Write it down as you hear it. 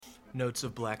notes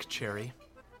of black cherry,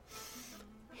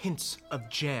 hints of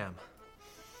jam,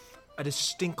 a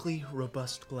distinctly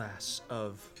robust glass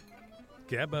of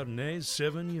Cabernet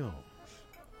Sauvignon.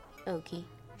 Oaky.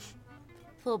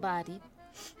 Full-bodied.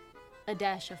 A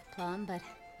dash of plum, but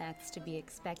that's to be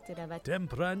expected of a...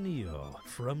 Tempranillo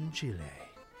from Chile.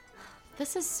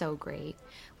 This is so great.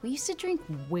 We used to drink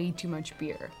way too much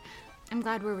beer. I'm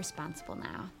glad we're responsible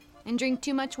now. And drink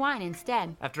too much wine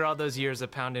instead. After all those years of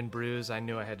pounding brews, I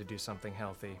knew I had to do something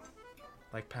healthy.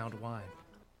 Like pound wine.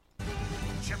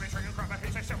 Chimney tree and grab a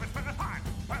piece of silver spin the pine.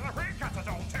 Well, the ring cuts,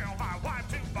 don't tell my wife.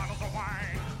 2 bottles of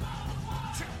wine.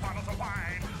 2 bottles of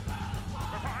wine.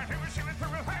 We're going to a shilling through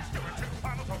a hash doing 2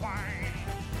 bottles of wine.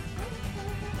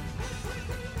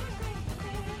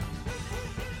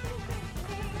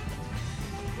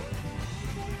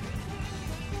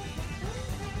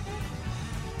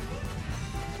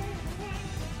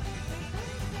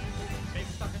 Baby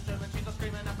stuck in German, she's a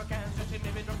screaming African. So she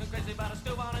may be drunk and crazy, but I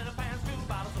still want in her pants. 2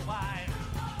 bottles of wine.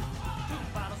 2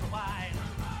 bottles of wine.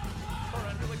 For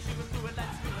I knew it, she was doing,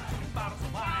 let's do it. 2 bottles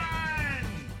of wine.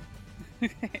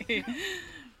 Hey,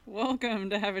 welcome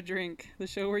to Have a Drink, the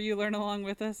show where you learn along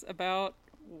with us about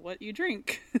what you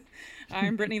drink.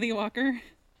 I'm Brittany Lee Walker.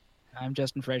 I'm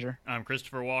Justin Frazier. I'm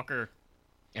Christopher Walker.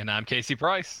 And I'm Casey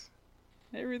Price.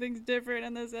 Everything's different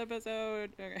in this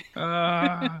episode. Okay.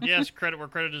 Yes, credit where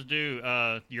credit is due.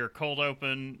 Your cold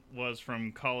open was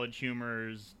from College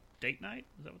Humor's Date Night?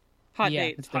 Is that what? Hot yeah,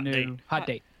 date. it's the new Hot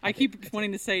Date. I keep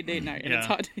wanting to say date night, and Yeah. it's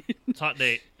hot date. It's Hot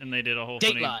Date, and they did a whole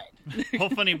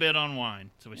funny bit on wine.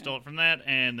 So we stole it from that,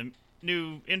 and the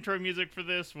new intro music for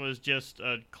this was just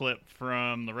a clip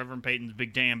from the Reverend Peyton's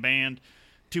Big Damn Band,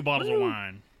 2 bottles of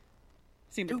wine.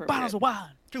 Seemed 2 appropriate. bottles of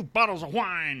wine. 2 bottles of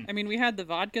wine! I mean, we had the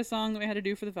vodka song that we had to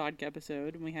do for the vodka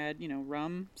episode, and we had,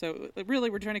 rum. So really,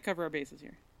 we're trying to cover our bases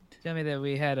here. Tell me that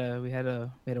we had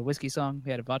a whiskey song,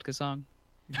 we had a vodka song,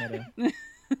 we had a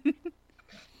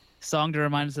song to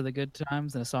remind us of the good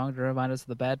times and a song to remind us of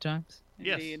the bad times.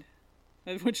 Yes. Indeed.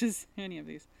 Which is any of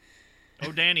these.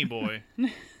 Oh, Danny boy.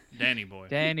 Danny boy.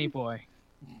 Danny boy.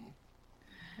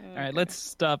 All right, let's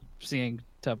stop seeing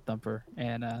Tub Thumper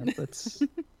and let's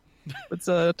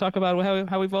talk about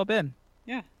how we've all been.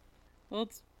 Yeah. Well,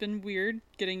 it's been weird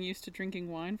getting used to drinking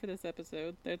wine for this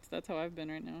episode. That's how I've been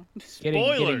right now.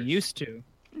 Getting used to.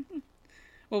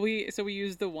 Well, we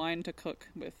use the wine to cook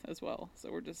with as well. So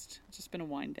it's just been a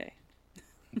wine day.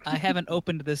 I haven't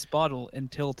opened this bottle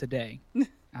until today.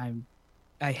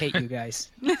 I hate you guys.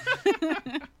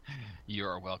 You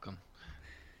are welcome.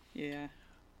 Yeah.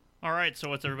 All right, so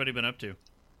what's everybody been up to?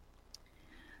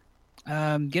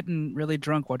 Getting really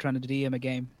drunk while trying to DM a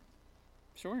game.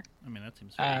 Sure. I mean, that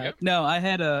seems fair. No, I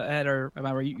had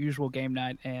our usual game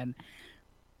night, and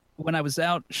when I was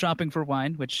out shopping for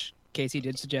wine, which Casey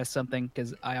did suggest something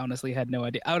because I honestly had no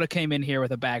idea. I would have came in here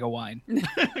with a bag of wine.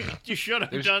 You should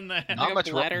have done that. Not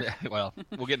much bladder. Well,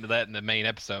 we'll get into that in the main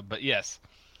episode, but yes.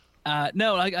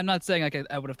 No, I'm not saying like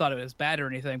I would have thought it was bad or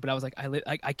anything, but I was like,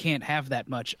 I can't have that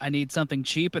much. I need something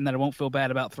cheap and that I won't feel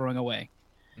bad about throwing away.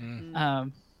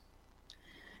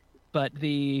 But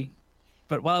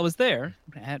while I was there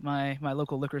at my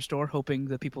local liquor store, hoping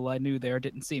the people I knew there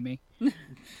didn't see me,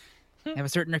 I have a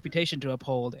certain reputation to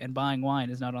uphold, and buying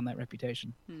wine is not on that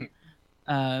reputation.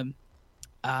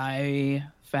 I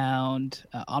found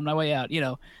on my way out,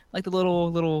 like the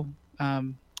little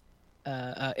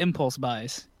impulse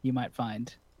buys you might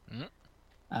find.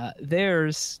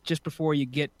 There's just before you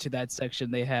get to that section,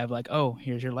 they have like, oh,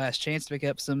 here's your last chance to pick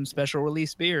up some special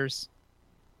release beers.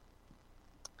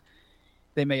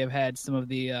 They may have had some of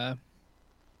the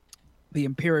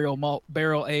imperial malt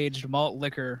barrel aged malt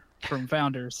liquor from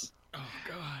Founders. Oh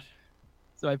God!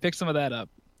 So I picked some of that up.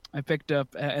 I picked up,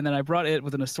 and then I brought it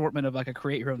with an assortment of like a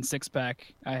create your own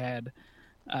 6-pack. I had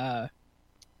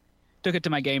took it to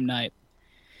my game night,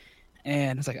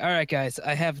 and it's like, all right, guys,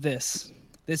 I have this.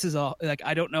 This is all like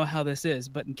I don't know how this is,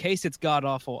 but in case it's god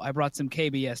awful, I brought some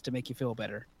KBS to make you feel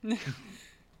better.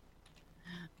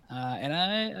 And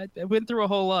I went through a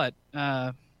whole lot,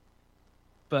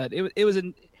 but it was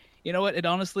an, you know what? It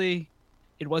honestly,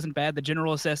 it wasn't bad. The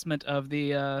general assessment of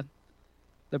the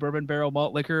bourbon barrel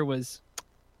malt liquor was,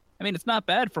 I mean, it's not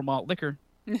bad for malt liquor.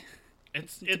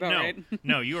 It's about no, right.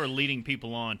 no. You are leading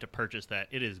people on to purchase that.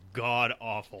 It is god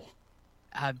awful.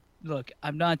 Look,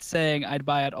 I'm not saying I'd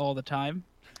buy it all the time.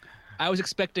 I was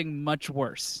expecting much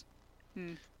worse.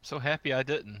 So happy I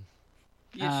didn't.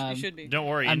 You should be. Don't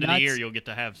worry. I'm End of the not year, you'll get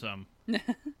to have some.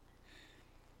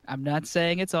 I'm not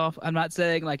saying it's off. I'm not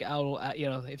saying like I'll,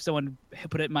 if someone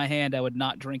put it in my hand, I would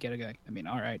not drink it. I mean,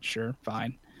 all right, sure,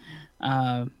 fine.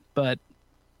 But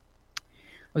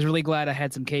I was really glad I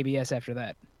had some KBS after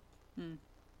that.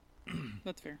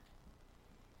 That's fair.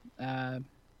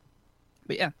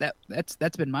 But yeah,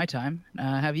 that's been my time.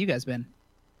 How have you guys been?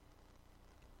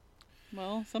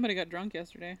 Well, somebody got drunk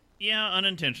yesterday. Yeah,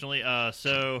 unintentionally.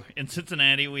 So in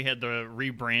Cincinnati, we had the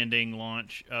rebranding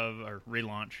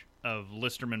relaunch of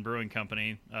Listerman Brewing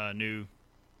Company. New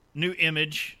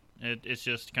image. It's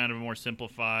just kind of a more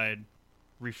simplified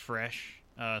refresh.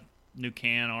 New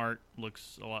can art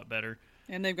looks a lot better.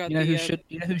 And they've got who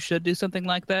should do something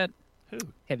like that? Who?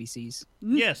 Heavy Seas.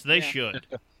 Yes, they should.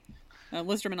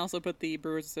 Listerman also put the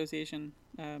Brewers Association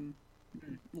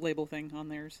label thing on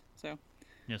theirs. So,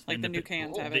 yes, like the new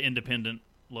cans have the it. independent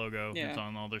logo. Yeah. It's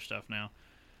on all their stuff now.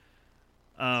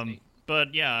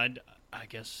 But yeah, I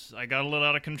guess I got a little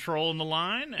out of control in the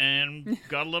line and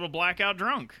got a little blackout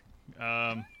drunk.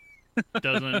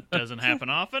 Doesn't happen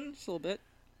often. Just a little bit.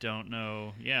 Don't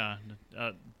know. Yeah,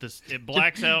 it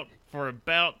blacks out for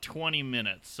about 20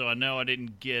 minutes, so I know I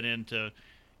didn't get into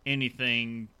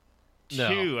anything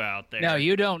too out there. No,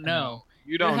 you don't know.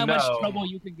 You don't know how know much trouble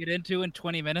you can get into in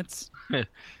 20 minutes.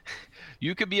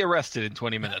 You could be arrested in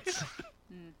 20 minutes.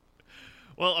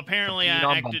 Well, apparently On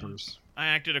I bumpers.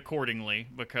 acted accordingly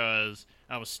because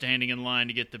I was standing in line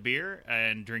to get the beer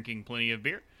and drinking plenty of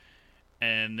beer.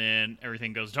 And then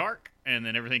everything goes dark, and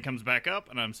then everything comes back up,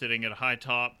 and I'm sitting at a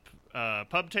high-top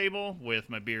pub table with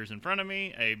my beers in front of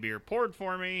me, a beer poured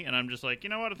for me, and I'm just like,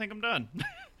 you know what, I think I'm done.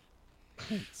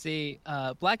 See,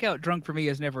 blackout drunk for me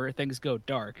is never things go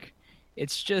dark.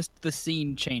 It's just the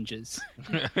scene changes.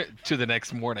 To the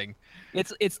next morning.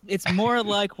 It's more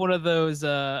like one of those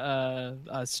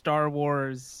Star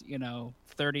Wars,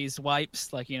 30s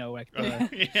wipes, like like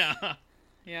the,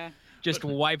 Yeah. just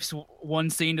wipes one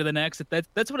scene to the next.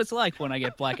 That's what it's like when I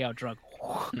get blackout drunk.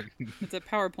 It's a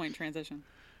PowerPoint transition.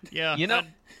 Yeah, I don't know.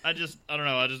 I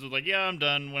just was like, yeah, I'm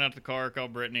done. Went out to the car,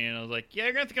 called Brittany, and I was like, yeah,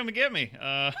 you're going to have to come and get me.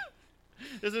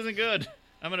 This isn't good.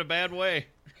 I'm in a bad way.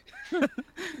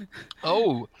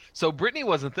 Oh, so Brittany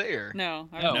wasn't there. No.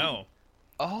 No.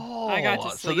 Oh, I got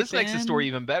to so this sleep makes the in. story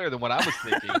even better than what I was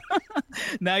thinking.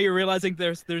 Now you're realizing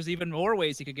there's even more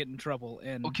ways you could get in trouble.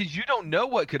 And Because you don't know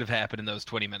what could have happened in those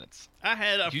 20 minutes. I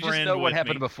had a You friend just know what with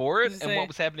happened me. before it Just and say- what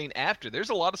was happening after. There's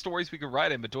a lot of stories we could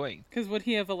write in between. Because would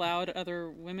he have allowed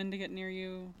other women to get near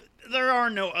you? There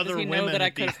are no other Does he women know that I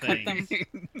at could these have cut things.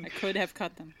 them? I could have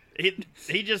cut them.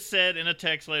 He just said in a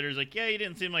text later, he's like, yeah, you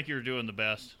didn't seem like you were doing the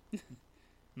best.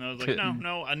 And I was like,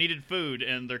 no, I needed food,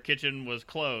 and their kitchen was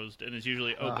closed, and it's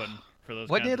usually open for those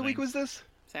What kinds day of the things. week was this?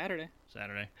 Saturday.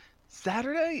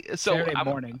 Saturday. So Saturday I'm-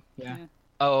 morning. Yeah.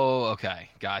 Oh, okay.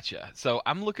 Gotcha. So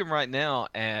I'm looking right now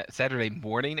at Saturday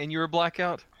morning, and you were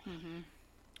blackout?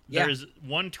 Yeah. There's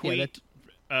one tweet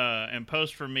and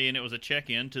post from me, and it was a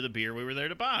check-in to the beer we were there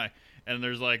to buy. And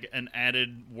there's like an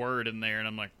added word in there, and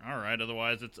I'm like, all right,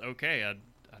 otherwise it's okay. I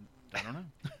don't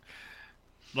know.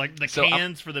 Like the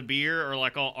cans for the beer are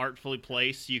like all artfully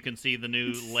placed. You can see the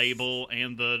new label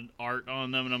and the art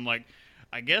on them, and I'm like,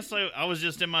 I guess I was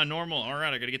just in my normal. All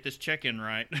right, I got to get this check-in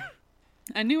right.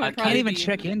 I knew I I'd can't probably even be,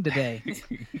 check in today.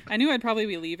 I knew I'd probably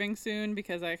be leaving soon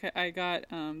because I got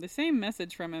the same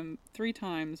message from him 3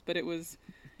 times, but it was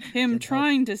him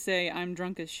trying to say I'm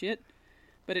drunk as shit,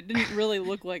 but it didn't really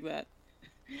look like that.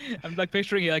 I'm like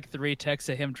picturing like 3 texts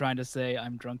of him trying to say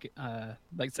I'm drunk,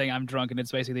 like saying I'm drunk, and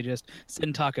it's basically just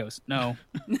send tacos. No.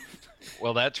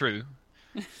 Well, that's true.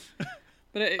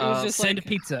 But it was just send like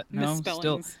pizza. No, still.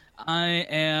 misspellings. I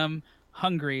am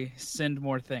hungry. Send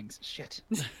more things. Shit.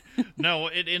 No,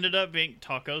 it ended up being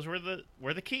tacos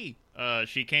were the key.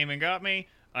 She came and got me.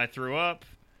 I threw up,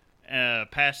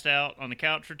 passed out on the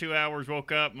couch for 2 hours,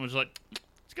 woke up, and was like,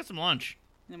 let's get some lunch.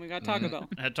 And we got Taco Bell.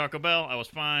 I had Taco Bell. I was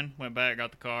fine. Went back,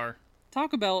 got the car.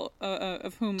 Taco Bell,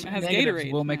 of whom has Negatives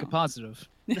Gatorade. will make now. a positive.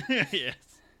 Yes.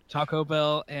 Taco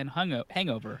Bell and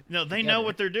Hangover. No, they together. know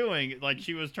what they're doing. Like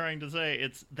she was trying to say,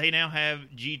 they now have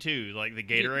G2, like the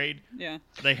Gatorade. Yeah.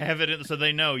 They have it, so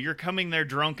they know you're coming there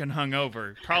drunk and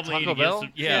hungover. Probably Taco need to get Bell?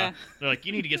 some. Yeah. They're like,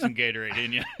 you need to get some Gatorade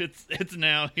in you. It's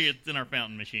now it's in our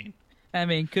fountain machine. I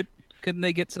mean, couldn't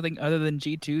they get something other than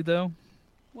G2 though?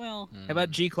 Well, How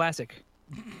about G Classic?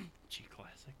 G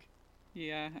Classic.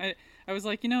 yeah. I was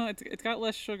like, it's got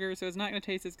less sugar, so it's not going to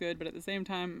taste as good, but at the same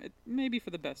time, it may be for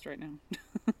the best right now.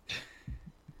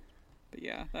 But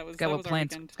yeah, that was It's got that what was our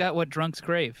plants. weekend. It's got what drunks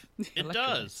crave. It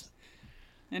does.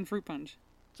 And fruit punch.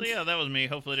 So yeah, that was me.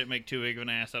 Hopefully, I didn't make too big of an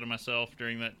ass out of myself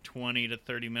during that 20 to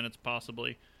 30 minutes,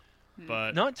 possibly.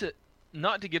 But Not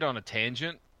to get on a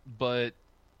tangent, but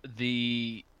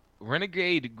the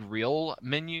Renegade Grill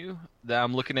menu that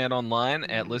I'm looking at online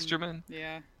at Listerman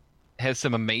Yeah. has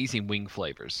some amazing wing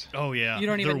flavors. oh yeah, You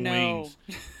don't their even know. wings.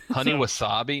 Honey So-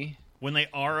 wasabi. When they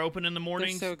are open in the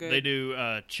mornings, so good. they do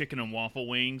chicken and waffle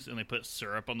wings, and they put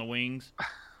syrup on the wings.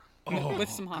 With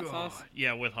some hot sauce.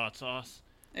 Yeah, with hot sauce.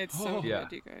 It's so Yeah.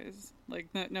 good, you guys. Like,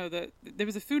 there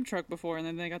was a food truck before, and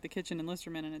then they got the kitchen in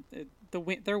Listerman,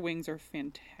 and their wings are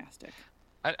fantastic.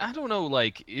 I don't know,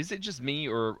 like, is it just me,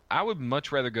 or I would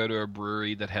much rather go to a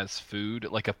brewery that has food,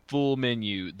 like a full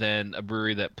menu, than a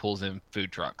brewery that pulls in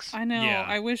food trucks. I know. Yeah.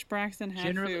 I wish Braxton had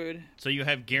Generally- food. So you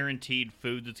have guaranteed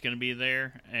food that's going to be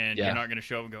there, and Yeah. you're not going to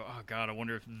show up and go, oh, God, I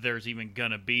wonder if there's even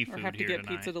going to be Or food have to here get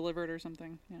tonight. pizza delivered or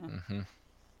something.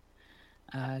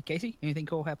 Yeah. Casey, anything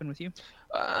cool happened with you?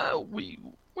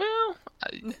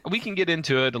 We can get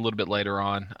into it a little bit later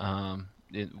on. Down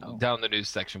in the news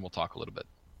section, we'll talk a little bit.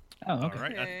 Oh, All okay.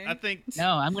 right. Okay. I think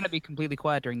No, I'm going to be completely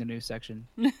quiet during the news section.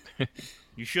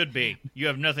 you should be. You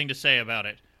have nothing to say about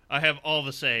it. I have all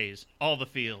the says, all the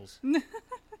feels. Okay,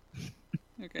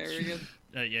 very good.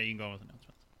 Yeah, you can go on with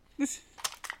announcements.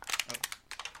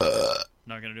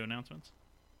 Not going to do announcements?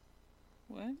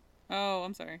 What? Oh,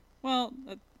 I'm sorry. Well,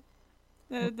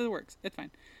 that works. It's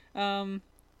fine.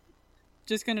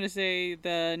 Just going to say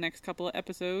the next couple of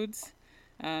episodes.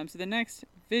 So the next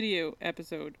video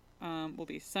episode will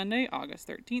be Sunday, August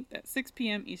 13th at 6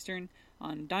 p.m. Eastern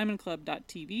on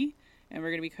diamondclub.tv. And we're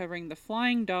going to be covering the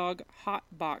Flying Dog Hot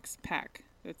Box Pack.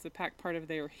 That's the pack part of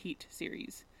their Heat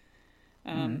series.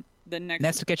 The next...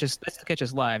 That's to catch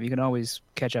us live. You can always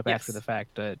catch up Yes. after the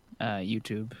fact at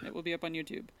YouTube. It will be up on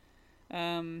YouTube.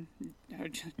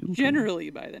 Generally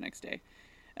by the next day.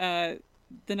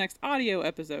 The next audio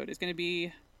episode is going to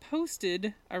be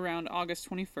posted around August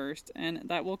 21st, and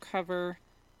that will cover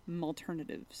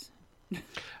alternatives.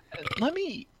 Let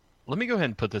me go ahead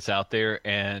and put this out there,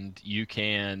 and you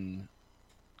can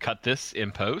cut this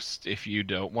in post if you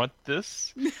don't want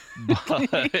this,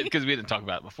 because we didn't talk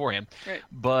about it beforehand. Right.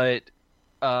 But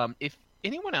if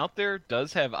anyone out there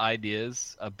does have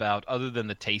ideas about other than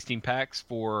the tasting packs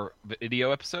for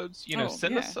video episodes,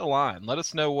 send us a line. Let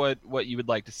us know what you would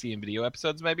like to see in video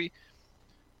episodes, maybe.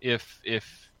 If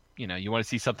you want to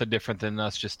see something different than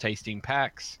us just tasting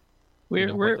packs.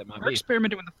 We're that might we're be.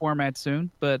 experimenting with the format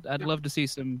soon, but I'd love to see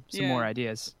some Yeah. more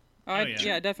ideas.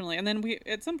 Yeah, definitely. And then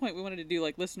at some point we wanted to do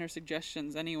like listener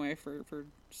suggestions anyway for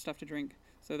stuff to drink,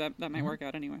 so that might work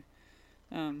out anyway.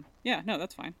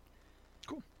 That's fine.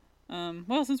 Cool.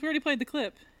 Well, since we already played the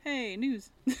clip, hey, news.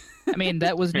 I mean,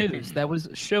 that was news. That was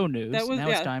show news. That was- now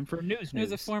yeah. it's time for news. It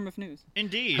was a form of news.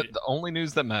 Indeed. The only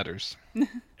news that matters.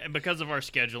 And because of our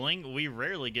scheduling, we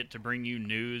rarely get to bring you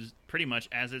news pretty much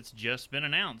as it's just been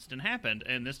announced and happened.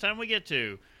 And this time we get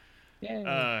to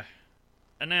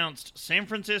announced San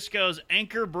Francisco's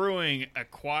Anchor Brewing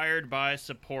acquired by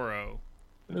Sapporo.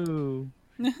 Ooh.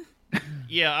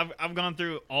 Yeah, I've gone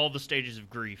through all the stages of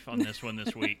grief on this one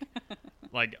this week.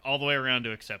 Like all the way around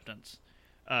to acceptance.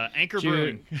 Anchor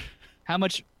Brewing. How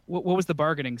much? What was the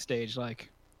bargaining stage like?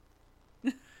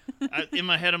 In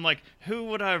my head, I'm like, who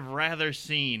would I have rather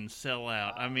seen sell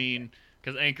out? I mean,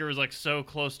 because Anchor was like so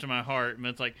close to my heart, and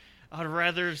it's like I'd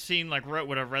rather have seen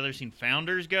would I've rather seen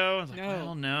Founders go? I was like, No.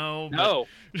 well, no, No.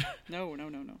 No.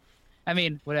 I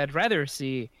mean, what I'd rather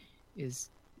see is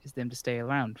them to stay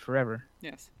around forever,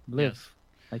 Yes. live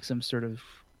like some sort of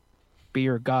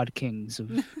beer god kings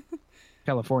of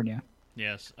California.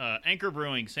 Yes, Anchor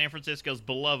Brewing, San Francisco's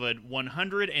beloved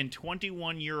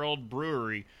 121-year-old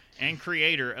brewery and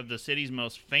creator of the city's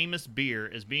most famous beer,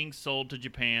 is being sold to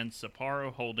Japan's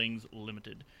Sapporo Holdings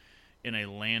Limited in a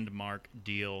landmark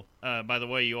deal. By the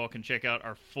way, you all can check out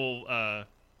our full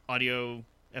audio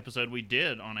episode we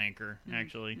did on Anchor,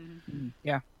 actually.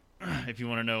 Yeah. If you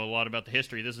want to know a lot about the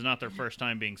history, this is not their first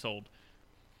time being sold.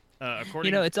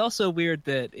 According It's also weird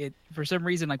that for some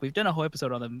reason, like we've done a whole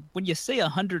episode on them. When you say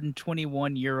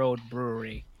 121-year-old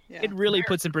brewery, Yeah. it really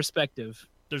puts in perspective.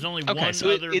 there's only Okay, one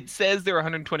so other... it says they're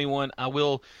 121. I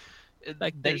will.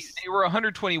 Like, they there's- were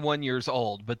 121 years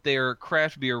old, but their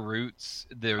craft beer roots,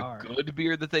 their Are. good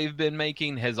beer that they've been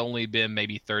making, has only been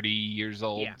maybe 30 years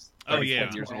old. Yeah. Oh, 30, yeah.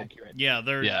 40 years old. Accurate. Yeah,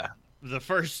 they're... Yeah. The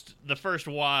first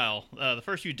while, the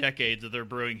first few decades of their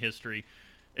brewing history,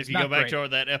 if It's you go not back great. to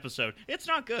that episode, it's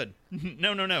not good.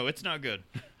 No, it's not good.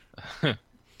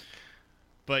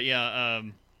 But yeah,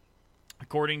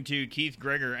 according to Keith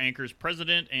Gregor, Anchor's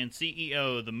president and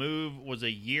CEO, the move was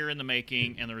a year in the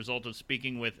making and the result of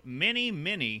speaking with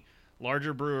many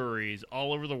larger breweries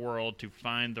all over the world to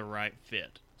find the right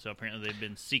fit. So apparently they've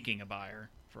been seeking a buyer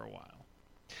for a while.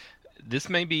 This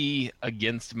may be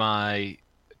against my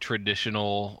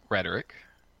traditional rhetoric,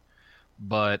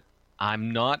 but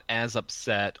I'm not as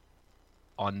upset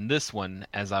on this one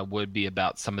as I would be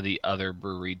about some of the other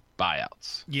brewery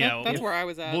buyouts. Yeah, that's where I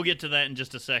was at. We'll get to that in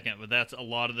just a second, but that's a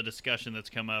lot of the discussion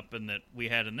that's come up and that we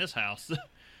had in this house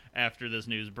after this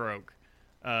news broke.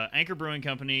 Anchor Brewing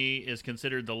Company is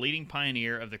considered the leading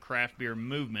pioneer of the craft beer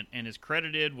movement and is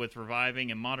credited with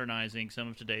reviving and modernizing some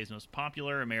of today's most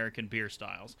popular American beer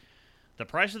styles. The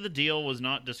price of the deal was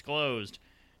not disclosed.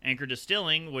 Anchor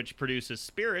Distilling, which produces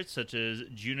spirits such as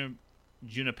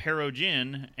Junipero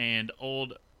Gin and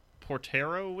Old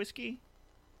Portero whiskey,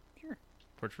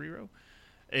 Portero,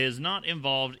 is not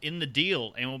involved in the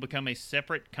deal and will become a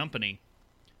separate company.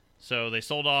 So they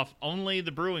sold off only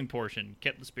the brewing portion,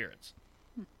 kept the spirits.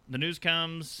 The news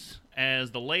comes as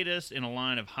the latest in a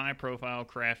line of high-profile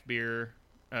craft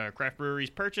breweries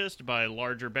purchased by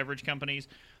larger beverage companies,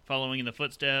 following in the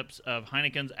footsteps of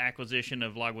Heineken's acquisition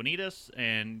of Lagunitas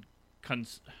and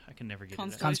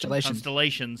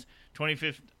Constellations.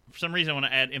 25th. For some reason, I want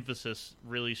to add emphasis.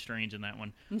 Really strange in that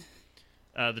one.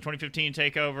 The 2015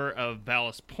 takeover of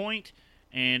Ballast Point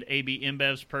and AB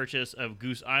InBev's purchase of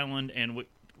Goose Island and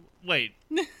wait.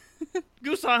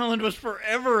 Goose Island was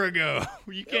forever ago.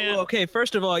 You can't. Okay,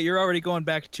 first of all, you're already going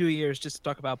back 2 years just to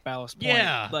talk about Ballast Point.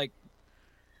 Yeah. Like,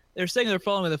 they're saying they're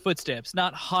following in the footsteps,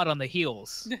 not hot on the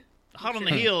heels. Hot on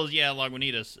the heels, yeah,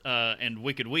 Lagunitas and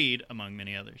Wicked Weed, among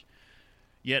many others.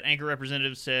 Yet Anchor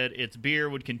representatives said its beer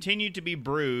would continue to be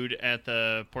brewed at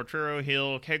the Potrero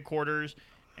Hill headquarters,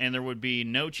 and there would be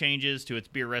no changes to its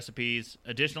beer recipes.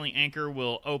 Additionally, Anchor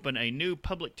will open a new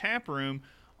public tap room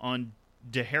on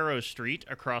DeHaro Street,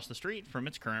 across the street from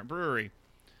its current brewery.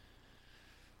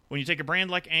 When you take a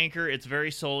brand like Anchor, its very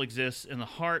soul exists in the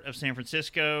heart of San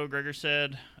Francisco, Gregor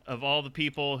said. Of all the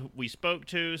people we spoke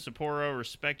to, Sapporo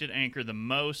respected Anchor the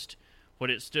most, what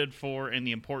it stood for, and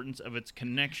the importance of its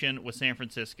connection with San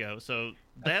Francisco. So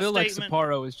that I feel statement, like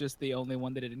Sapporo is just the only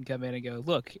one that didn't come in and go,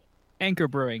 look, Anchor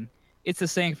Brewing, it's a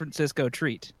San Francisco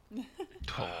treat.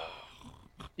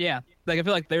 Yeah, like I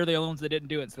feel like they're the only ones that didn't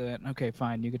do it, so that, okay,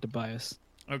 fine, you get to buy us.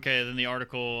 Okay, then the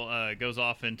article goes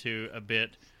off into a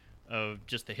bit of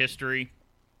just the history.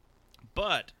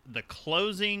 But the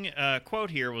closing quote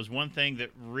here was one thing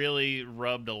that really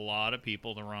rubbed a lot of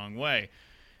people the wrong way.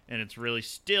 And it's really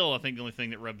still, I think, the only thing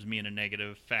that rubs me in a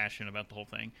negative fashion about the whole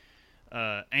thing.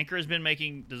 Anchor has been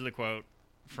making, this is the quote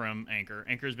from Anchor,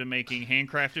 Anchor has been making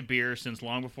handcrafted beer since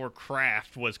long before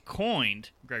craft was coined,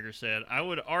 Gregor said. I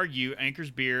would argue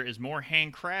Anchor's beer is more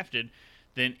handcrafted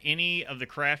than any of the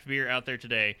craft beer out there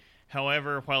today.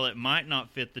 However, while it might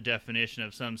not fit the definition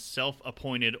of some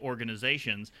self-appointed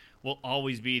organizations, will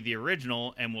always be the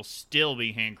original and will still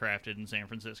be handcrafted in San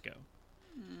Francisco.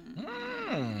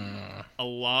 A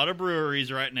lot of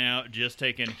breweries right now just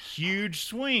taking huge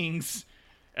swings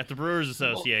at the Brewers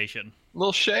Association.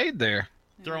 Little shade there.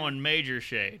 Throwing major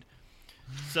shade.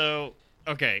 So,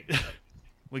 okay,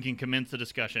 we can commence the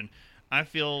discussion. I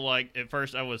feel like at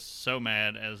first I was so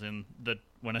mad, as in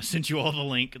when I sent you all the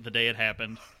link the day it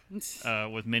happened,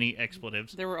 with many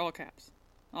expletives. There were all caps.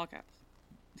 All caps.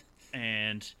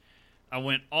 And I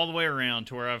went all the way around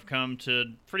to where I've come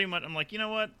to pretty much, I'm like, you know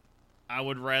what? I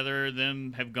would rather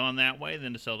them have gone that way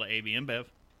than to sell to AB InBev.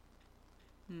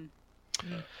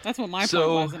 That's what my point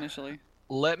was initially.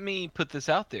 Let me put this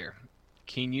out there.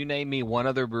 Can you name me one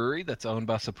other brewery that's owned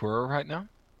by Sapporo right now?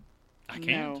 I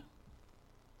can't. No.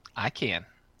 I can,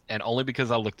 and only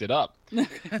because I looked it up.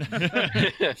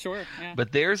 Sure, yeah.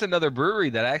 But there's another brewery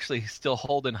that I actually still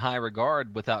hold in high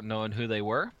regard without knowing who they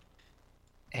were,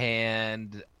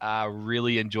 and I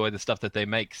really enjoy the stuff that they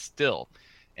make still.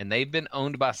 And they've been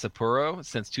owned by Sapporo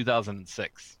since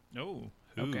 2006. Oh,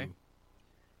 who? Okay.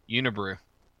 Unibrew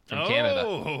from Canada.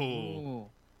 Oh,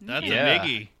 that's a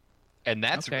biggie. And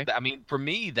that's, I mean, for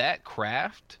me, that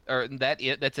craft, or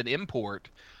that's an import,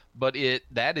 but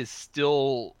that is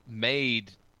still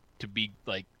made to be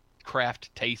like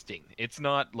craft tasting. It's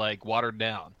not like watered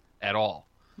down at all.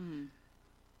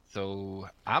 So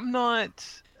I'm not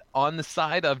on the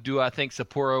side of, do I think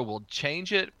Sapporo will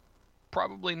change it?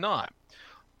 Probably not.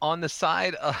 On the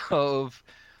side of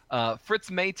Fritz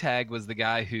Maytag was the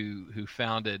guy who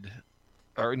founded,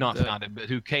 or not founded, but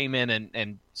who came in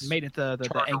and made it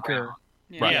the Anchor.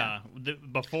 Yeah,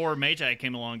 before Maytag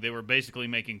came along, they were basically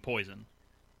making poison.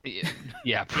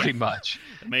 Yeah, pretty much.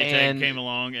 Maytag came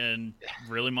along and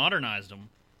really modernized them.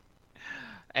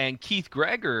 And Keith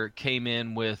Gregor came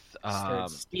in with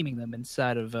started steaming them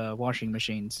inside of washing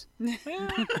machines. Not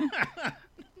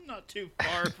too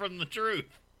far from the truth.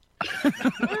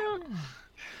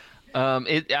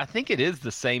 I think it is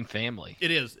the same family. It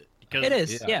is. It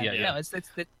is. Yeah. No, it's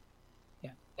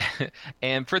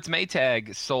And Fritz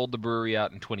Maytag sold the brewery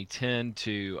out in 2010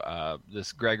 to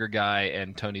this Gregor guy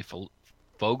and Tony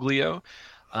Foglio.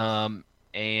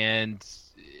 And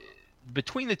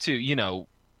between the two,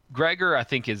 Gregor, I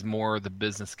think, is more the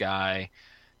business guy.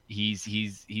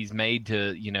 He's made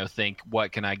to, think,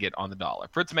 what can I get on the dollar?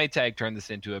 Fritz Maytag turned this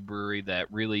into a brewery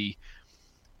that really,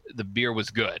 the beer was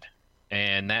good,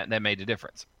 and that made a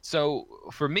difference. So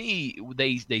for me,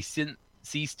 they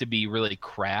ceased to be really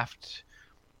craft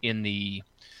in the,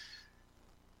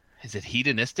 is it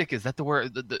hedonistic? Is that the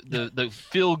word? The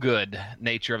feel good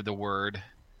nature of the word.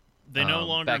 They no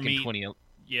longer back meet. in 20.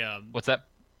 Yeah. What's that?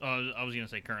 I was going to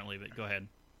say currently, but go ahead.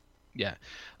 Yeah,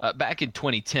 back in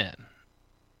 2010.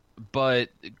 But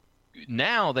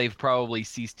now they've probably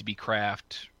ceased to be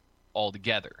craft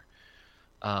altogether.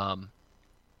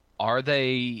 Are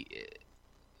they?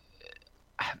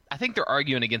 I think they're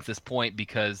arguing against this point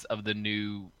because of the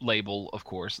new label, of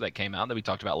course, that came out that we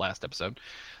talked about last episode.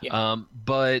 Yeah.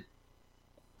 But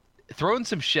throwing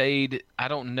some shade, I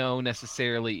don't know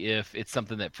necessarily if it's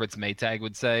something that Fritz Maytag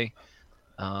would say.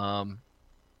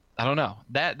 I don't know.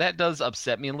 That does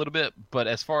upset me a little bit. But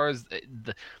as far as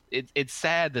it's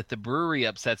sad that the brewery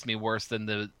upsets me worse than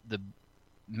the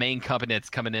main company that's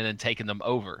coming in and taking them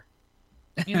over.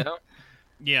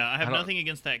 Yeah, I have nothing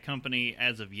against that company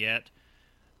as of yet.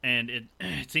 And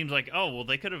it seems like,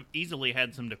 they could have easily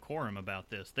had some decorum about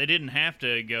this. They didn't have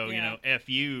to go, F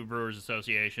you, Brewers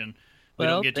Association.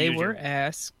 Well, they were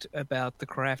asked about the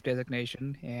craft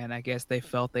designation, and I guess they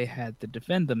felt they had to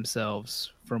defend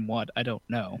themselves from what I don't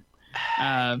know.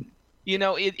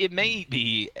 It may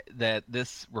be that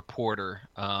this reporter,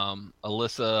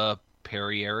 Alyssa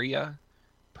Pereira,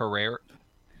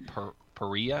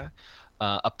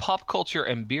 a pop culture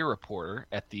and beer reporter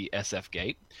at the SF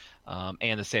Gate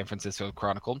and the San Francisco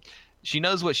Chronicle, she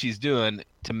knows what she's doing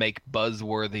to make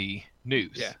buzzworthy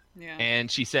news. Yeah. And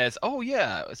she says,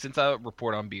 since I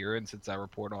report on beer and since I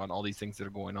report on all these things that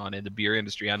are going on in the beer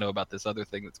industry, I know about this other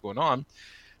thing that's going on.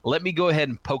 Let me go ahead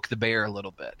and poke the bear a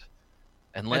little bit.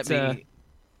 And that's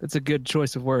a good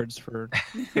choice of words for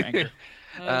Anchor.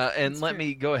 Let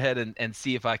me go ahead and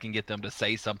see if I can get them to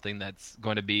say something that's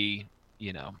going to be,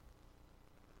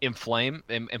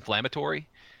 inflammatory.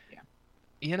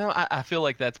 Yeah. I feel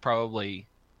like that's probably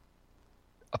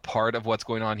a part of what's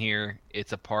going on here.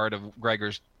 It's a part of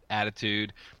Gregor's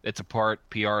attitude. It's a part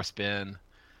PR spin.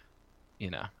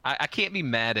 I can't be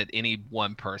mad at any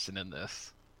one person in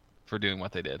this for doing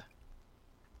what they did.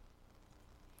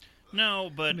 No,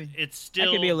 but it's still...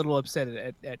 I could be a little upset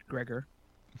at Gregor.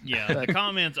 Yeah, the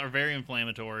comments are very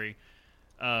inflammatory.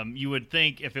 You would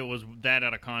think if it was that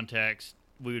out of context,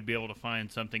 we would be able to find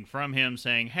something from him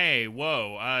saying, hey,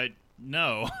 whoa,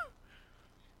 no.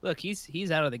 Look,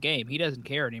 he's out of the game. He doesn't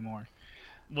care anymore.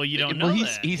 Well, you don't know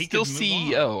that. He's still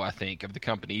CEO, I think, of the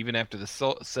company, even after the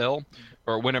sale,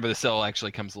 or whenever the sale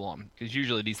actually comes along. Because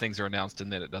usually these things are announced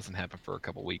and then it doesn't happen for a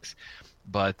couple weeks.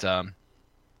 But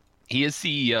he is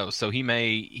CEO, so he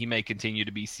may continue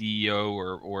to be CEO,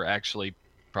 or actually,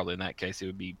 probably in that case, it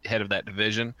would be head of that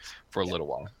division for a little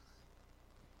while.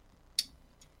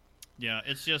 Yeah,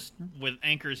 it's just with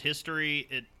Anchor's history,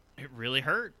 it really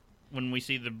hurt when we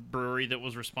see the brewery that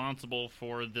was responsible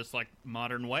for this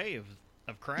modern way of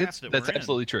craft that's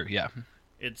absolutely true. Yeah,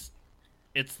 it's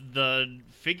the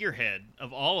figurehead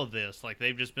of all of this.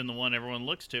 They've just been the one everyone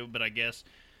looks to, but I guess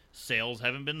sales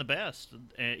haven't been the best.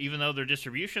 Even though their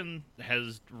distribution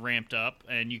has ramped up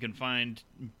and you can find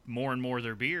more and more of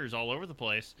their beers all over the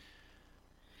place,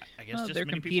 I guess just they're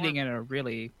many competing in a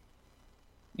really,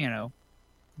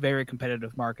 very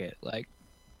competitive market.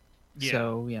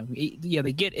 So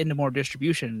they get into more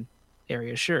distribution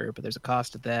areas, sure, but there's a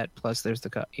cost of that. Plus, there's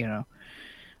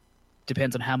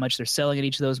depends on how much they're selling in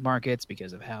each of those markets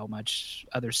because of how much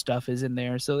other stuff is in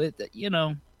there. So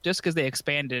just because they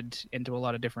expanded into a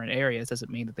lot of different areas doesn't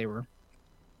mean that they were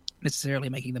necessarily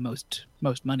making the most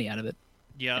money out of it.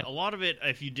 Yeah, a lot of it,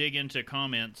 if you dig into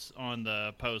comments on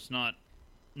the post, not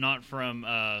from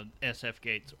SF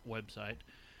Gate's website,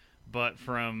 but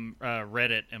from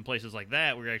Reddit and places like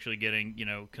that, we're actually getting,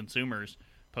 consumers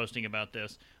posting about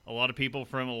this. A lot of people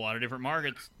from a lot of different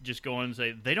markets just go and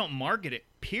say they don't market it,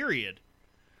 period.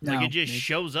 No, it just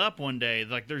shows up one day.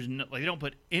 There's no, they don't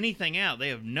put anything out. They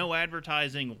have no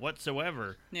advertising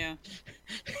whatsoever. Yeah.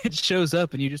 It shows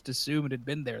up and you just assume it had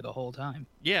been there the whole time.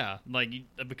 Yeah,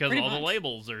 because Pretty all much. the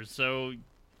labels are so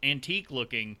antique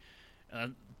looking.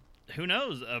 Who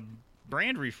knows? A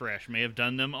brand refresh may have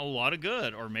done them a lot of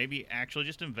good, or maybe actually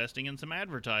just investing in some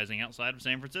advertising outside of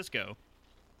San Francisco.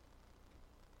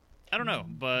 I don't know,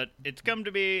 but it's come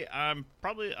to be. I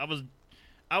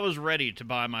was ready to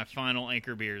buy my final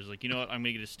Anchor beers. You know what? I'm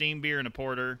gonna get a steam beer and a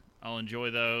porter. I'll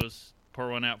enjoy those. Pour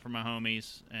one out for my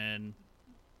homies and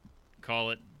call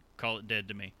it call it dead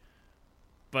to me.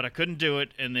 But I couldn't do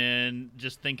it, and then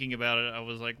just thinking about it, I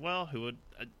was like, well, who would?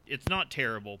 It's not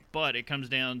terrible, but it comes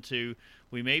down to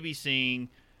we may be seeing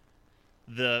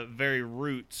the very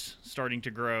roots starting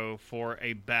to grow for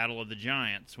a Battle of the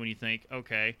Giants when you think,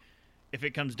 okay, if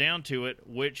it comes down to it,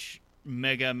 which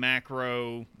mega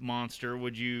macro monster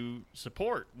would you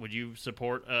support? Would you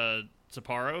support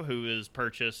Sapporo, who has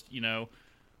purchased,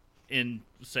 in,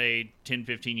 say, 10,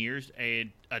 15 years,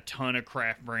 a ton of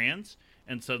craft brands,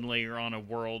 and suddenly you're on a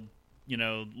world,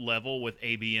 level with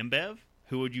AB InBev?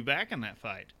 Who would you back in that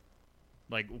fight?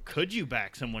 Like, could you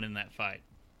back someone in that fight?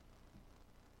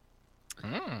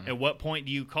 At what point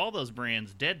do you call those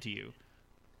brands dead to you?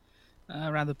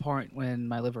 Around the point when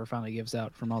my liver finally gives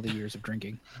out from all the years of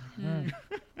drinking. Yeah,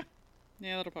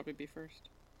 that'll probably be first.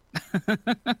 But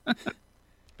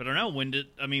I don't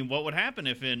know, what would happen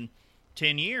if in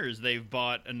 10 years they've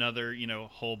bought another,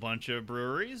 whole bunch of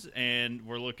breweries, and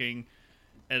we're looking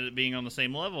at it being on the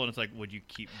same level, and it's like, would you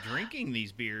keep drinking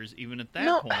these beers even at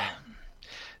that point?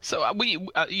 So we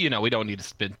don't need to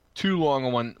spend too long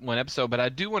on one episode, but I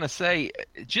do want to say,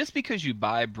 just because you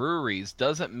buy breweries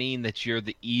doesn't mean that you're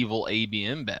the evil AB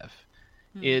InBev.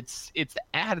 It's the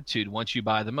attitude once you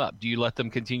buy them up. Do you let them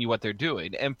continue what they're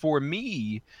doing? And for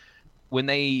me, when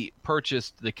they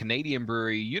purchased the Canadian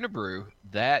brewery Unibrew,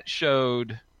 that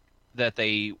showed that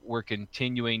they were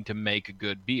continuing to make a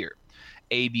good beer.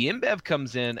 AB InBev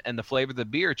comes in and the flavor of the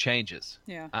beer changes.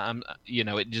 Yeah.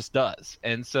 It just does.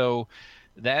 And so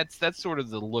that's sort of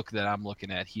the look that I'm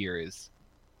looking at here is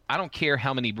I don't care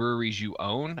how many breweries you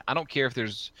own. I don't care if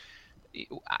there's,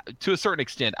 to a certain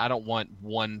extent, I don't want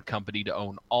one company to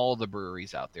own all the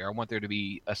breweries out there. I want there to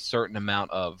be a certain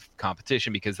amount of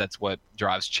competition because that's what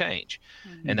drives change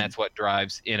and that's what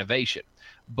drives innovation.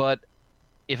 But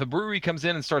if a brewery comes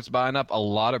in and starts buying up a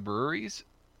lot of breweries,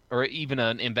 or even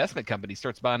an investment company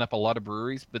starts buying up a lot of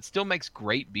breweries, but still makes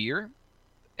great beer,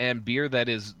 and beer that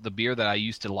is the beer that I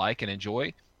used to like and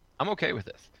enjoy, I'm okay with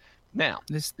this. Now,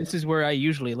 this is where I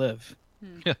usually live.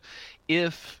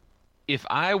 If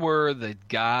I were the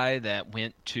guy that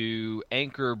went to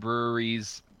Anchor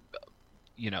Brewery's,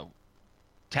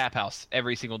 tap house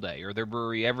every single day, or their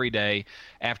brewery every day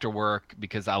after work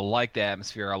because I liked the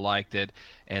atmosphere, I liked it,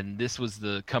 and this was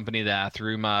the company that I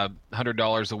threw my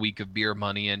 $100 a week of beer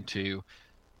money into,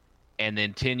 and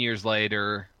then 10 years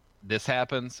later this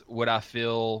happens, would I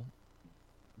feel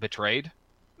betrayed?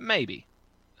 Maybe.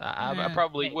 I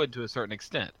probably would to a certain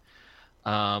extent.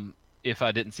 If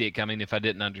I didn't see it coming, if I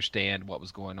didn't understand what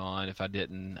was going on, if I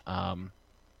didn't want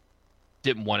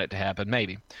it to happen,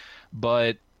 maybe.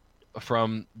 But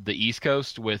from the East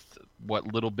Coast, with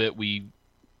what little bit we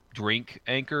drink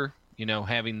Anchor,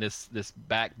 having this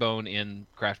backbone in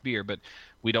craft beer, but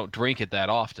we don't drink it that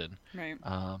often. Right.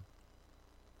 I'm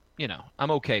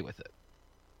okay with it.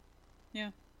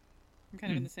 Yeah. I'm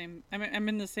kind of in the same. I'm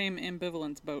in the same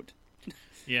ambivalence boat.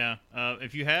 Yeah.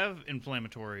 If you have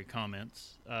inflammatory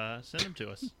comments, send them to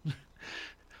us.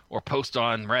 Or post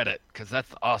on Reddit, because that's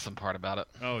the awesome part about it.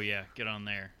 Oh, yeah. Get on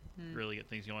there. Really get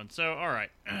things going. So, all right.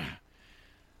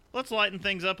 Let's lighten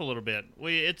things up a little bit.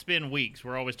 It's been weeks.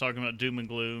 We're always talking about doom and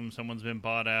gloom. Someone's been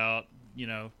bought out.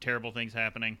 Terrible things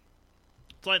happening.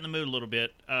 Let's lighten the mood a little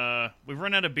bit. We've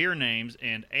run out of beer names,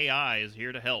 and AI is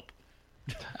here to help.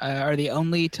 Are the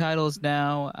only titles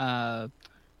now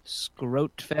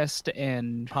Scrotefest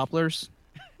and Poplars?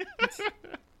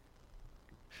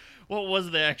 What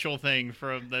was the actual thing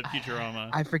from that Futurama?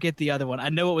 I forget the other one. I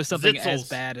know it was something Zitzels. as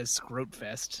bad as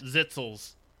Scrotefest.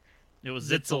 Zitzels. It was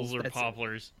Zitzels or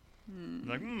Poplars.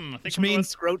 I think Which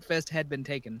means Scrotefest had been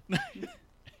taken.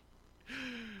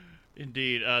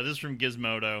 Indeed. This is from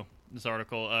Gizmodo. This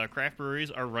article, craft breweries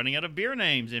are running out of beer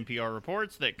names. NPR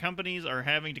reports that companies are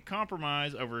having to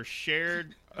compromise over a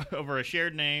shared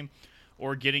name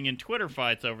or getting in Twitter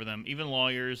fights over them. Even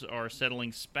lawyers are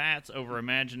settling spats over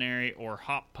imaginary or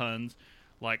hop puns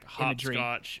like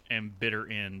hopscotch and bitter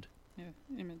end. Yeah,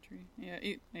 imagery. Yeah,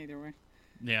 either way.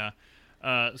 Yeah.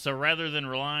 So rather than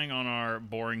relying on our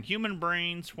boring human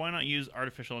brains, why not use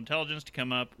artificial intelligence to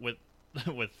come up with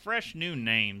fresh new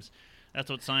names? That's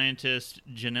what scientist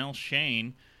Janelle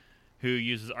Shane, who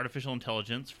uses artificial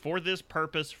intelligence for this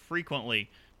purpose frequently,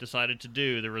 decided to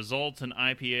do. The results an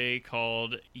IPA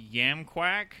called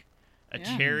Yamquack, a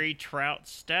cherry trout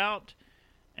stout,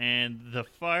 and the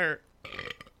Fire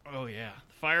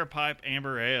Pipe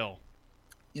Amber Ale.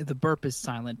 Yeah, the burp is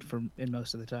silent in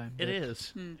most of the time. It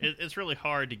is. It's really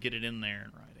hard to get it in there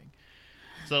in writing.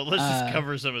 So let's just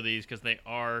cover some of these because they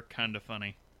are kind of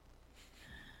funny.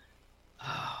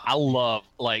 I love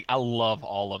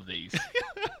all of these.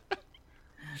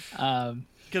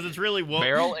 Because it's really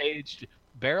barrel aged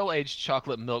barrel-aged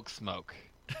chocolate milk smoke.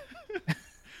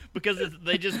 Because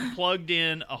they just plugged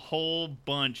in a whole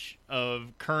bunch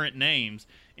of current names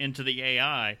into the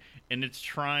AI, and it's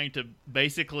trying to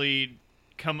basically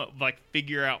come up,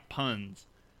 figure out puns.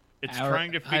 It's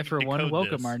trying to I, for one,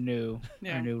 welcome this. our new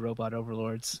robot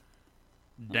overlords.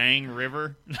 Dang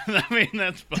River. I mean,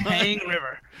 that's fun. Dang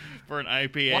River. For an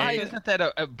IPA. Why isn't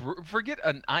that forget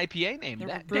an IPA name?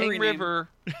 That Dang River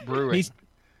Brewing.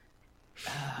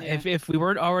 If we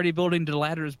weren't already building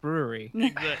DeLatter's Brewery.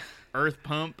 The Earth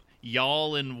Pump,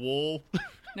 Y'all and Wool.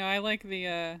 No, I like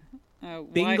the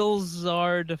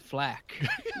Dinglesard Flack.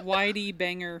 Whitey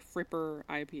Banger Fripper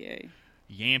IPA.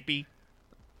 Yampy.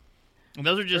 And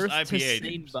those are just Earth IPA to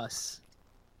names. Bus.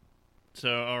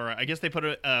 So, all right. I guess they put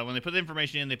when they put the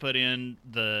information in, they put in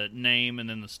the name and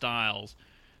then the styles.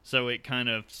 So it kind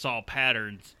of saw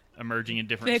patterns emerging in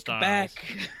different Thick styles.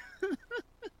 back.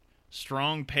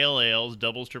 Strong pale ales,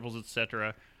 doubles, triples,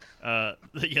 etc.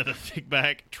 The thick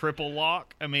back, triple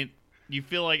lock. I mean, you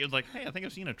feel like it's like, hey, I think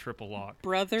I've seen a triple lock.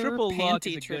 Brother Triple Lock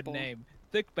is a triple. good name.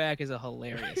 Thick back is a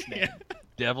hilarious name.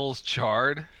 Devil's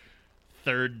Chard.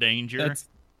 Third Danger.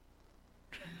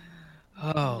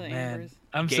 Oh The man, Ambers.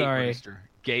 I'm Gate sorry. Rooster.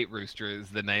 Gate Rooster is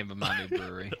the name of my new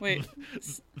brewery. Wait,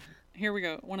 here we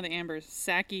go. One of the Ambers.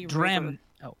 Saki Dram. Rover.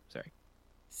 Oh, sorry.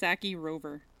 Saki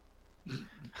Rover.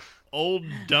 Old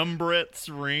Dumbrett's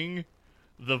Ring.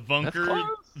 The Vunker. close.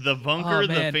 The Vunker, Oh,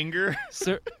 the man. Finger.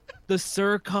 The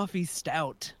Sir Coffee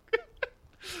Stout.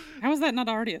 How is that not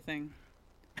already a thing?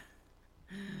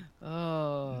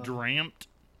 Oh. Dreamt.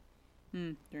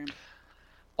 Damn.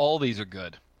 All these are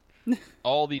good.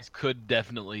 All these could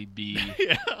definitely be.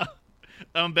 Yeah.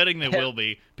 I'm betting they will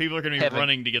be. People are going to be Heaven.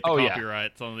 running to get the Oh, yeah.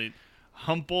 copyrights on the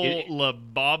Humple La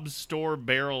Bob Store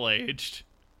Barrel Aged.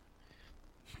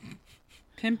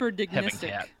 Pimper Heaven Dignistic.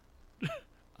 Cat.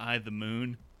 I the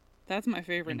Moon. That's my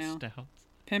favorite And now. Stouts.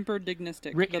 Pimper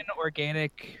Dignistic. Rickon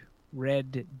Organic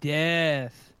Red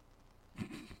Death.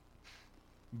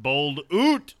 Bold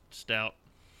Oot Stout.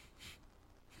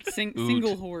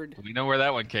 Single Horde. We know where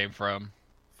that one came from.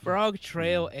 Frog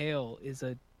Trail Ale is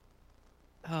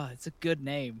it's a good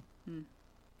name.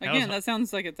 Again, that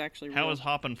sounds like it's actually real. How is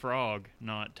Hoppin' Frog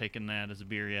not taking that as a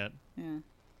beer yet? Yeah.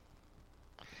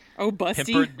 Oh, Busty.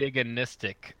 Pimper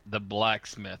Diganistic, the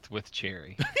blacksmith with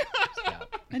cherry.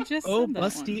 I just Oh, said that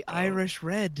Busty Irish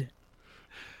Red.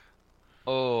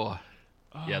 Oh,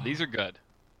 yeah, these are good.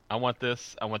 I want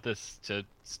this to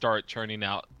start churning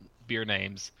out beer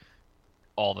names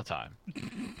all the time.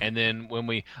 And then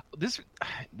when this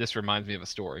reminds me of a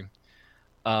story.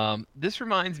 This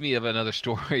reminds me of another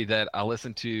story that I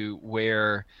listened to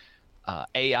where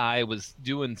AI was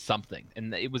doing something,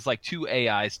 and it was like two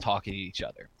AIs talking to each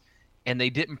other, and they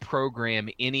didn't program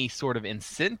any sort of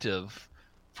incentive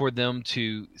for them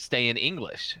to stay in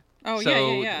English. Oh,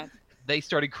 So yeah. they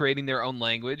started creating their own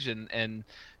language and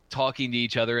talking to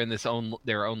each other in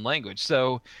their own language.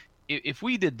 So if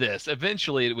we did this,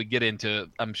 eventually it would get into,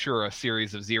 I'm sure, a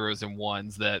series of zeros and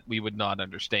ones that we would not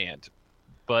understand.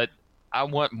 But I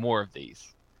want more of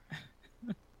these.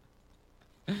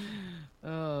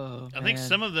 Oh, I think man.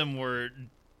 some of them were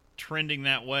trending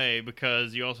that way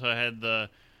because you also had the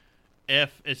F.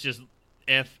 It's just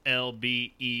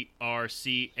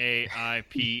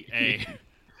FLBERCAIPA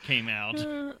came out.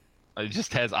 It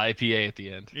just has IPA at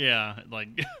the end. Yeah, like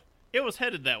it was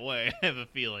headed that way. I have a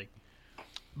feeling.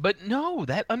 But no,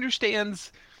 that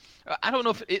understands. I don't know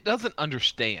if it doesn't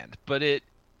understand, but it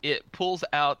pulls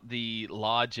out the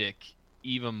logic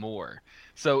even more.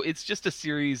 So it's just a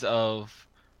series of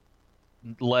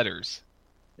letters.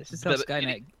 This is how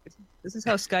Skynet. This is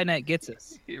how Skynet gets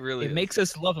us. It really It is. makes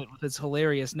us love it with its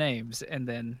hilarious names, and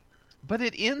then. But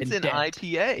it ends in debt.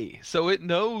 IPA, so it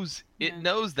knows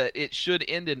that it should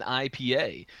end in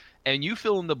IPA, and you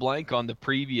fill in the blank on the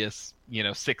previous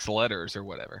 6 letters or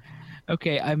whatever.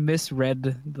 Okay, I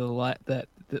misread the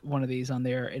one of these on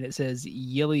there, and it says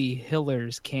Yilly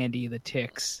Hiller's Candy the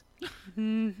Ticks.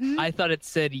 Mm-hmm. I thought it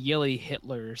said Yilly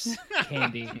Hitler's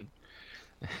Candy.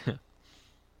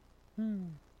 A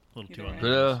little too Either way. on.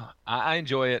 But, I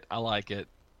enjoy it. I like it.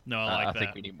 No, I like I that.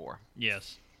 think we need more.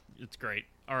 Yes, it's great.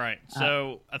 All right,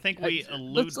 so I think we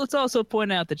allude. Let's also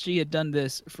point out that she had done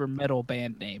this for metal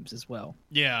band names as well.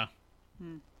 Yeah,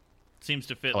 seems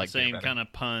to fit I like the same beer better. kind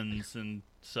of puns and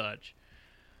such.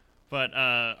 But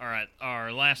all right,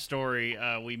 our last story.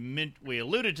 We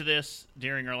alluded to this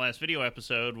during our last video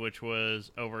episode, which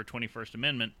was over 21st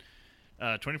Amendment.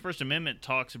 21st Amendment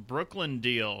talks Brooklyn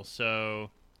deal. So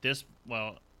as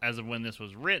of when this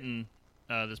was written,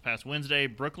 this past Wednesday,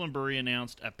 Brooklyn Brewery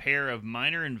announced a pair of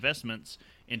minor investments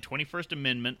in 21st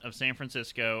Amendment of San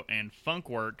Francisco and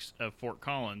Funkworks of Fort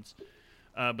Collins.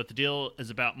 But the deal is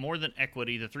about more than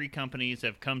equity. The three companies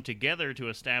have come together to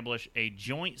establish a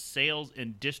joint sales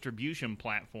and distribution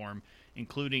platform,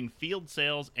 including field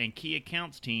sales and key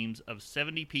accounts teams of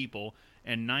 70 people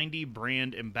and 90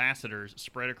 brand ambassadors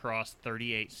spread across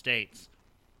 38 states.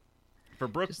 For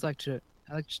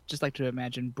I just like to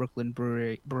imagine Brooklyn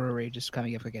Brewery just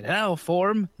coming up again. Now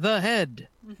form the head.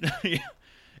 Yeah.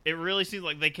 It really seems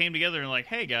like they came together and like,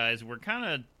 hey guys, we're kind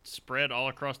of spread all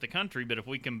across the country, but if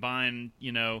we combine,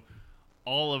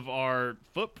 all of our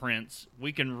footprints,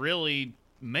 we can really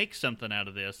make something out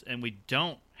of this, and we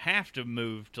don't have to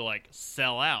move to like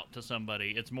sell out to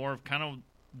somebody. It's more of kind of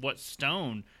what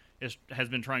Stone has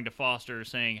been trying to foster,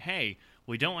 saying, hey,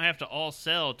 we don't have to all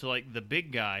sell to like the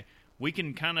big guy. We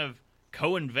can kind of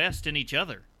co-invest in each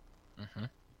other. Mm-hmm.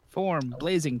 Form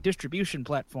blazing distribution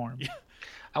platform. Yeah.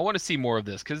 I want to see more of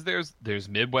this because there's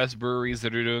Midwest breweries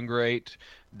that are doing great.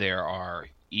 There are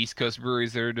East Coast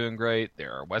breweries that are doing great.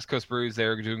 There are West Coast breweries that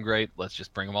are doing great. Let's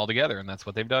just bring them all together, and that's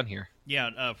what they've done here.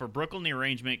 Yeah, for Brooklyn, the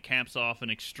arrangement caps off an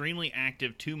extremely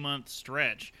active 2-month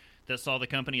stretch that saw the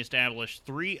company establish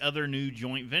 3 other new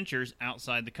joint ventures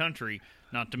outside the country.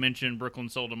 Not to mention, Brooklyn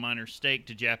sold a minor stake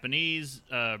to Japanese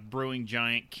brewing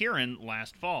giant Kirin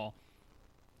last fall.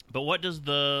 But what does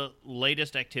the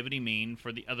latest activity mean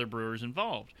for the other brewers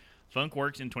involved?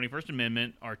 Funkworks and 21st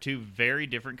Amendment are 2 very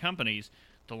different companies.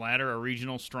 The latter a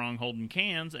regional stronghold in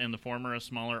cans, and the former a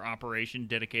smaller operation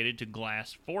dedicated to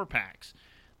glass 4-packs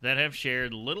that have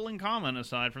shared little in common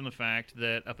aside from the fact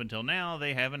that up until now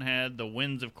they haven't had the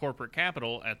winds of corporate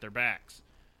capital at their backs.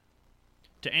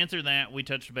 To answer that, we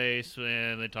touched base,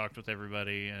 they talked with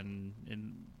everybody,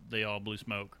 and they all blew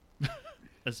smoke,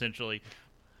 essentially.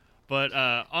 But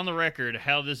on the record,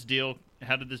 how did this deal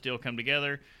come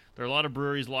together? There are a lot of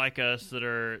breweries like us that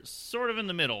are sort of in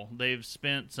the middle. They've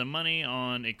spent some money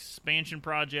on expansion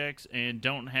projects and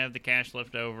don't have the cash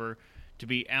left over to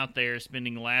be out there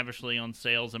spending lavishly on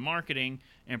sales and marketing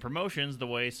and promotions the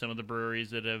way some of the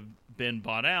breweries that have been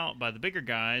bought out by the bigger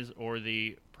guys or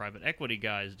the private equity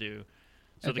guys do.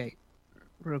 So okay,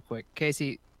 real quick,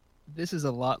 Casey, this is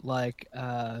a lot like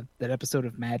that episode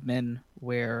of Mad Men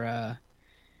where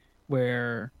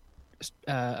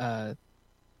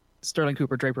Sterling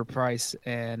Cooper, Draper Price,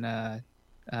 and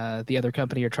the other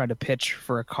company are trying to pitch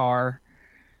for a car,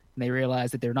 and they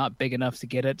realize that they're not big enough to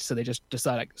get it, so they just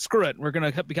decide, like, screw it, we're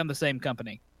going to become the same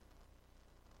company.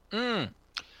 It's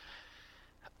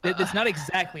not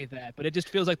exactly that, but it just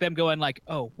feels like them going like,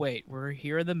 oh, wait, we're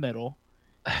here in the middle.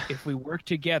 If we work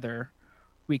together,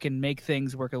 we can make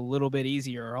things work a little bit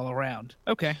easier all around.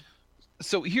 Okay.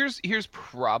 So here's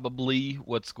probably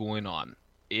what's going on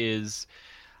is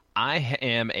I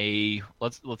am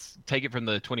let's take it from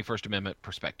the 21st Amendment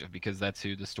perspective because that's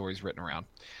who the story's written around.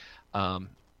 I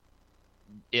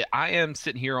am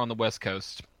sitting here on the West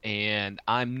Coast and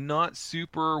I'm not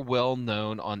super well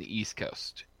known on the East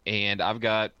Coast, and I've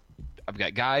got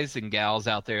guys and gals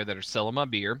out there that are selling my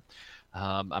beer.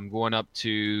 I'm going up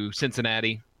to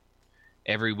Cincinnati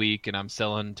every week, and I'm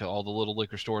selling to all the little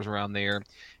liquor stores around there,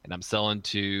 and I'm selling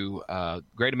to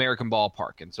Great American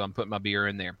Ballpark, and so I'm putting my beer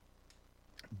in there.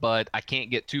 But I can't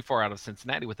get too far out of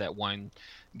Cincinnati with that one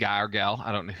guy or gal.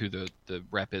 I don't know who the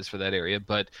rep is for that area,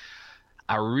 but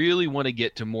I really want to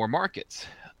get to more markets.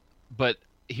 But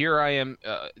here I am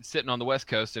sitting on the West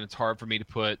Coast, and it's hard for me to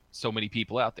put so many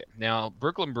people out there. Now,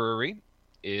 Brooklyn Brewery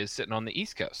is sitting on the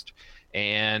East Coast,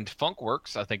 and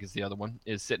Funkworks, I think is the other one,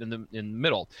 is sitting in the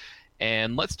middle.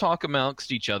 And let's talk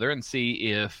amongst each other and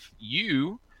see if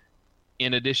you,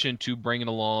 in addition to bringing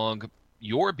along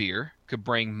your beer, could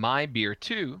bring my beer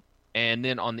too. And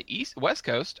then on the West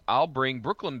Coast, I'll bring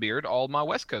Brooklyn beer to all my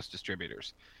West Coast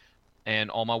distributors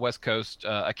and all my West Coast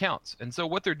accounts. And so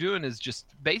what they're doing is just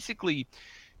basically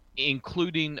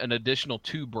including an additional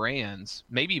 2 brands,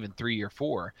 maybe even 3 or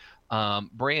 4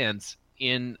 brands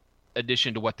in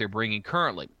addition to what they're bringing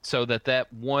currently, so that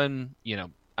one,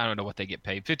 I don't know what they get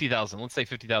paid, $50,000, let's say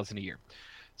 $50,000 a year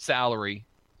salary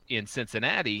in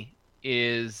Cincinnati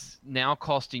is now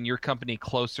costing your company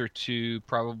closer to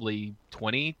probably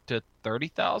 $20,000 to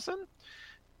 $30,000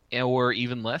 or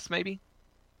even less maybe.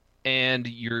 And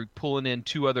you're pulling in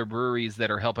 2 other breweries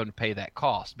that are helping to pay that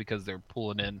cost because they're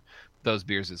pulling in those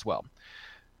beers as well.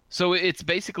 So it's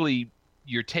basically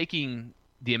you're taking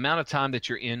the amount of time that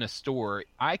you're in a store.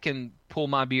 I can pull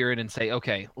my beer in and say,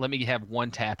 okay, let me have 1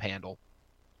 tap handle.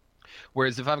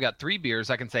 Whereas if I've got 3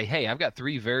 beers, I can say, hey, I've got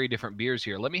 3 very different beers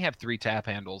here. Let me have 3 tap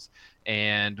handles,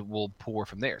 and we'll pour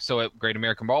from there. So at Great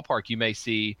American Ballpark, you may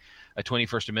see a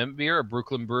 21st Amendment beer, a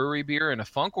Brooklyn Brewery beer, and a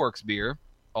Funkworks beer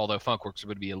although Funkworks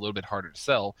would be a little bit harder to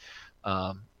sell,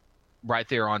 right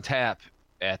there on tap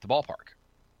at the ballpark.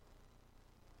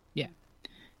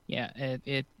 Yeah,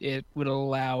 it would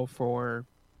allow for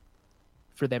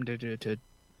them to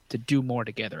do more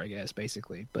together, I guess,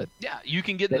 basically. But yeah, you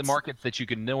can get in the markets that you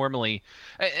can normally,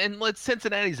 and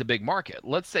Cincinnati's a big market.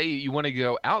 Let's say you want to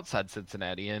go outside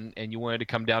Cincinnati and you wanted to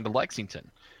come down to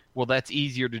Lexington. Well, that's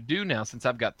easier to do now since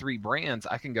I've got 3 brands.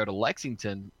 I can go to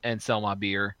Lexington and sell my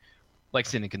beer,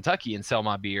 Lexington, Kentucky, and sell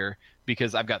my beer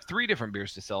because I've got 3 different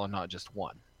beers to sell and not just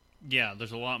one. Yeah,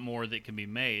 there's a lot more that can be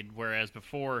made, whereas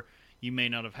before you may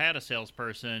not have had a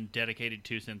salesperson dedicated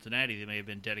to Cincinnati. They may have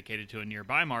been dedicated to a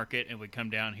nearby market and would come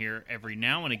down here every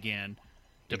now and again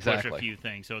to push a few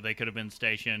things. So they could have been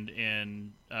stationed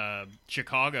in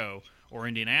Chicago or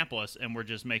Indianapolis, and we're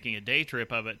just making a day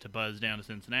trip of it to buzz down to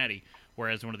Cincinnati.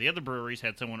 Whereas one of the other breweries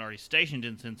had someone already stationed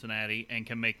in Cincinnati and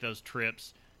can make those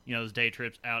trips, those day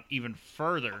trips out even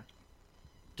further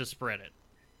to spread it.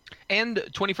 And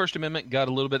 21st Amendment got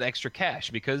a little bit extra cash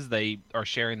because they are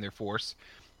sharing their force.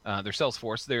 Their sales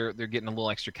force, they're getting a little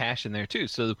extra cash in there too.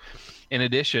 So, in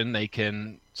addition, they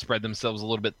can spread themselves a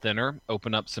little bit thinner,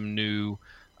 open up some new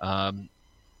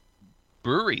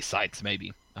brewery sites,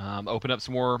 maybe open up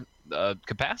some more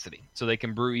capacity, so they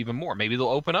can brew even more. Maybe they'll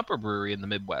open up a brewery in the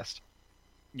Midwest.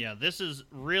 Yeah, this is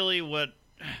really what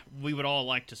we would all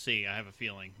like to see. I have a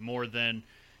feeling more than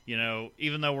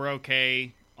even though we're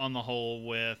okay on the whole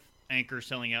with Anchor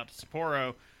selling out to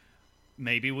Sapporo.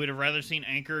 Maybe we'd have rather seen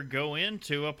Anchor go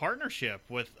into a partnership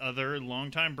with other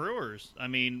longtime brewers. I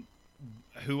mean,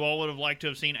 who all would have liked to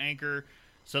have seen Anchor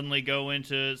suddenly go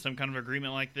into some kind of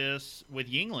agreement like this with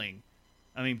Yuengling?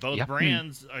 I mean, both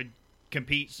brands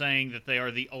compete saying that they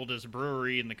are the oldest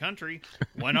brewery in the country.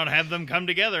 Why not have them come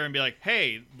together and be like,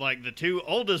 hey, like the 2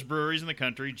 oldest breweries in the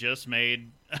country just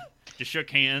shook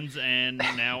hands and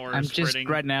now are I'm spreading... just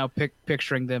right now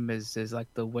picturing them as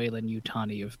like the Weyland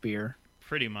Yutani of beer.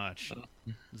 Pretty much.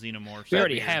 Xenomorphs. We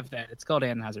already have that. It's called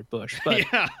Anheuser-Busch. But...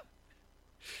 yeah.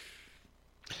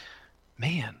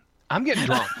 Man, I'm getting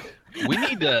drunk. we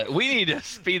need to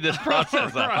speed this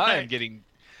process up. Right.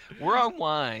 We're on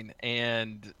wine,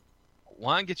 and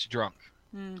wine gets you drunk.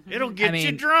 Mm-hmm. It'll get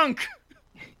you drunk.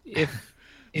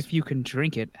 If you can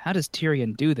drink it, how does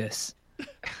Tyrion do this?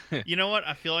 You know what?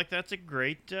 I feel like that's a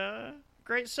great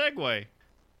segue.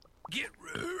 Get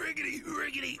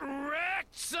riggedy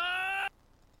wrecked, son!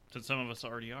 Since some of us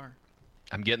already are.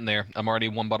 I'm getting there. I'm already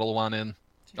 1 bottle of wine in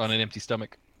on an empty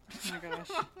stomach. Oh my gosh.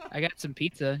 I got some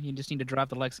pizza. You just need to drive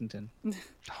to Lexington.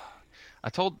 I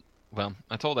told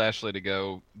Ashley to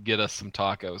go get us some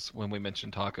tacos when we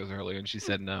mentioned tacos earlier, and she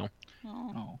said no.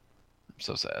 Oh. I'm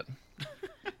so sad.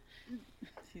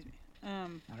 Excuse me. All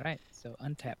right, so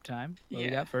Untapped time. What we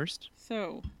got first?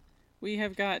 So, we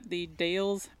have got the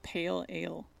Dale's Pale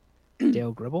Ale.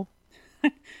 Dale Gribble?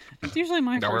 It's usually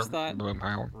my first thought.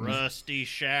 Rusty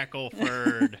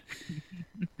Shackelford.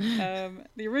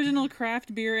 The original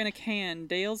craft beer in a can,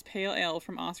 Dale's Pale Ale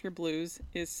from Oscar Blues,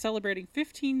 is celebrating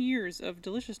 15 years of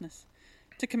deliciousness.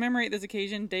 To commemorate this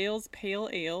occasion, Dale's Pale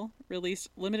Ale released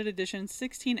limited edition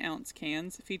 16-ounce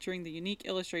cans featuring the unique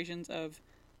illustrations of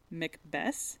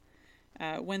Macbeth.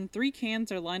 When 3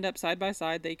 cans are lined up side by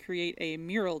side, they create a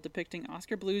mural depicting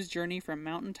Oscar Blues' journey from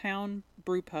mountain town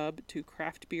brewpub to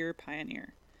craft beer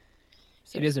pioneer.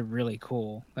 So, it is a really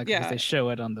cool. Because they show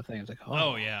it on the thing. It's like,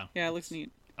 oh yeah. Yeah, it looks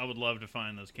neat. I would love to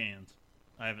find those cans.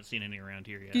 I haven't seen any around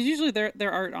here yet. Because usually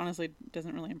their art honestly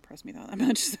doesn't really impress me that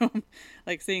much. So,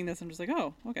 like seeing this, I'm just like,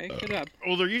 oh, okay, good job.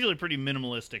 Well, they're usually pretty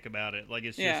minimalistic about it. Like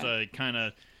it's just a kind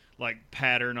of like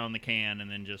pattern on the can,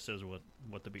 and then just says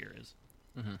what the beer is.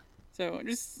 Mm-hmm. So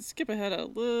just skip ahead a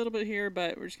little bit here,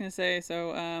 but we're just gonna say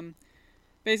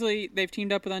basically they've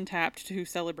teamed up with Untapped to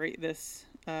celebrate this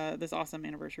this awesome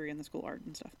anniversary and this cool art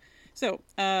and stuff. So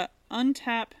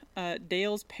Untapped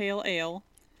Dale's Pale Ale.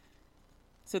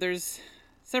 So there's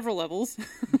several levels.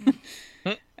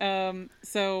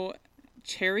 So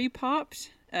cherry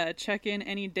popped. Check in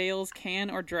any Dale's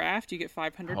can or draft. You get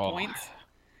 500 points.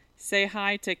 Say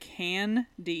hi to Can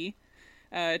D.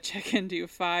 Check into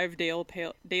 5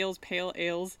 Dale's Pale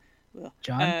Ales. Ugh.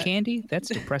 John Candy? That's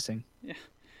depressing. Yeah.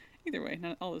 Either way,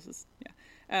 not all this is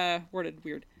worded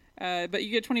weird. But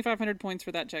you get 2,500 points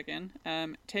for that check-in.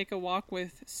 Take a walk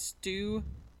with Stu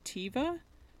Tiva.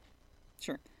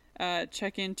 Sure.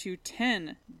 Check into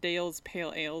 10 Dale's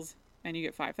Pale Ales, and you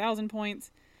get 5,000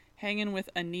 points. Hanging with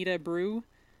Anita Brew,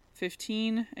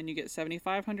 15, and you get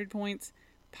 7,500 points.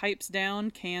 Pipes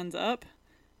down, cans up.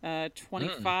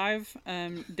 25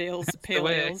 Dale's Pale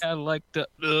Ales. I like to.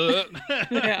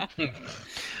 Yeah.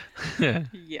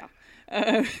 Yeah.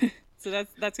 So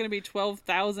that's going to be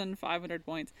 12,500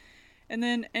 points. And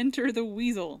then Enter the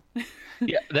Weasel.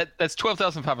 Yeah, that's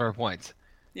 12,500 points.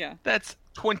 Yeah. That's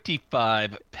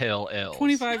 25 pale ales.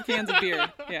 25 cans of beer.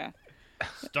 Yeah.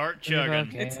 Start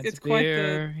chugging. It's quite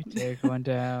beer, you take one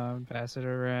down, pass it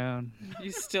around.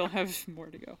 You still have more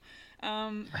to go.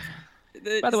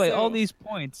 By the way, all these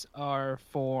points are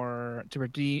to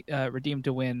redeem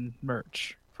to win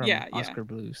merch from Oscar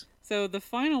Blues. So the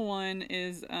final one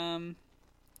is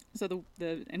so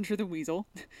the Enter the Weasel.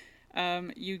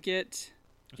 You get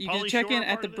check in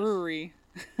at the brewery,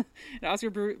 at Oscar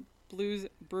Blues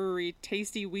Brewery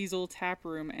Tasty Weasel Tap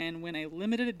Room, and win a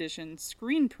limited edition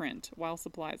screen print while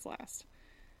supplies last.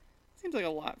 Seems like a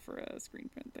lot for a screen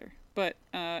print there, but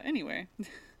anyway,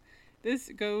 this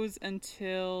goes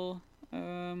until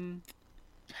October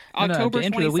 22nd. To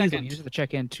enter the Weasel, you just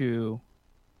have to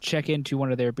check into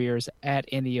one of their beers at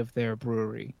any of their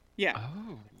brewery. Yeah.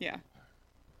 Oh. Yeah.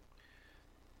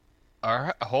 All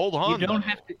right, hold on. You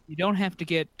don't have to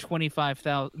get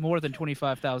 25,000 more than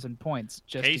 25,000 points.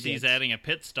 Just Casey's adding a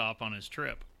pit stop on his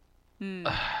trip. No,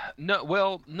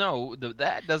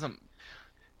 that doesn't.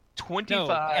 25.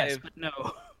 No, yes, but no.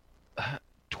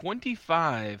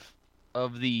 25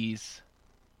 of these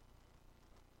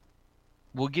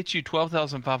will get you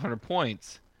 12,500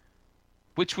 points,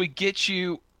 which would get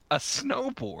you a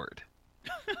snowboard.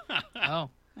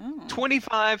 Oh.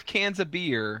 25 cans of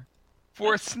beer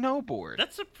for a snowboard.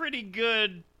 That's a pretty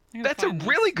good. That's a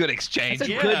really good exchange. That's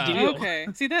a good deal. Okay.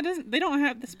 See, they don't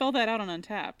have to spell that out on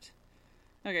Untapped.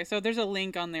 Okay, so there's a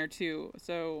link on there too.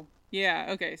 So yeah,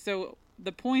 okay. So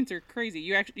the points are crazy.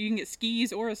 You can get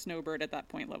skis or a snowbird at that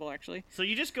point level actually. So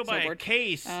you just go buy a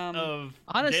case of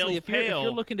honestly, Dale's if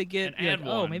you're looking to get,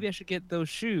 maybe I should get those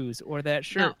shoes or that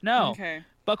shirt. No. Okay.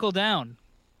 Buckle down.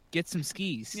 Get some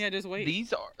skis. Yeah, just wait.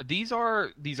 These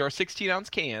are 16-ounce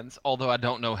cans, although I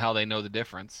don't know how they know the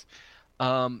difference.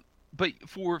 But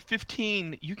for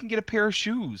 15, you can get a pair of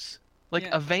shoes, like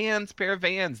a pair of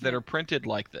Vans that are printed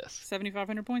like this.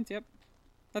 7,500 points. Yep.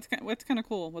 That's kind of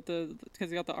cool because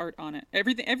you got the art on it.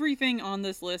 Everything on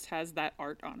this list has that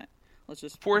art on it. Let's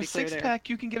just for a 6-pack,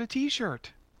 you can get a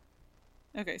T-shirt.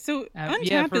 Okay, so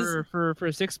Untapped for a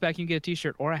 6-pack, you can get a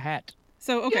T-shirt or a hat.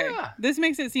 So okay, this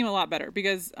makes it seem a lot better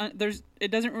because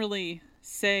it doesn't really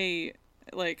say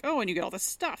like, oh, and you get all this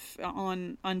stuff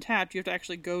on Untapped. You have to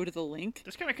actually go to the link.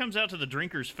 This kind of comes out to the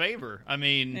drinker's favor. I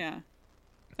mean, yeah.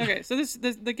 Okay, so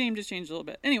the game just changed a little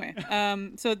bit. Anyway,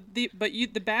 so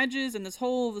the badges and this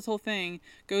whole thing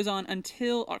goes on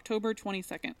until October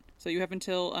 22nd. So you have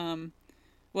until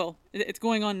well, it's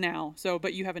going on now. So,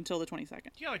 but you have until the 22nd.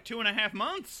 Yeah, like 2.5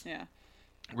 months. Yeah.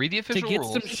 Read the official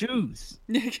rules. To get some shoes.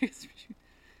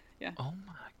 Yeah. Oh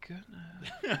my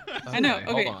goodness. I know.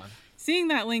 Okay. Hold on. Seeing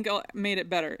that link made it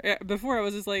better. Before I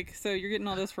was just like, so you're getting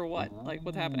all this for what? Like,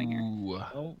 what's happening here?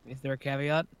 Oh, is there a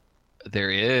caveat? There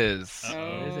is.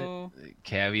 Oh. Is it?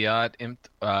 Caveat.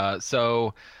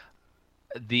 So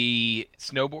the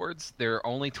snowboards, there are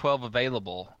only 12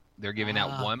 available. They're giving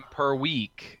out one per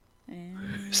week.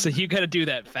 So you got to do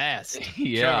that fast.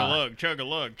 Yeah. Chug a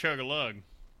lug.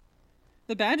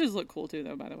 The badges look cool too,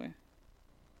 though. By the way,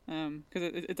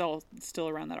 because it's all still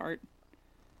around that art.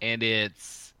 And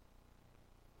it's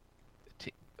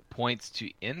points to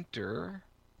enter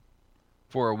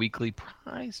for a weekly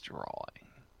prize drawing.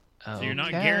 So you're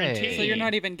not guaranteed. So you're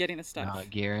not even getting the stuff. Not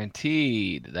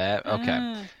guaranteed. That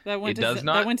okay. That went it to does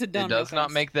not. That went to dumb it does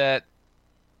not make that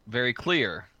very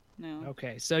clear. No.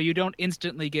 Okay, so you don't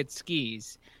instantly get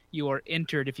skis. You are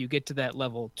entered if you get to that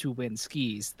level to win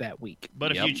skis that week.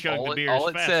 But if you chug the beers all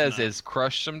it fast says enough. is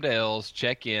crush some Dales,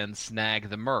 check in, snag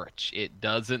the merch. It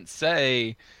doesn't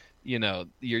say,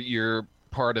 you're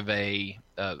part of a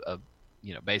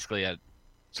basically a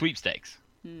sweepstakes.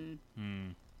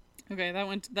 Okay,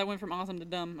 that went from awesome to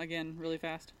dumb again, really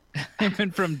fast. It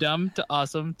went from dumb to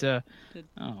awesome to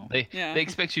They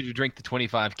expect you to drink the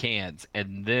 25 cans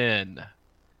and then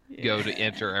go to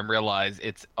enter and realize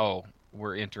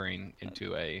we're entering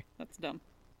into a. That's dumb.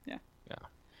 Yeah. Yeah.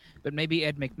 But maybe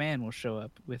Ed McMahon will show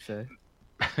up with a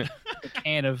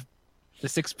can of the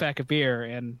 6-pack of beer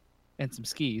and some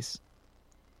skis.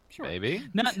 Sure. Maybe.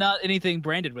 Not anything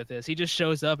branded with this. He just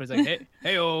shows up and is like,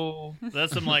 hey-o.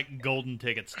 That's some like golden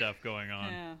ticket stuff going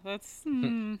on. Yeah, that's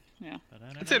yeah.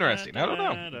 It's interesting. I don't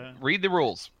know. Read the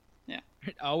rules. Yeah.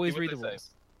 Always read the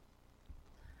rules.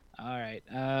 All right.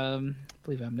 I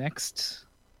believe I'm next.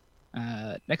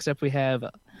 Next up, we have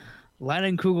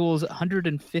Leinenkugel's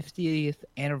 150th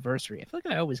anniversary. I feel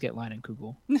like I always get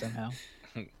Leinenkugel somehow.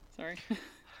 Sorry.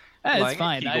 It's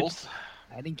fine. Kegels.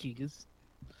 Leinenkugels.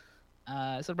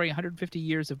 Celebrating 150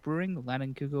 years of brewing,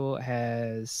 Leinenkugel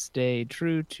has stayed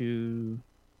true to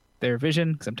their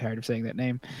vision, because I'm tired of saying that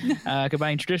name,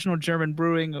 combining traditional German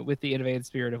brewing with the innovative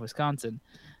spirit of Wisconsin.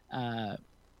 And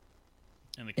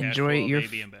the cash Enjoy flow your of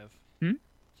AB InBev.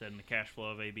 Said in the cash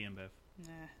flow of AB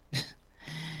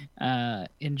InBev.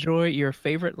 Enjoy your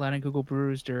favorite Leinenkugel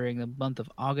brews during the month of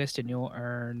August, and you'll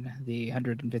earn the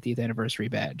 150th anniversary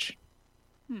badge.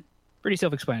 Pretty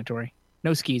self-explanatory.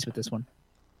 No skis with this one.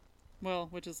 Well,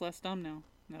 which is less dumb now.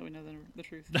 Now we know the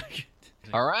truth.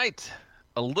 All right.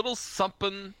 A little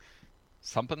something.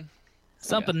 Something.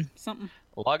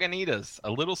 Lagunitas,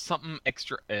 a little something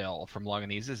extra ale from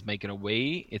Lagunitas is making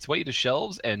its way to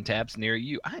shelves and taps near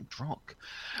you. I'm drunk.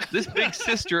 This big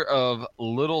sister of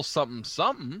little something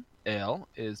something ale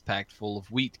is packed full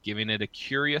of wheat, giving it a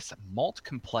curious malt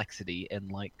complexity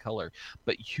and light color,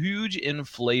 but huge in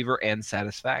flavor and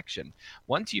satisfaction.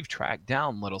 Once you've tracked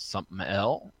down little something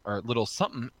ale or little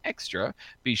something extra,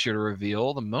 be sure to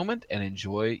reveal the moment and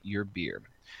enjoy your beer.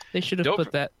 They should have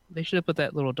put that. They should have put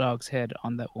that little dog's head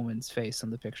on that woman's face on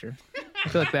the picture. I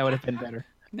feel like that would have been better.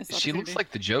 She looks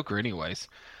like the Joker, anyways.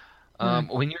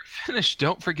 When you're finished,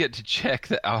 don't forget to check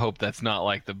that. I hope that's not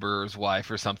like the brewer's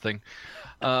wife or something.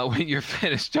 When you're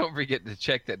finished, don't forget to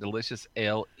check that delicious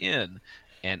ale in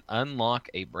and unlock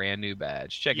a brand new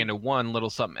badge. Check into one little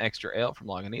something extra ale from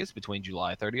Lagunitas between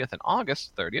July 30th and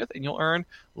August 30th, and you'll earn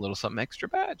a little something extra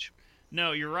badge.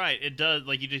 No, you're right. It does.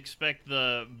 Like, you'd expect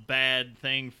the bad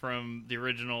thing from the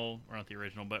original, or not the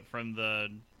original, but from the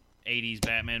 80s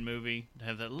Batman movie to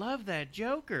have that, love that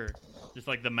Joker. Just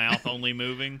like the mouth only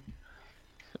moving.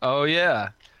 Oh, yeah.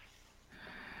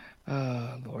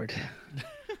 Oh, Lord.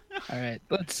 All right,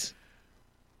 let's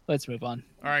move on.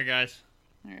 All right, guys.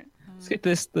 All right.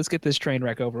 Let's get this train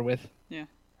wreck over with. Yeah.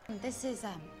 This is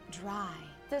dry.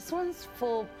 This one's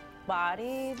full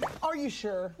bodied. Are you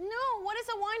sure? No, what is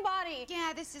a wine body?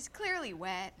 Yeah, this is clearly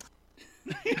wet.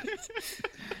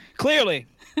 Clearly.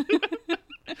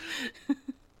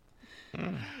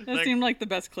 That seemed like the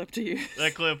best clip to use.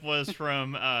 That clip was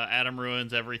from Adam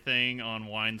Ruins Everything on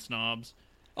Wine Snobs.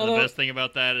 Although, the best thing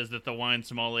about that is that the wine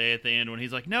sommelier at the end, when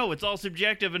he's like, no, it's all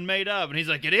subjective and made up. And he's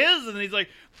like, it is? And he's like,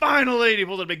 finally! And he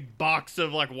pulls a big box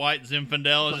of like white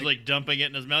Zinfandel and is like dumping it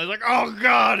in his mouth. He's like, oh,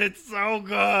 God, it's so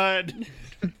good.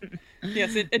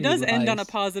 Yes, it does end on a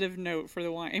positive note for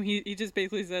the wine. I mean, he just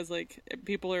basically says, like,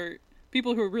 people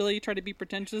who really try to be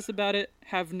pretentious about it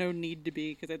have no need to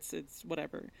be, because it's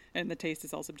whatever. And the taste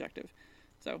is all subjective.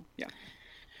 So, yeah.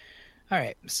 All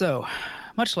right, so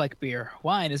much like beer,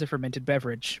 wine is a fermented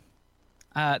beverage.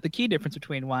 The key difference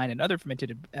between wine and other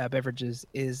fermented beverages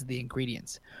is the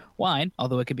ingredients. Wine,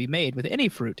 although it can be made with any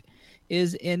fruit,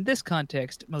 is in this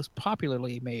context most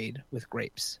popularly made with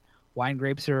grapes. Wine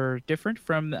grapes are different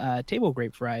from table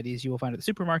grape varieties you will find at the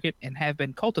supermarket and have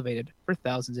been cultivated for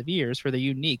thousands of years for their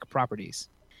unique properties.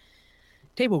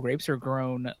 Table grapes are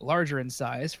grown larger in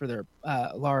size for their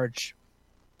large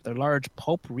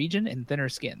pulp region and thinner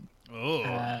skin. Oh,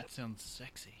 that sounds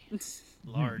sexy.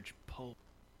 Large pulp.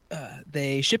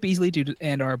 They ship easily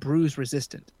and are bruise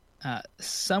resistant.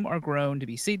 Some are grown to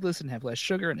be seedless and have less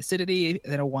sugar and acidity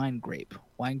than a wine grape.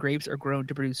 Wine grapes are grown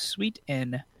to produce sweet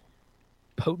and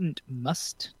potent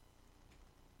must.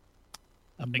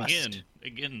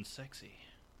 Again, sexy.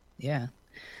 Yeah.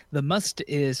 The must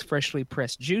is freshly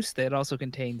pressed juice that also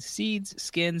contains seeds,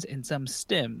 skins, and some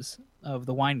stems of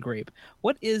the wine grape.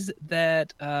 What is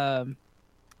that?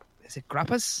 Is it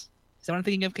grappas? Is that what I'm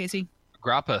thinking of, Casey?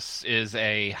 Grappas is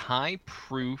a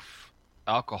high-proof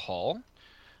alcohol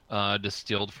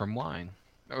distilled from wine.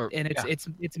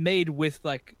 It's made with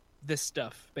like this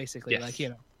stuff, basically. Yes. Like, you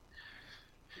know,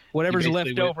 whatever's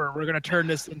left over, we're gonna turn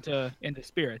this into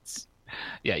spirits.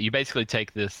 Yeah, you basically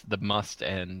take the must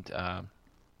and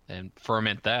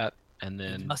ferment that, and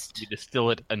then you distill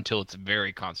it until it's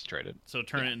very concentrated. So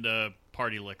turn it into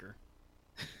party liquor.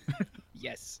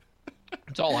 Yes.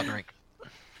 It's all I drink.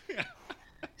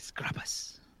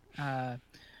 Scrappas.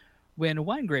 When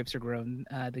wine grapes are grown,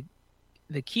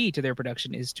 the key to their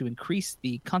production is to increase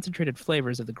the concentrated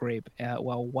flavors of the grape,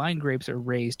 while wine grapes are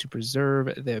raised to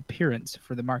preserve the appearance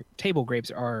for the market. Table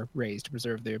grapes are raised to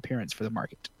preserve their appearance for the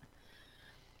market.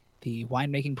 The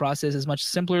winemaking process is much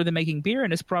simpler than making beer,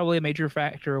 and is probably a major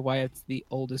factor why it's the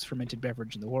oldest fermented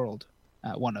beverage in the world.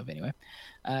 One of, anyway.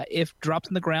 If dropped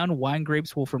in the ground, wine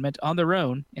grapes will ferment on their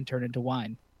own and turn into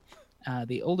wine.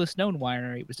 The oldest known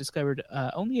winery was discovered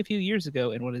only a few years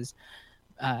ago in what is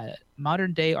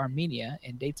modern-day Armenia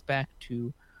and dates back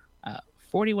to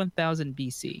 41,000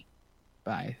 BC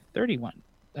by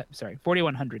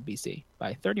 4100 BC.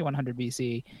 By 3100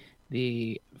 BC,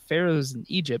 the pharaohs in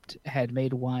Egypt had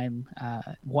made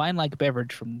wine-like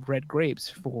beverage from red grapes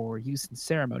for use in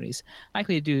ceremonies,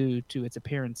 likely due to its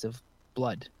appearance of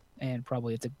blood and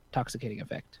probably its intoxicating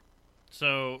effect.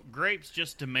 So grapes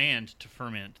just demand to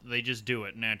ferment. They just do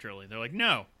it naturally. They're like,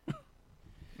 no.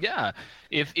 Yeah,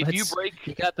 if you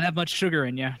got that much sugar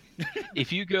in you.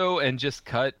 If you go and just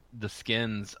cut the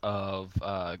skins of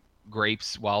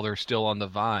grapes while they're still on the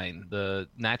vine, the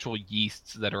natural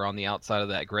yeasts that are on the outside of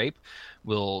that grape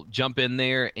will jump in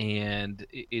there, and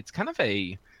it's kind of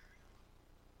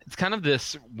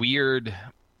this weird.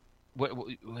 What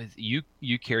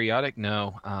eukaryotic?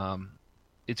 No,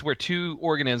 it's where two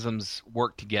organisms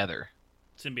work together.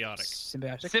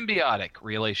 Symbiotic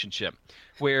relationship,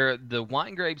 where the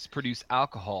wine grapes produce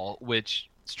alcohol, which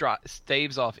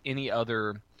staves off any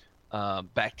other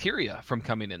bacteria from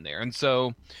coming in there, and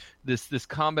so this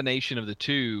combination of the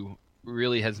two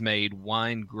really has made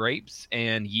wine grapes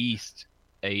and yeast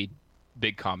a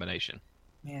big combination.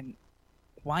 Man,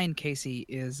 wine, Casey,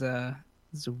 is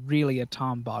really a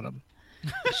Tom Bottom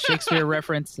Shakespeare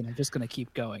reference, and I'm just going to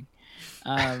keep going.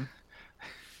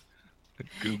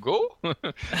 Google?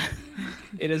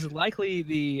 It is likely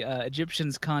the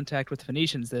Egyptians' contact with the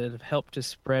Phoenicians that have helped to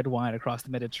spread wine across the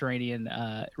Mediterranean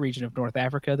region of North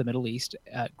Africa, the Middle East,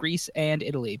 Greece, and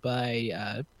Italy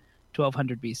by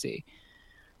 1200 BC.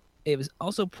 It was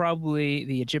also probably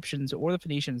the Egyptians or the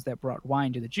Phoenicians that brought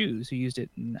wine to the Jews, who used it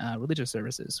in religious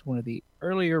services. One of the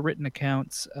earlier written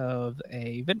accounts of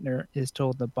a vintner is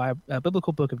told in the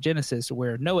biblical book of Genesis,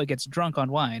 where Noah gets drunk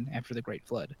on wine after the Great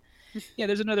Flood. Yeah,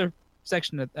 there's another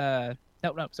section that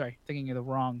sorry, thinking of the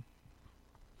wrong.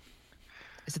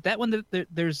 Is it that one that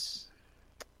there's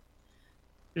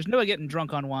Noah getting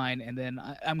drunk on wine, and then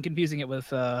I'm confusing it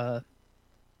with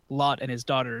Lot and his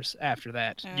daughters after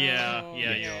that. Yeah,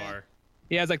 you are.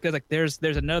 Yeah, it's like there's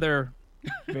another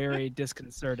very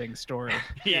disconcerting story.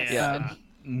 Yeah.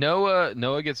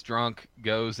 Noah gets drunk,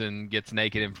 goes and gets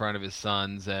naked in front of his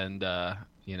sons, and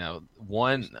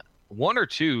one or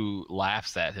two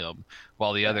laughs at him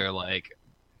while the other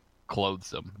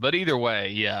clothes him. But either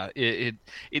way, yeah, it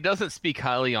doesn't speak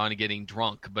highly on getting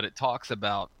drunk, but it talks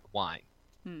about wine.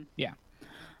 Yeah.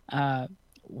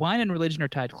 Wine and religion are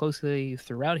tied closely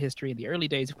throughout history. In the early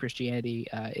days of Christianity,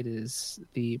 it is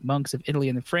the monks of Italy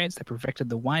and France that perfected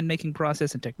the winemaking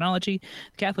process and technology.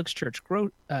 The Catholic Church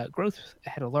growth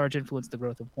had a large influence in the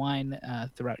growth of wine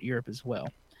throughout Europe as well.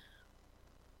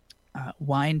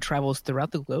 Wine travels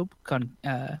throughout the globe.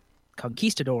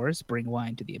 Conquistadors bring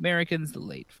wine to the Americans, the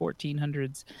late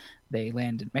 1400s. They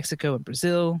land in Mexico and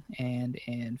Brazil, and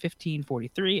in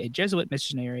 1543, a Jesuit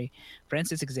missionary,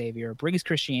 Francis Xavier, brings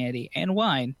Christianity and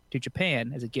wine to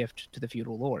Japan as a gift to the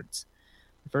feudal lords.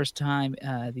 The first time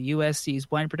the U.S.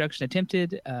 sees wine production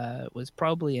attempted was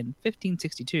probably in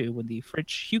 1562, when the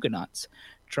French Huguenots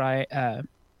trying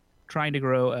to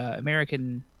grow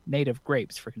American native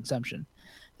grapes for consumption.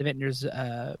 The vintner's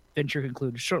venture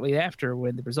concludes shortly after,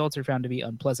 when the results are found to be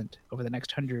unpleasant. Over the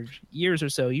next 100 years or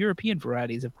so, European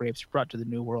varieties of grapes were brought to the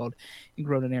New World and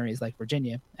grown in areas like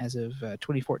Virginia. As of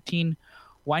 2014,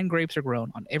 wine grapes are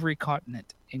grown on every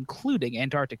continent, including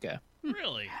Antarctica.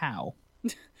 Really? How?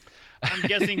 I'm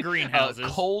guessing greenhouses.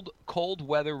 Cold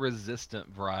weather resistant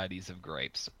varieties of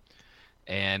grapes.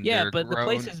 And but the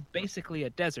place is basically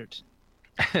a desert.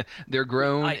 They're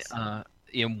grown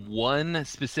in one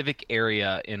specific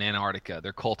area in Antarctica.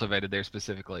 They're cultivated there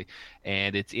specifically,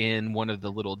 and it's in one of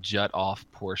the little jut-off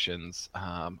portions.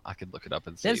 I could look it up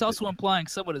and see. That's also implying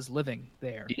someone is living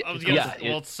there.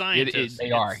 It's scientists.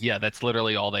 They are. Yeah, that's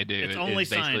literally all they do. It's only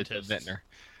scientists.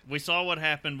 We saw what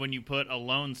happened when you put a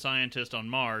lone scientist on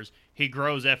Mars. He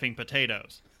grows effing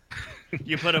potatoes.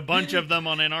 You put a bunch of them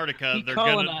on Antarctica. He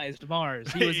colonized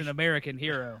Mars. He was an American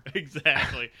hero.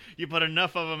 Exactly. You put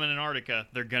enough of them in Antarctica,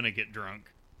 they're gonna get drunk.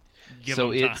 Give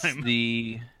them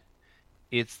time.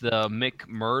 It's the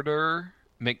McMurdo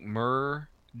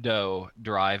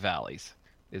Dry Valleys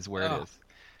is where it is.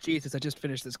 Jesus, I just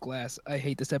finished this glass. I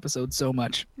hate this episode so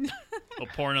much. Well,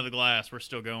 pour another glass. We're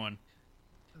still going.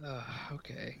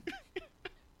 Okay.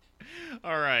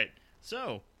 All right.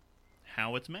 So,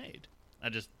 how it's made. I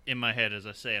just, in my head, as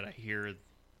I say it, I hear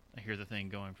the thing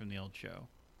going from the old show.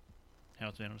 How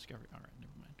it's made on Discovery. All right,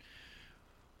 never mind.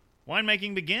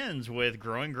 Winemaking begins with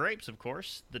growing grapes, of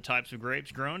course. The types of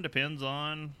grapes grown depends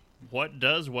on what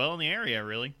does well in the area,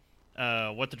 really.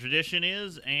 What the tradition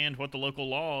is and what the local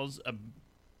laws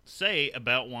say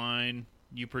about wine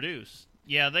you produce.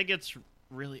 Yeah, that gets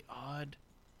really odd.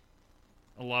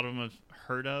 A lot of them I've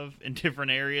heard of in different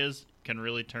areas can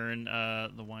really turn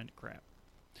the wine to crap.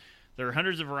 There are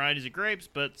hundreds of varieties of grapes,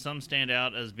 but some stand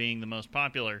out as being the most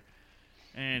popular.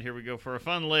 And here we go for a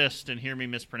fun list, and hear me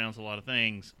mispronounce a lot of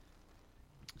things.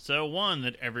 So, one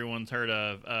that everyone's heard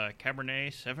of,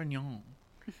 Cabernet Sauvignon.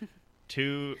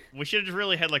 Two, we should have just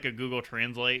really had like a Google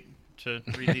Translate to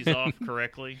read these off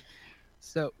correctly.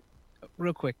 So,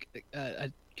 real quick,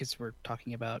 because we're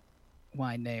talking about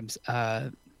wine names,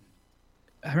 I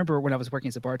remember when I was working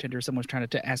as a bartender, someone was trying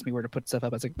to ask me where to put stuff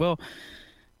up. I was like, well,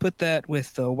 put that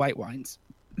with the white wines.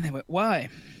 And they went, why?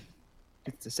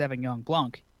 It's a Sauvignon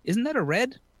Blanc. Isn't that a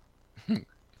red?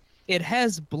 It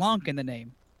has Blanc in the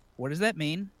name. What does that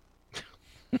mean?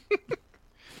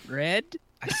 Red?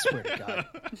 I swear to God.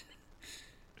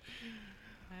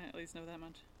 I at least know that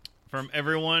much. From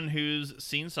everyone who's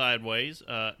seen Sideways,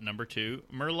 number 2,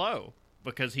 Merlot,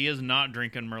 because he is not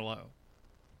drinking Merlot.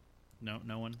 No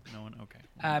one. Okay.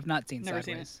 I've not seen Never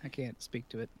Sideways. seen it. I can't speak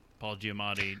to it. Paul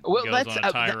Giamatti Well, goes that's- on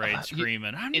a tirade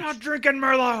screaming, "I'm it's- not drinking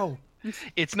Merlot."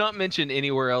 It's not mentioned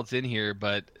anywhere else in here,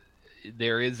 but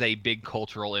there is a big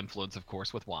cultural influence, of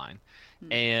course, with wine.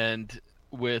 And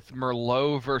with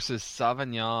Merlot versus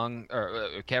Sauvignon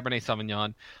or Cabernet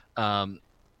Sauvignon,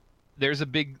 there's a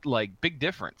big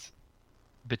difference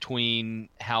between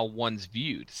how one's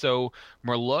viewed. So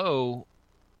Merlot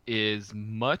is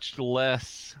much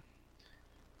less.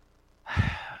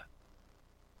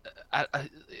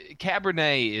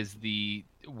 Cabernet is the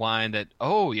wine that,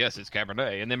 oh yes, it's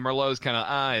Cabernet, and then Merlot's kind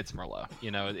of it's Merlot.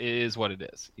 You know, it is what it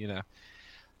is. You know,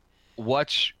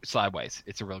 watch Sideways.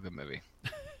 It's a real good movie.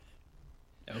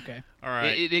 Okay. All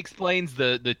right. It explains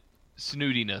the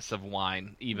snootiness of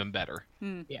wine even better.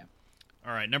 Yeah.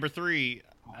 All right, number 3.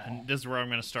 And this is where I'm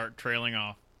going to start trailing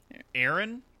off.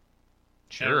 Aaron?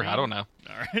 Sure, I don't know.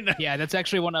 All right. Yeah, that's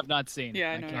actually one I've not seen.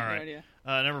 Yeah, I know. can't- No All right. idea.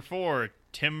 Number 4,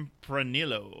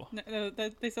 Tempranillo. No,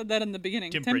 they said that in the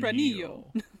beginning. Tempranillo.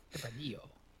 Tempranillo.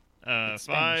 It's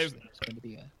Spanish, 5, so it's going to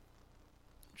be a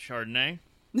Chardonnay.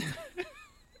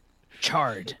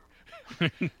 chard.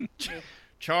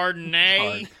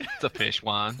 Chardonnay. It's a fish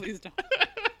wine. Please don't.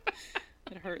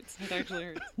 It hurts. It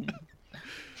actually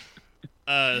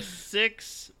hurts.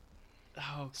 6.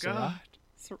 Oh God.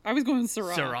 I was going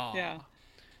Syrah. Syrah.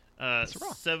 Yeah.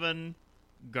 7.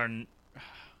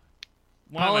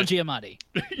 Paolo Giamatti.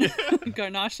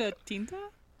 Garnacha Tinta?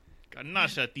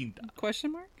 Garnacha Tinta.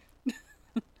 Question mark?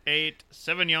 8.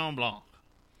 Sauvignon Blanc.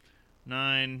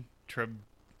 9.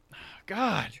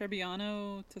 God.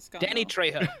 Trebbiano Toscano. Danny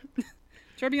Trejo.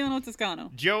 Trebbiano Toscano.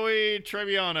 Joey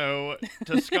Trebbiano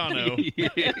Toscano.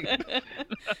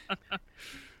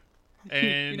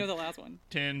 And you know the last one.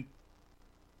 10.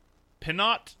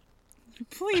 Pinot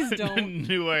Please don't.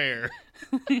 Noir.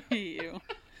 I hate you.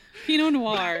 Pinot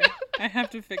Noir. I have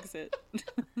to fix it.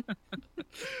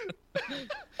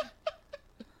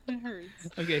 It hurts.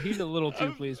 Okay, he's a little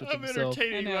too pleased with I'm himself.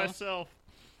 entertaining I know. myself.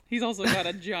 He's also got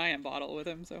a giant bottle with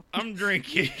him, so. I'm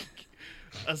drinking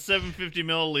a 750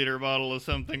 milliliter bottle of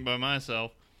something by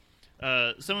myself.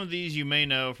 Some of these you may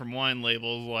know from wine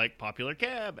labels like Popular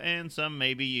Cab, and some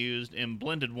may be used in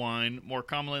blended wine, more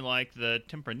commonly like the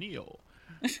Tempranillo,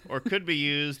 or could be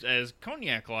used as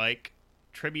cognac-like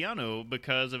Trebbiano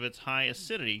because of its high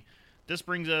acidity. This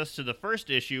brings us to the first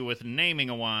issue with naming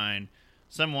a wine.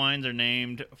 Some wines are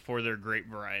named for their grape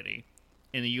variety.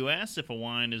 In the U.S., if a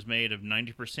wine is made of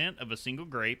 90% of a single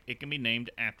grape, it can be named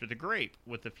after the grape,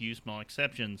 with a few small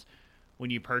exceptions. When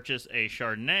you purchase a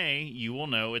Chardonnay, you will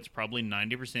know it's probably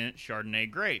 90% Chardonnay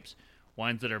grapes.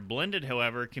 Wines that are blended,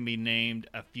 however, can be named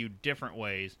a few different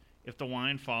ways. If the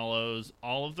wine follows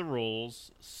all of the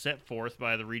rules set forth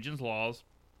by the region's laws,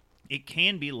 it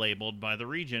can be labeled by the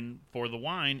region for the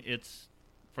wine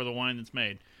that's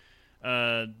made.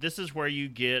 This is where you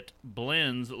get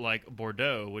blends like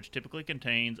Bordeaux, which typically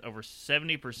contains over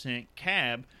 70%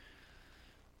 Cab.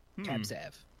 Cab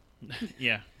Sav.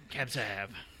 Yeah, Cab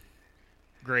Sav.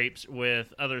 Grapes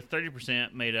with other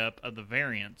 30% made up of the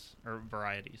variants or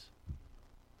varieties.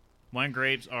 Wine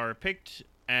grapes are picked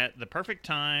at the perfect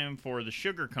time for the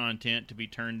sugar content to be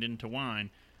turned into wine,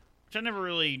 which I never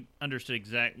really understood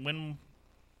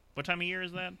what time of year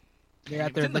is that? They're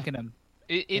out there looking at them.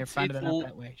 They're finding it out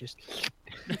that way. Just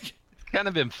It's kind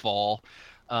of in fall.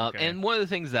 Okay. And one of the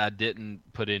things that I didn't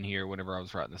put in here whenever I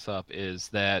was writing this up is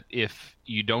that if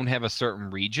you don't have a certain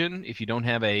region, if you don't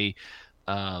have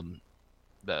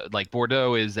like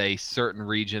Bordeaux is a certain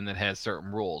region that has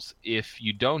certain rules. If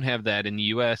you don't have that in the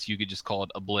U.S., you could just call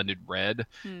it a blended red.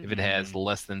 Mm-hmm. If it has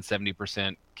less than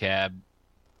 70% cab,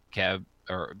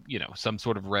 or some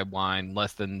sort of red wine,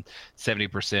 less than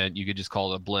 70%, you could just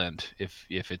call it a blend. If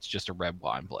it's just a red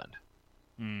wine blend.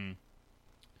 Hmm.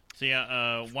 So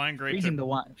yeah, wine grapes.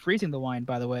 freezing the wine.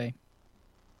 By the way,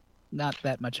 not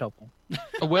that much helpful.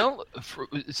 Well,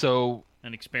 so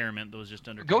an experiment that was just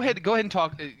under. Go ahead and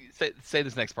talk. Say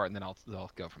this next part, and then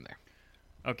I'll go from there.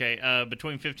 Okay,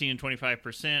 between 15 and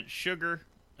 25% sugar.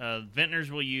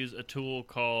 Vintners will use a tool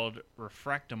called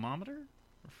refractometer,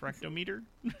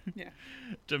 Yeah.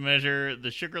 to measure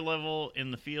the sugar level in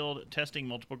the field, testing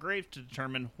multiple grapes to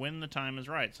determine when the time is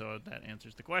right. So that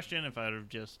answers the question. If I would have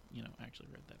just actually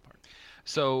read that part.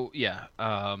 So yeah,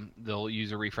 they'll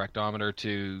use a refractometer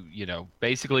to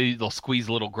basically they'll squeeze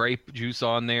a little grape juice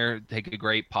on there, take a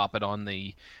grape, pop it on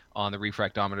the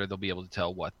refractometer. They'll be able to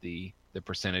tell what the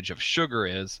percentage of sugar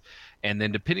is, and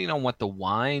then depending on what the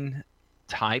wine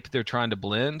type they're trying to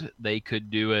blend, they could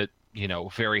do it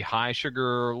very high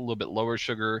sugar, a little bit lower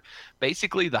sugar.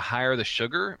 Basically, the higher the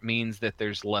sugar means that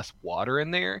there's less water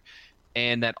in there,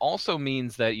 and that also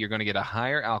means that you're going to get a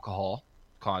higher alcohol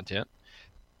content,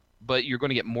 but you're going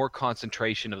to get more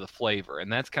concentration of the flavor,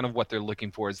 and that's kind of what they're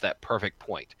looking for, is that perfect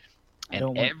point.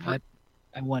 I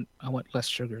want less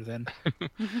sugar then.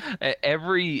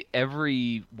 Every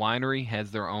winery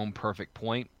has their own perfect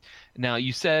point. Now,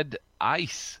 you said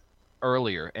ice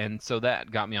earlier, and so that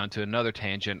got me onto another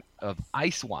tangent of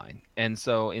ice wine. And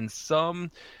so in some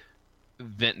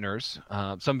vintners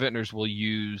will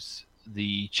use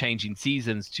the changing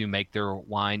seasons to make their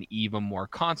wine even more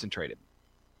concentrated.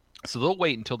 So they'll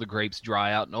wait until the grapes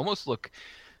dry out and almost look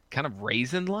kind of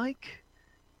raisin-like,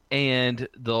 and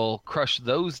they'll crush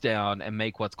those down and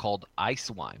make what's called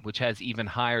ice wine, which has even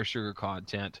higher sugar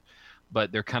content,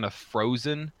 but they're kind of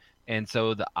frozen, and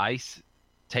so the ice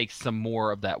takes some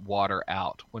more of that water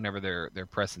out whenever they're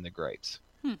pressing the grapes.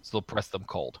 So they'll press them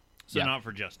cold. So not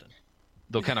for Justin.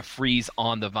 They'll kind of freeze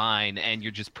on the vine, and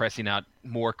you're just pressing out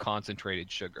more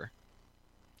concentrated sugar.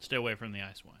 Stay away from the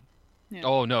ice wine. Yeah.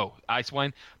 Oh no, ice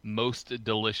wine, most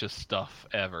delicious stuff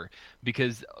ever.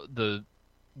 Because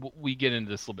we get into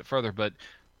this a little bit further, but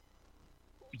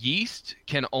yeast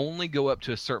can only go up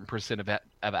to a certain percent of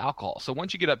alcohol. So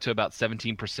once you get up to about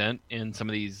 17% in some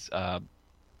of these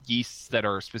yeasts that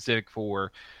are specific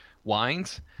for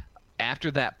wines,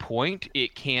 after that point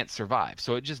it can't survive,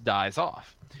 so it just dies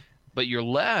off. But you're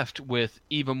left with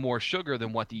even more sugar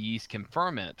than what the yeast can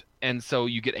ferment, and so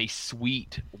you get a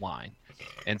sweet wine.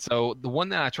 And so the one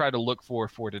that I tried to look for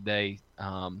today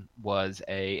was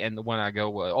and the one I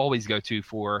always go to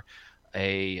for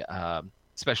a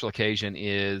special occasion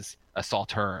is a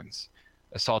Sauternes.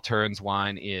 A Sauternes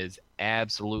wine is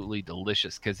absolutely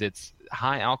delicious because it's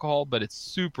high alcohol, but it's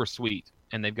super sweet,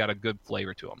 and they've got a good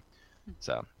flavor to them.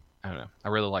 So, I don't know. I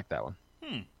really like that one.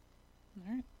 All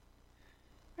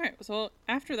right. So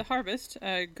after the harvest,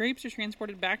 grapes are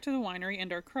transported back to the winery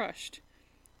and are crushed.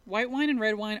 White wine and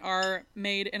red wine are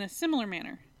made in a similar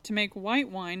manner. To make white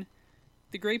wine,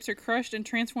 the grapes are crushed and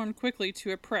transformed quickly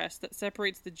to a press that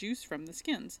separates the juice from the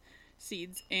skins,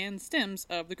 seeds, and stems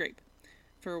of the grape.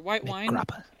 For white wine,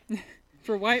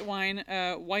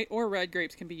 white or red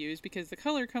grapes can be used because the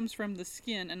color comes from the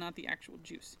skin and not the actual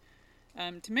juice.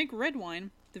 To make red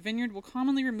wine, the vineyard will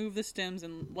commonly remove the stems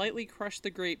and lightly crush the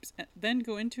grapes, and then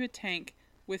go into a tank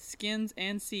with skins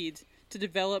and seeds to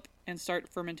develop and start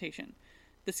fermentation.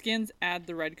 The skins add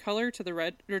the red color to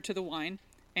the wine,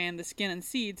 and the skin and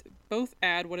seeds both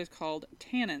add what is called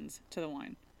tannins to the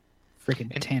wine.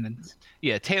 Freaking tannins.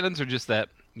 Yeah, tannins are just that,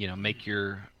 make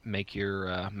your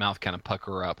mouth kind of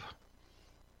pucker up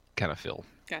kind of feel.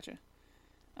 Gotcha.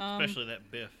 Especially that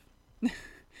biff.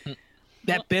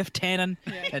 That biff tannin,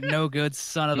 that no good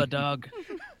son of a dog.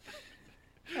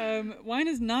 Wine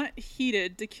is not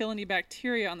heated to kill any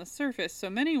bacteria on the surface, so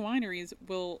many wineries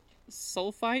will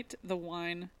sulfite the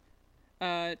wine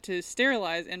to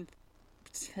sterilize it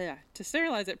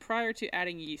prior to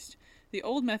adding yeast. The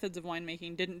old methods of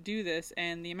winemaking didn't do this,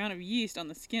 and the amount of yeast on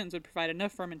the skins would provide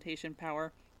enough fermentation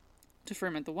power to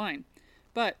ferment the wine.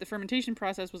 But the fermentation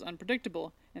process was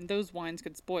unpredictable, and those wines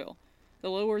could spoil. The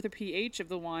lower the pH of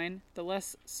the wine, the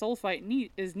less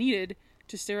sulfite is needed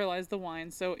to sterilize the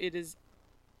wine, so it is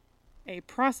a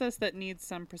process that needs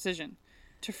some precision.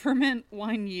 To ferment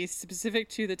wine yeast specific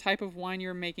to the type of wine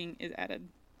you're making is added.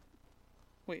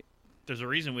 Wait. There's a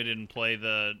reason we didn't play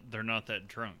They're Not That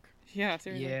Drunk. Yeah,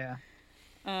 seriously. Yeah.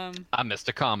 I missed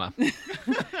a comma.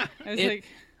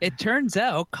 It turns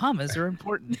out commas are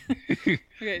important.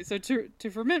 Okay, so to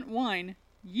ferment wine,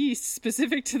 yeast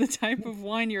specific to the type of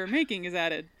wine you're making is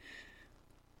added.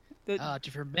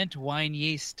 To ferment wine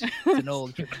yeast. It's an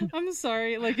old. I'm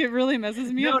sorry, it really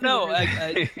messes me up. No,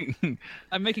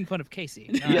 I'm making fun of Casey.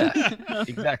 Yeah,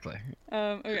 exactly.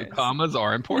 Okay. Commas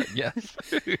are important. Yes.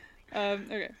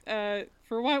 Okay.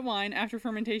 For white wine, after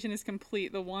fermentation is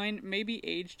complete, the wine may be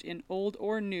aged in old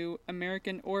or new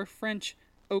American or French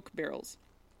oak barrels.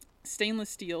 stainless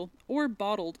steel, or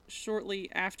bottled shortly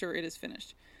after it is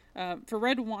finished. For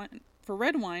red wine,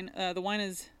 the wine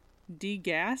is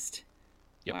degassed.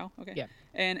 Yep. Wow. Okay. Yep.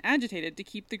 And agitated to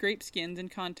keep the grape skins in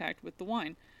contact with the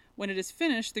wine. When it is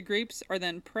finished, the grapes are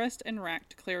then pressed and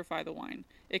racked to clarify the wine.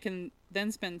 It can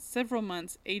then spend several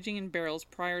months aging in barrels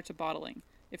prior to bottling.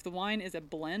 If the wine is a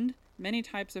blend, many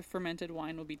types of fermented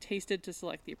wine will be tasted to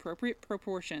select the appropriate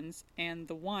proportions, and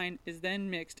the wine is then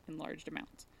mixed in large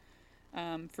amounts.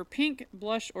 For pink,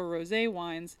 blush, or rosé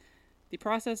wines, the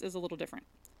process is a little different.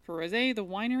 For rosé, the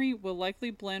winery will likely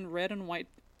blend red and white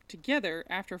together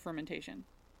after fermentation.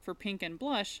 For pink and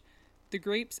blush, the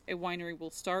grapes a winery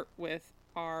will start with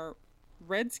are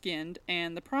red-skinned,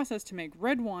 and the process to make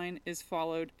red wine is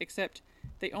followed, except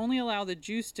they only allow the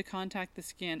juice to contact the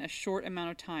skin a short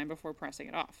amount of time before pressing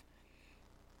it off.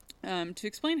 To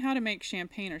explain how to make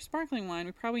champagne or sparkling wine,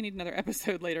 we probably need another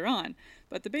episode later on,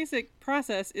 but the basic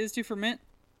process is to ferment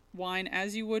wine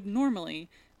as you would normally,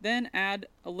 then add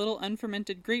a little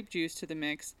unfermented grape juice to the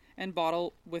mix and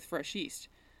bottle with fresh yeast.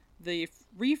 The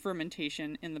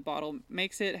re-fermentation in the bottle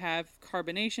makes it have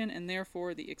carbonation and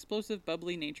therefore the explosive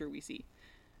bubbly nature we see.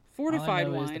 Fortified All I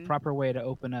know wine... is the proper way to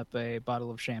open up a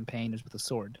bottle of champagne is with a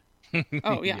sword.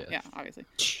 Oh, yeah, Yes. yeah, obviously.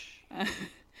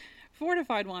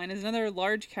 Fortified wine is another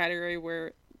large category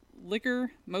where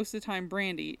liquor, most of the time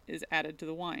brandy, is added to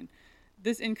the wine.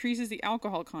 This increases the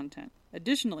alcohol content.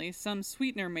 Additionally, some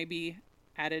sweetener may be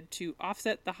added to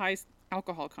offset the high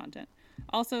alcohol content.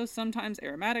 Also, sometimes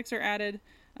aromatics are added.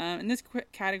 And this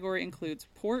category includes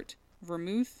port,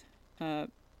 vermouth,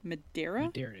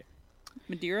 Madeira?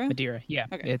 Madeira? Yeah.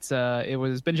 Okay. It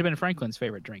was Benjamin Franklin's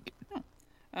favorite drink.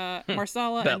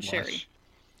 Marsala and sherry.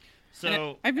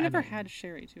 So I've never had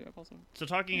sherry too. I've also. So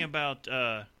talking about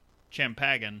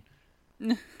Champagne.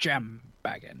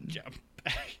 Champagne.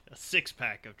 A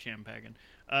 6-pack of Champagne.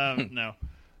 No.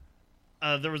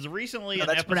 There was recently No, an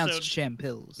that's episode. pronounced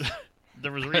Champills.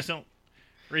 There was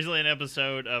recently an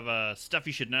episode of Stuff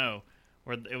You Should Know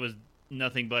where it was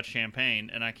nothing but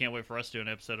champagne, and I can't wait for us to do an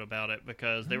episode about it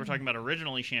because they were talking about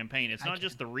originally champagne. It's not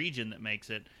just the region that makes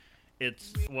it.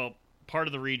 It's, well, part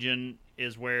of the region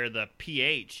is where the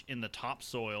pH in the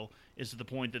topsoil is to the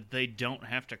point that they don't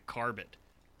have to carb it.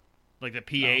 Like, the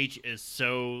pH is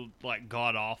so, like,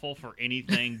 god-awful for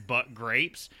anything but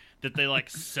grapes that they, like,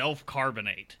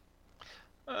 self-carbonate.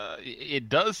 It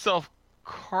does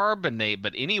self-carbonate,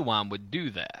 but any wine would do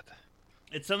that.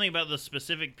 It's something about the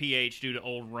specific pH due to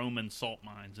old Roman salt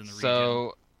mines in the region.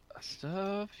 So,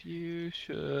 stuff you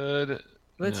should...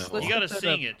 Let's you gotta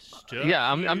sing it. Stuff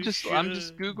yeah, I'm just should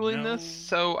googling know. this,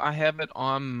 so I have it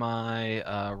on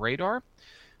my radar,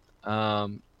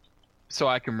 so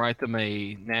I can write them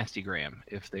a nastygram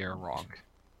if they are wrong.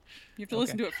 You have to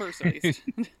listen to it first, at least.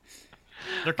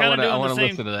 They're kind of doing I the want to same.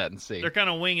 listen to that and see. They're kind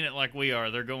of winging it like we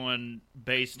are. They're going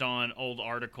based on old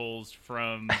articles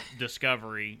from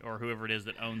Discovery or whoever it is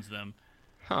that owns them.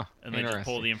 Huh. And they just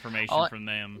pull the information from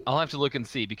them. I'll have to look and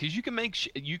see, because you can make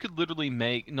you could literally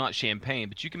make, not champagne,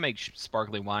 but you can make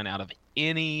sparkling wine out of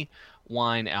any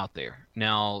wine out there.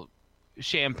 Now,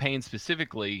 champagne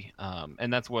specifically,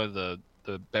 and that's one of the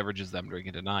beverages that I'm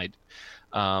drinking tonight.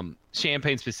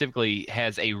 Champagne specifically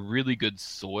has a really good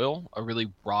soil, a really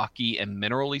rocky and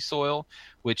minerally soil,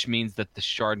 which means that the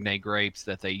Chardonnay grapes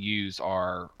that they use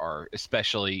are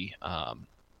especially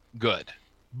good.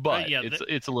 But yeah,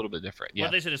 it's a little bit different. Yeah.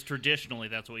 What they said is traditionally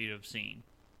that's what you'd have seen.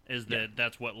 Is that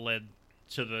that's what led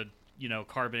to the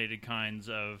carbonated kinds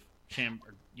of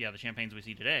the champagnes we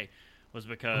see today, was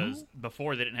because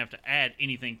before they didn't have to add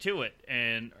anything to it,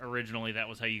 and originally that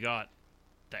was how you got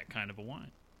that kind of a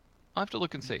wine. I'll have to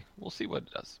look and see. We'll see what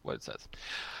it does, what it says.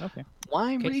 Okay.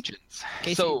 Wine regions.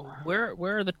 Casey, so where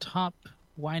are the top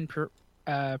wine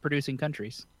producing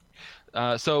countries?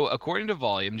 So according to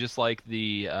volume, just like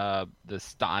the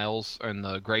styles and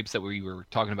the grapes that we were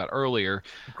talking about earlier,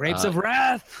 Grapes of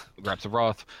Wrath. Grapes of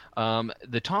Wrath.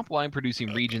 The top wine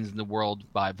producing regions in the world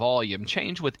by volume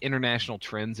change with international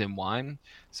trends in wine.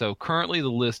 So currently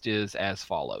the list is as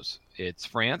follows: it's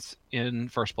France in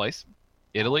first place,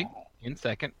 Italy in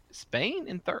second, Spain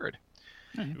in third,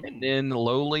 and then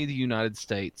lowly the United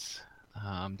States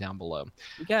down below.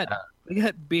 We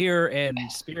got beer and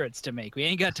spirits to make. We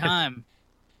ain't got time.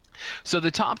 So the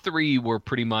top three were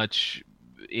pretty much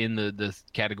in the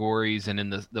categories and in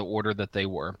the order that they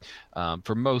were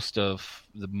for most of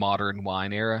the modern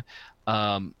wine era.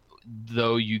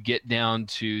 Though you get down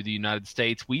to the United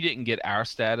States, we didn't get our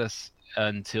status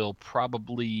until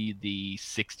probably the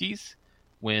 60s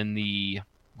when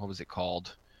what was it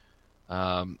called?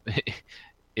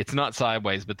 It's not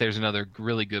Sideways, but there's another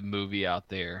really good movie out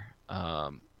there.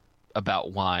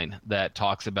 about wine that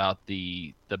talks about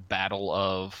the battle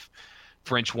of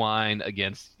French wine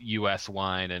against U.S.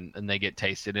 wine, and they get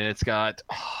tasted. And it's got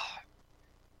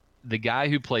the guy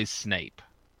who plays Snape.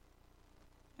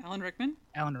 Alan Rickman?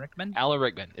 Alan Rickman? Alan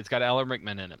Rickman. It's got Alan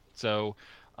Rickman in it. So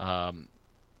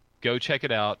go check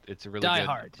it out. It's a really Die good...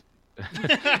 Hard.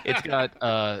 It's got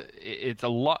it's a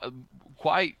lot,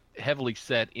 quite heavily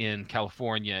set in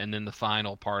California, and then the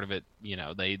final part of it, you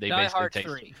know, they Die basically Hard take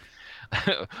 3.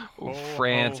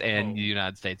 France and the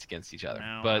United States against each other.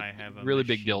 Now but I have a really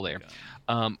big deal there.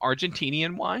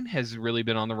 Argentinian wine has really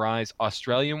been on the rise.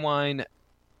 Australian wine,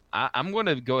 I'm going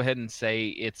to go ahead and say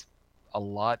it's a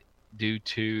lot due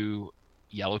to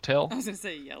Yellowtail. I was going to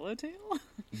say Yellowtail?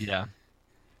 Yeah.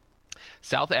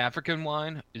 South African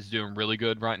wine is doing really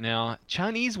good right now.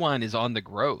 Chinese wine is on the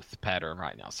growth pattern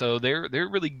right now. So they're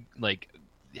really like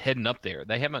heading up there.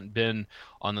 They haven't been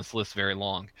on this list very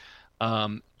long.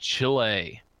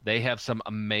 Chile, they have some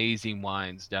amazing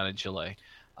wines down in Chile.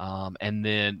 And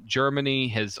then Germany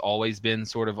has always been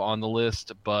sort of on the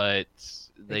list, but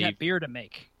they got beer to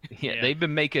make. Yeah, they've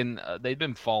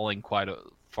been falling quite a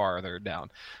bit farther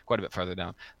down.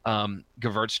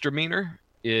 Gewürztraminer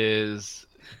is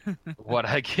what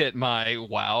I get my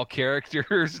WoW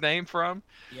character's name from.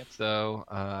 Yep. So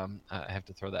I have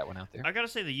to throw that one out there. I gotta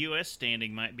say the U.S.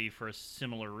 standing might be for a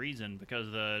similar reason,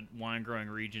 because the wine growing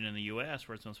region in the U.S.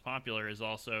 where it's most popular is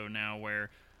also now where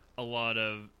a lot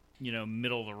of, you know,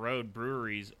 middle of the road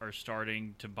breweries are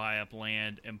starting to buy up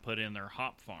land and put in their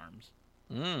hop farms.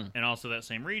 And also that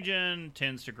same region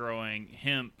tends to growing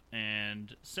hemp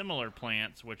and similar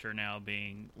plants, which are now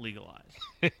being legalized.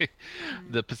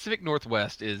 The Pacific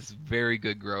Northwest is very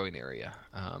good growing area.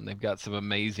 They've got some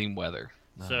amazing weather.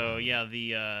 So yeah,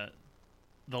 the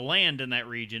land in that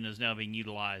region is now being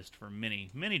utilized for many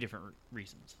different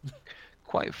reasons.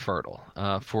 Quite fertile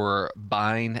for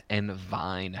vine and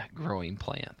vine growing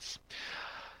plants.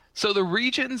 So the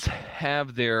regions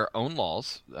have their own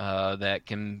laws that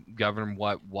can govern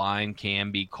what wine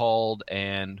can be called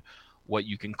and what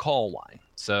you can call wine.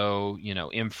 So, you know,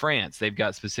 in France, they've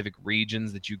got specific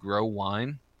regions that you grow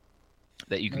wine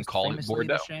that you can call it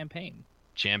Bordeaux. Champagne.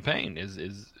 Champagne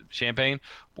is Champagne,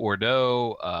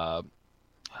 Bordeaux,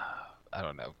 I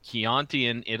don't know, Chianti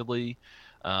in Italy,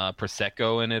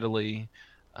 Prosecco in Italy.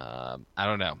 I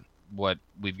don't know what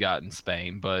we've got in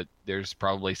Spain, but there's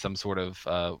probably some sort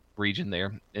of region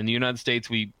there. In the United States,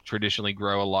 we traditionally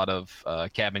grow a lot of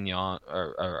Cabernet,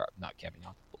 or not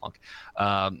Cabernet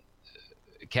Blanc,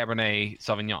 Cabernet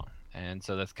Sauvignon, and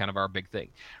so that's kind of our big thing.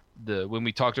 When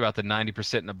we talked about the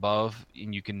 90% and above,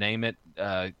 and you can name it,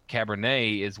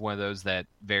 Cabernet is one of those that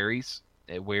varies,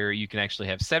 where you can actually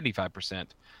have 75%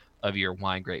 of your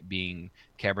wine grape being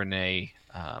Cabernet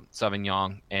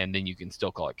Sauvignon, and then you can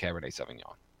still call it Cabernet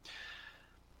Sauvignon.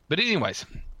 But anyways,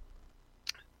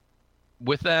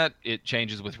 with that, it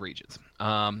changes with regions.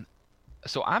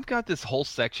 So I've got this whole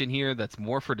section here that's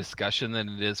more for discussion than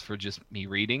it is for just me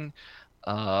reading.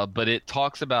 But it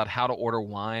talks about how to order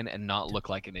wine and not look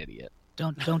like an idiot.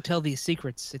 Don't tell these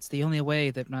secrets. It's the only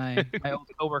way that my old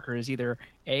coworker is either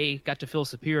A, got to feel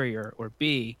superior, or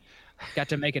B, got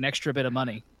to make an extra bit of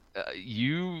money.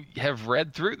 You have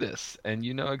read through this, and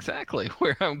you know exactly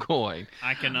where I'm going.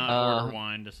 I cannot order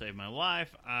wine to save my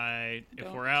life.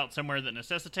 If we're out somewhere that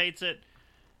necessitates it,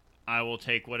 I will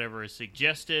take whatever is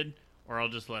suggested, or I'll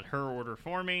just let her order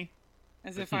for me.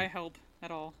 As if I help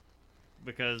at all.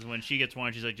 Because when she gets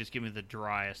wine, she's like, just give me the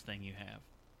driest thing you have.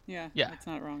 Yeah, that's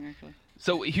not wrong, actually.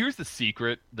 So here's the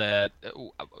secret that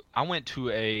I went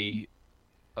to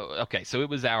okay, so it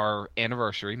was our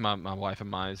anniversary, my wife and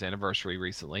mine's anniversary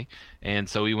recently, and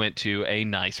so we went to a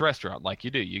nice restaurant, like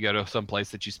you do. You go to some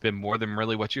place that you spend more than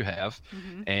really what you have,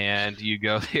 and you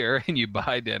go there and you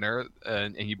buy dinner,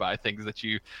 and you buy things that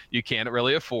you can't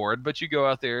really afford, but you go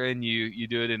out there and you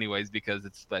do it anyways because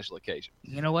it's a special occasion.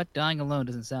 You know what? Dying alone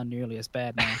doesn't sound nearly as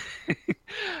bad now.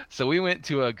 So we went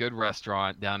to a good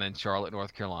restaurant down in Charlotte,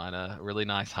 North Carolina, a really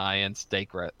nice high-end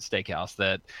steakhouse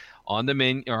that on the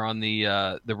menu or on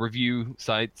the review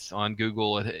sites on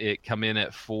Google, it come in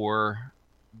at $4.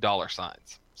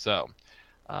 So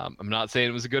I'm not saying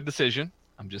it was a good decision.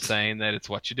 I'm just saying that it's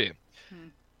what you do.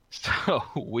 So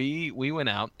we went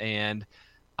out and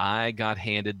I got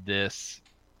handed this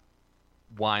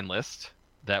wine list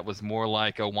that was more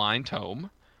like a wine tome.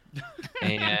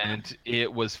 And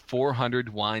it was 400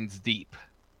 wines deep.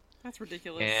 That's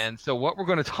ridiculous. And so what we're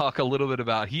going to talk a little bit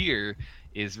about here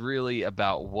is really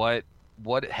about what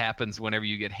happens whenever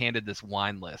you get handed this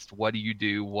wine list. What do you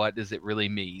do? What does it really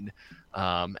mean?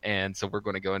 And so we're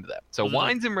going to go into that. So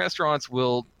wines in restaurants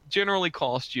will generally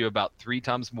cost you about 3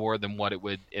 times more than what it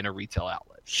would in a retail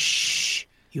outlet. Shh.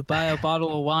 You buy a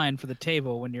bottle of wine for the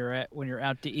table when you're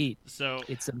out to eat. So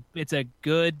it's a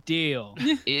good deal.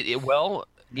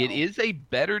 It is a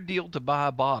better deal to buy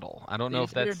a bottle. I don't know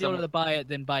if that's better deal to buy it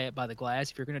than buy it by the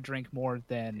glass. If you're going to drink more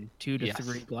than 2 to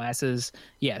 3 glasses,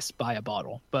 yes, buy a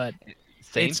bottle. But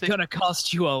it's going to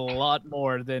cost you a lot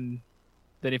more than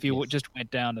if you just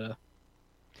went down to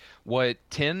what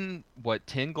 10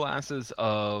 glasses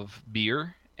of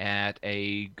beer at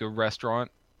a good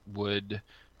restaurant would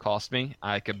cost me.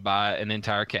 I could buy an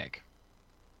entire keg.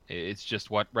 It's just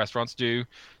what restaurants do.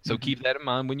 So keep that in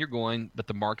mind when you're going. But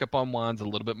the markup on wine's a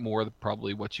little bit more than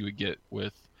probably what you would get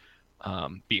with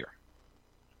beer.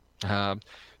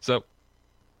 So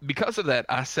because of that,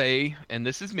 I say, and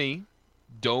this is me,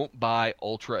 don't buy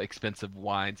ultra expensive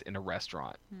wines in a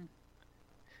restaurant.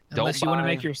 Unless you want to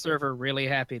make your server really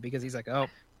happy because he's like, oh,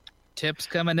 tips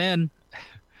coming in.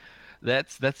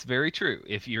 That's very true.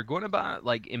 If you're going to buy,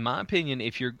 like in my opinion,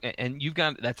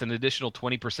 that's an additional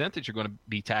 20% that you're going to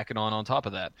be tacking on top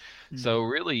of that. So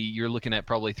really, you're looking at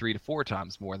probably 3 to 4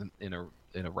 times more than in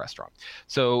a restaurant.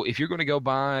 So if you're going to go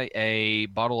buy a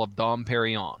bottle of Dom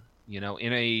Perignon, in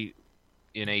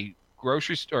a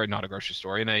grocery store, not a grocery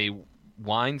store, in a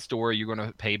wine store, you're going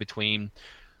to pay between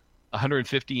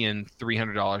 $150 and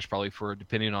 $300 probably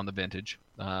depending on the vintage,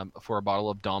 for a bottle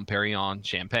of Dom Perignon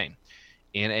champagne.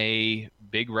 In a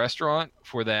big restaurant,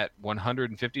 for that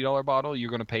 $150 bottle, you're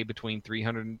going to pay between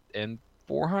 $300 and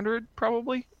 $400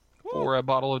 probably for a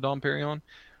bottle of Dom Perignon.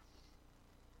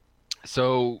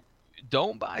 So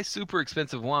don't buy super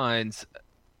expensive wines,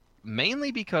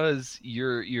 mainly because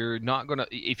you're not going to,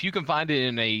 if you can find it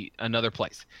in another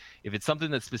place. If it's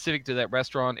something that's specific to that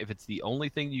restaurant, if it's the only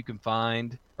thing you can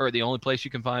find or the only place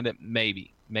you can find it,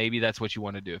 maybe that's what you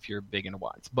want to do if you're big into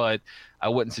wines. But I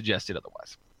wouldn't suggest it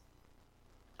otherwise.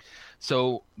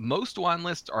 So most wine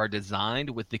lists are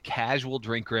designed with the casual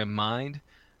drinker in mind.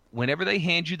 Whenever they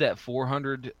hand you that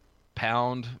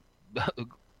 400-pound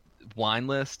wine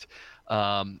list,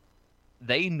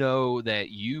 they know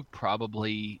that you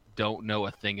probably don't know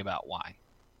a thing about wine.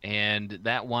 And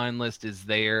that wine list is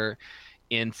there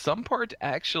in some part to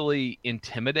actually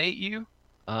intimidate you,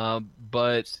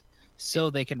 but so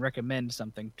they can recommend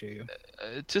something to you.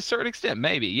 To a certain extent,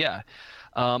 maybe, yeah.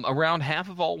 Around half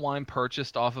of all wine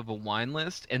purchased off of a wine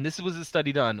list, and this was a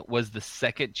study done, was the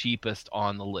second cheapest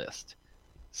on the list.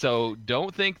 So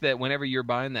don't think that whenever you're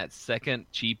buying that second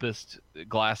cheapest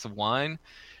glass of wine,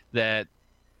 that's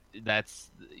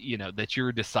that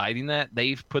you're deciding that.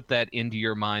 They've put that into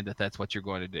your mind that's what you're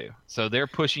going to do. So they're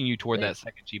pushing you toward that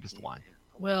second cheapest wine.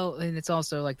 Well, and it's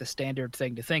also like the standard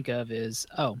thing to think of is,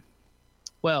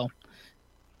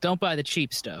 don't buy the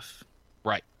cheap stuff.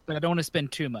 Right. But I don't want to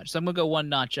spend too much. So I'm going to go one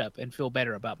notch up and feel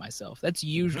better about myself. That's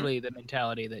usually the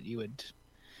mentality that you would...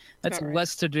 That's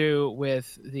less to do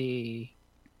with the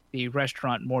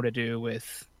restaurant, more to do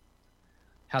with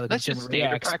how the consumer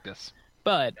reacts. Practice.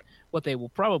 But what they will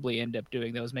probably end up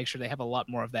doing, though, is make sure they have a lot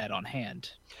more of that on hand.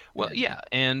 Well, yeah,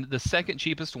 and the second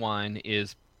cheapest wine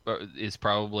is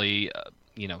probably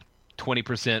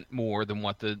 20% more than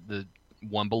what the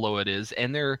one below it is.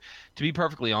 And they're, to be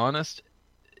perfectly honest,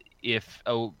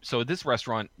 so at this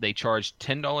restaurant they charge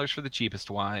 $10 for the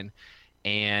cheapest wine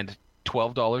and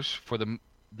 $12 for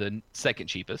the second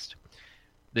cheapest.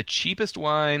 The cheapest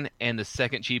wine and the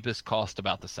second cheapest cost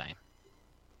about the same.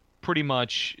 Pretty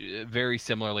much very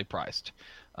similarly priced.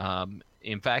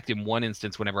 In fact, in one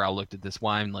instance, whenever I looked at this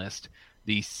wine list,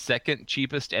 the second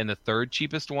cheapest and the third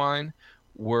cheapest wine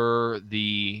were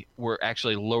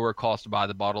actually lower cost to buy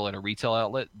the bottle at a retail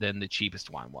outlet than the cheapest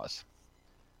wine was.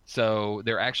 So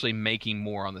they're actually making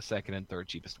more on the second and third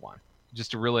cheapest wine.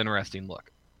 Just a real interesting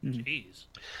look. Jeez.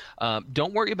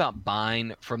 Don't worry about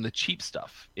buying from the cheap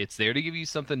stuff. It's there to give you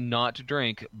something not to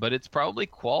drink, but it's probably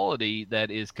quality that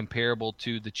is comparable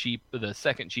to the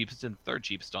second cheapest and third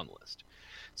cheapest on the list.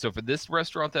 So for this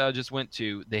restaurant that I just went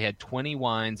to, they had 20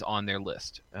 wines on their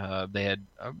list. They had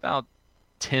about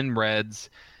 10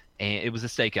 reds, and it was a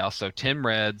steakhouse, so 10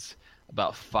 reds,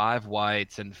 about 5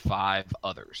 whites, and 5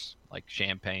 others, like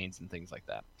champagnes and things like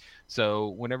that. So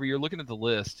whenever you're looking at the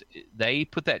list, they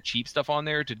put that cheap stuff on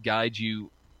there to guide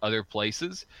you other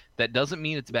places. That doesn't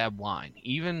mean it's bad wine.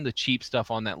 Even the cheap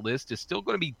stuff on that list is still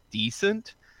going to be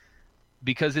decent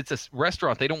because it's a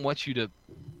restaurant. They don't want you to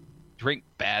drink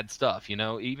bad stuff,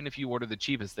 Even if you order the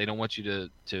cheapest, they don't want you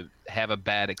to have a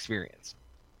bad experience.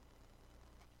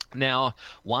 Now,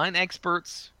 wine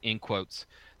experts, in quotes,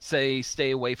 say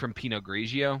stay away from Pinot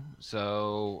Grigio.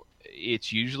 So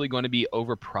it's usually going to be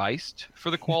overpriced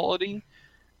for the quality.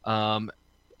 And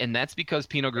And that's because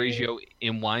Pinot Grigio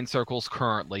in wine circles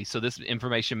currently, so this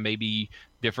information may be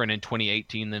different in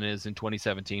 2018 than it is in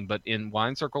 2017, but in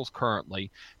wine circles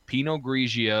currently, Pinot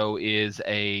Grigio is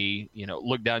a,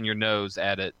 look down your nose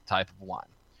at it type of wine.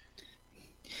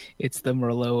 It's the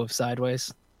Merlot of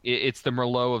Sideways. It's the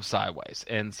Merlot of Sideways.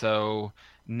 And so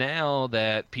now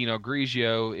that Pinot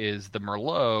Grigio is the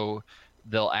Merlot,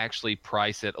 they'll actually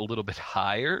price it a little bit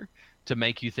higher to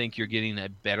make you think you're getting a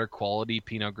better quality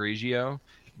Pinot Grigio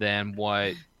than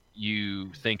what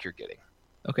you think you're getting.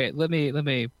 Okay, let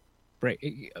me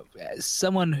break. As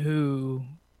someone who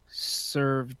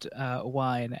served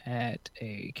wine at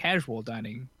a casual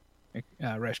dining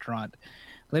restaurant,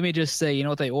 let me just say, you know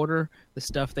what they order? The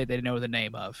stuff they know the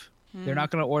name of. They're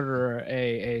not going to order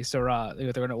a Syrah.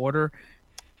 They're going to order,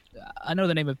 I know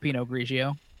the name of Pinot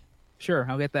Grigio. Sure,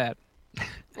 I'll get that.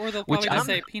 Or they'll probably just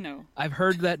say Pinot. I've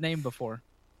heard that name before.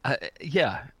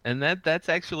 Yeah, and that's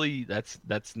actually that's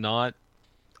not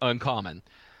uncommon.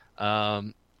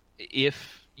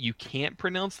 If you can't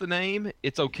pronounce the name,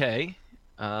 it's okay.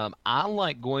 I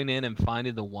like going in and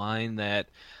finding the wine that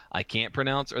I can't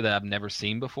pronounce or that I've never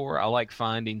seen before. I like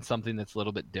finding something that's a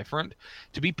little bit different.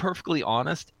 To be perfectly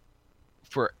honest,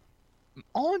 for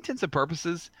all intents and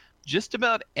purposes, just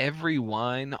about every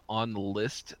wine on the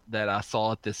list that I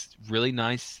saw at this really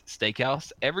nice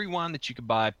steakhouse, every wine that you could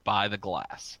buy by the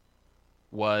glass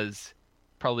was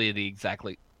probably the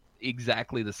exactly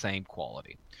the same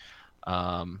quality.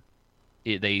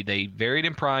 They varied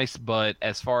in price, but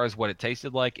as far as what it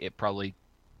tasted like, it probably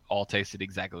all tasted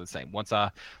exactly the same. Once I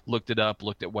looked it up,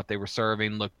 looked at what they were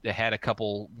serving, they had a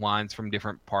couple wines from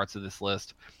different parts of this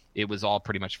list. It was all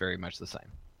pretty much very much the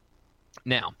same.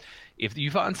 Now, if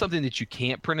you find something that you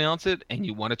can't pronounce it and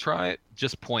you want to try it,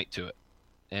 just point to it.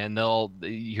 And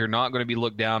you're not going to be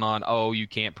looked down on, oh, you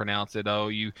can't pronounce it, oh,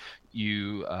 you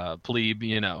plebe,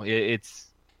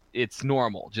 it's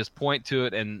normal. Just point to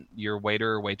it and your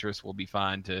waiter or waitress will be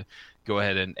fine to go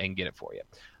ahead and get it for you.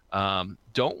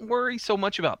 Don't worry so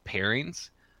much about pairings.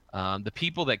 The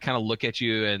people that kind of look at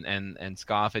you and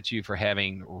scoff at you for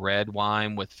having red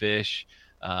wine with fish,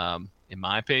 in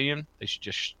my opinion, they should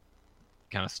just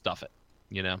kind of stuff it,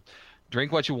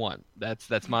 drink what you want.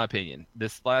 That's my opinion.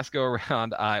 This last go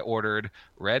around, I ordered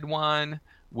red wine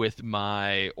with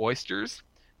my oysters,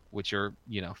 which are,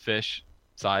 fish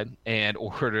side, and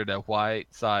ordered a white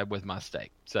side with my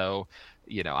steak. So,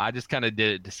 I just kind of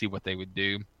did it to see what they would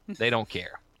do. They don't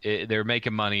care. They're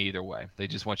making money either way. They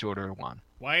just want you to order wine.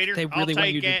 Waiter, I'll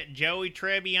take that Joey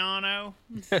Trebbiano.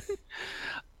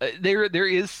 There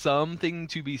is something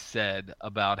to be said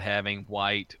about having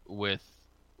white with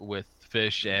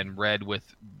fish and red with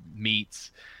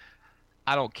meats.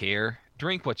 I don't care.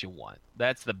 Drink what you want.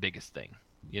 That's the biggest thing.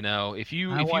 If you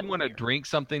want to drink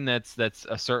something that's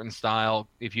a certain style,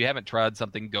 if you haven't tried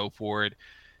something, go for it.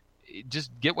 Just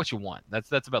get what you want.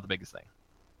 That's about the biggest thing.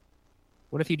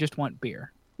 What if you just want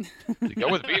beer? Go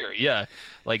with beer, yeah.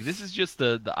 Like, this is just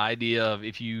the idea of,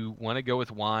 if you want to go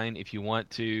with wine, if you want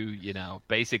to,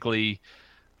 basically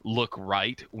look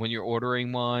right when you're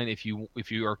ordering wine, if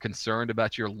you are concerned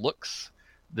about your looks,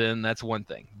 then that's one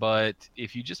thing. But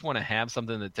if you just want to have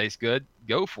something that tastes good,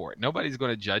 go for it. Nobody's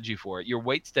going to judge you for it. Your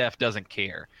wait staff doesn't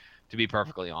care, to be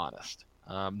perfectly honest.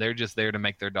 They're just there to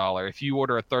make their dollar. If you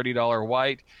order a $30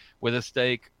 white with a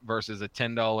steak versus a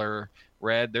 $10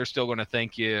 red, they're still going to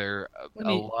think you're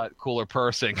a lot cooler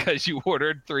person because you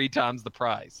ordered 3 times the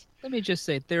price. Let me just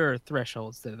say, there are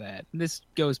thresholds to that. This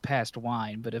goes past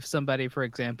wine, but if somebody, for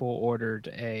example, ordered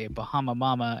a Bahama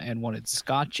Mama and wanted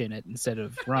scotch in it instead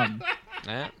of rum,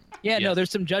 no, there's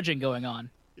some judging going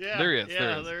on. Yeah, there is.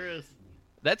 There is.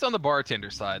 That's on the bartender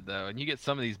side, though, and you get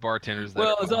some of these bartenders.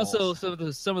 It's also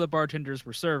some of the bartenders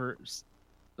were servers.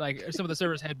 Like, some of the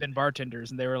servers had been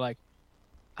bartenders, and they were like,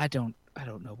 I don't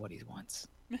know what he wants.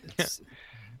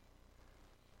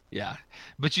 Yeah,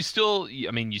 but you still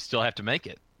have to make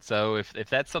it. So if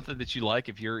that's something that you like,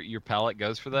 if your palate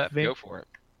goes for that, go for it.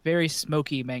 Very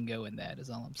smoky mango in that is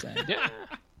all I'm saying. Yeah.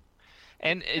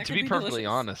 And to be perfectly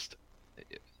honest,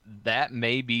 that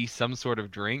may be some sort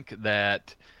of drink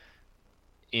that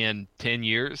in 10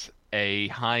 years, a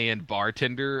high-end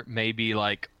bartender may be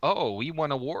like, oh, we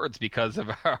won awards because of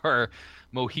our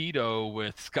mojito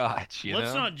with scotch.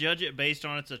 Let's not judge it based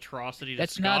on its atrocity to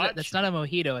scotch. That's not a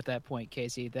mojito at that point,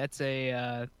 Casey. That's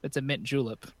a mint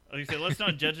julep. Okay, let's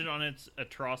not judge it on its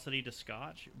atrocity to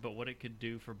scotch, but what it could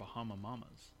do for Bahama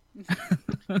Mamas.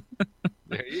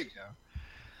 There you go.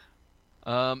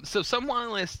 So some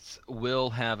wine lists will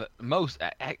have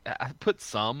I put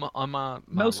some on my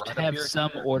most have here.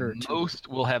 some order. Most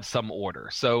will have some order.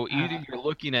 So either you're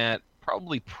looking at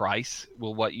probably price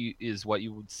what you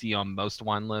would see on most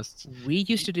wine lists. We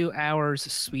used to do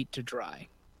ours sweet to dry.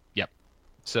 Yep.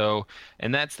 So,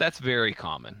 and that's very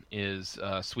common is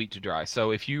sweet to dry.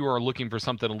 So if you are looking for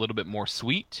something a little bit more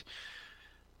sweet,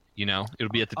 it'll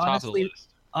be at the top of the list.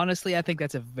 Honestly, I think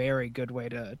that's a very good way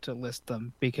to list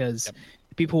them because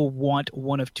people want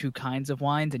one of two kinds of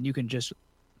wines, and you can just,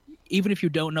 even if you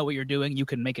don't know what you're doing, you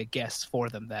can make a guess for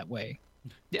them that way.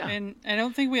 Yeah. And I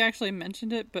don't think we actually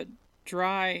mentioned it, but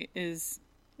dry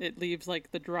it leaves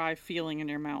like the dry feeling in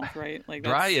your mouth, right? Like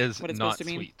dry is what it's not supposed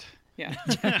to mean. Sweet. Yeah.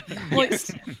 Well,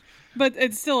 but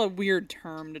it's still a weird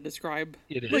term to describe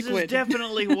liquid. This is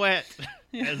definitely wet,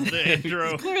 as the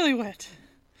intro. It's clearly wet.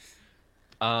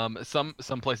 Some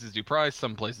places do price,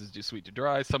 some places do sweet to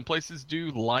dry, some places do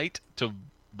light to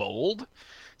bold.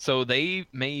 So they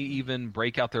may even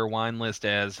break out their wine list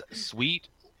as sweet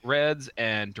reds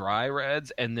and dry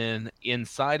reds, and then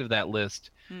inside of that list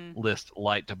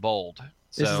light to bold.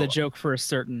 This is a joke for a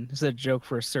certain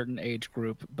age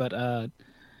group, but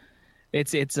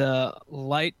it's a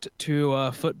light to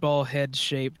a football head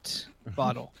shaped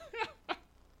bottle.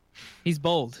 He's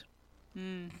bold.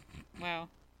 Wow.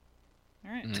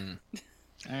 All right.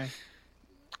 All right.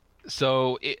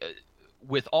 So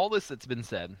with all this that's been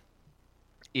said,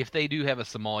 if they do have a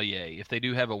sommelier, if they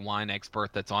do have a wine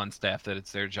expert that's on staff, that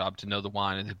it's their job to know the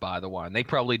wine and to buy the wine, they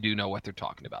probably do know what they're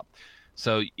talking about.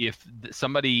 So if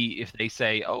they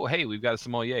say, oh, hey, we've got a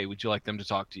sommelier, would you like them to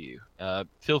talk to you?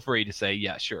 Feel free to say,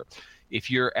 yeah, sure.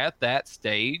 If you're at that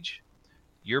stage,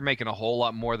 you're making a whole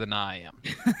lot more than I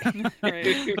am.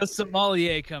 Right. The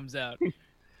sommelier comes out.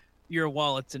 Your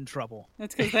wallet's in trouble.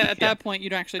 That's because at that point, you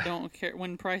actually don't care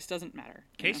when price doesn't matter.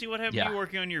 Casey, what happened to you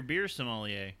working on your beer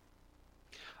sommelier?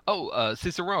 Oh,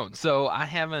 Cicerone. So I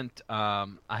haven't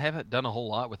done a whole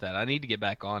lot with that. I need to get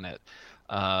back on it.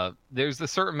 There's a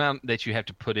certain amount that you have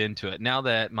to put into it. Now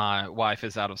that my wife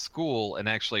is out of school and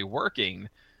actually working,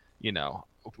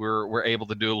 we're able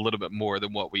to do a little bit more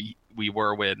than what we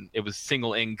were when it was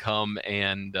single income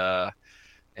and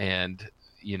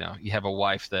you have a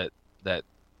wife that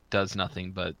does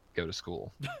nothing but go to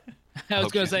school. I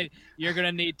was going to say you're going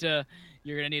to need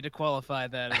to qualify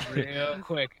that real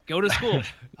quick. Go to school.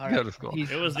 All right. Go to school.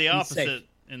 It was the opposite.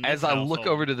 As I look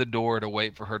over to the door to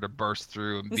wait for her to burst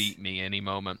through and beat me any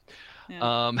moment.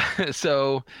 Yeah.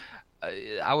 So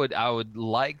I would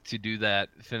like to do that,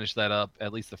 finish that up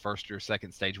at least the first or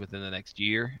second stage within the next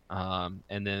year, and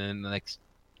then in the next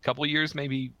couple of years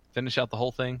maybe finish out the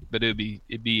whole thing. But it'd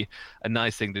be a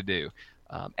nice thing to do.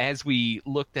 As we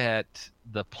looked at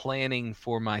the planning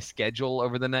for my schedule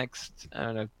over the next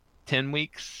 10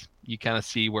 weeks, you kind of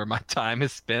see where my time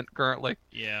is spent currently.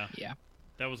 Yeah.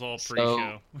 That was all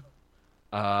pre-show.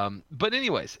 But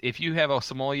anyways, if you have a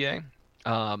sommelier,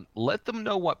 let them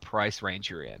know what price range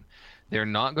you're in. They're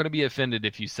not going to be offended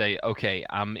if you say, okay,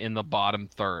 I'm in the bottom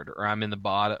third, or I'm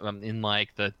in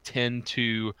like the $10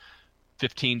 to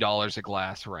 $15 a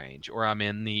glass range, or I'm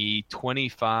in the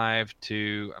 25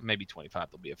 to maybe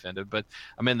 25, they'll be offended, but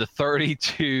I'm in the $30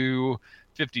 to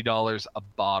 $50 a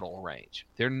bottle range.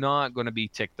 They're not going to be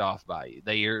ticked off by you.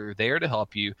 They are there to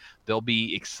help you. They'll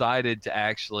be excited to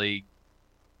actually.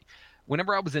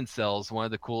 Whenever I was in sales, one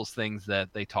of the coolest things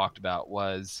that they talked about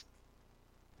was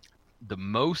the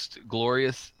most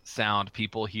glorious sound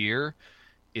people hear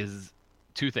is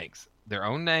two things: their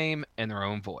own name and their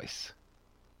own voice.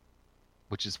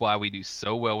 Which is why we do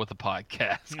so well with the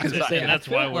podcast. That's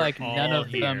why we're like all none of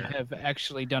here. them have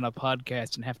actually done a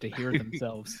podcast and have to hear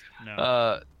themselves.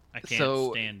 No, I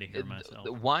can't stand to hear myself.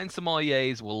 The wine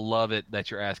sommeliers will love it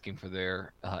that you're asking for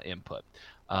their input.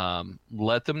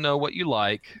 Let them know what you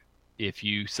like. If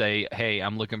you say, hey,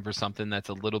 I'm looking for something that's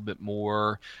a little bit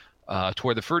more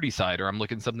toward the fruity side, or I'm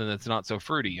looking something that's not so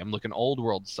fruity. I'm looking old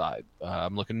world side.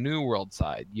 I'm looking new world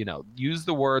side. Use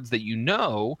the words that you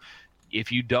know. If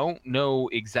you don't know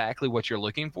exactly what you're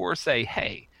looking for, say,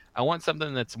 hey, I want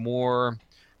something that's more,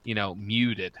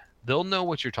 muted. They'll know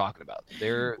what you're talking about.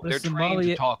 They're trained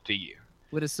to talk to you.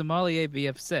 Would a sommelier be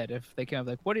upset if they come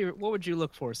like, what would you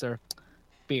look for, sir?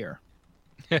 Beer.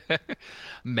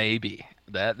 Maybe.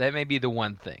 That may be the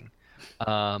one thing.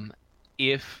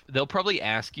 If they'll probably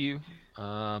ask you,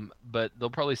 but they'll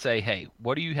probably say, hey,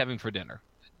 what are you having for dinner?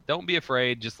 Don't be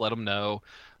afraid. Just let them know.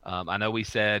 I know we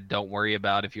said don't worry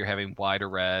about if you're having white or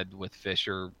red with fish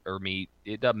or meat.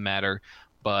 It doesn't matter,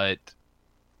 but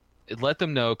let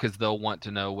them know because they'll want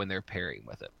to know when they're pairing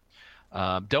with it.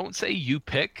 Don't say you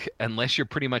pick unless you're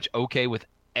pretty much okay with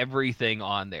everything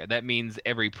on there. That means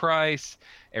every price,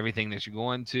 everything that you're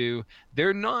going to.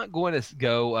 They're not going to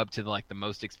go up to the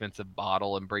most expensive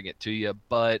bottle and bring it to you,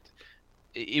 but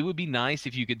it would be nice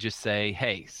if you could just say,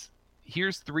 hey,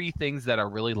 here's 3 things that I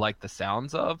really like the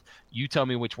sounds of. You tell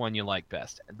me which one you like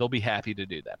best. They'll be happy to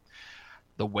do that.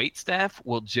 The wait staff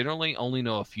will generally only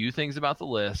know a few things about the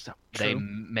list. True. They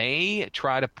may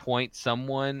try to point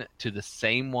someone to the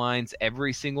same wines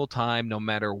every single time, no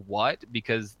matter what,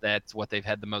 because that's what they've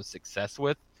had the most success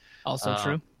with. Also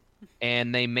true.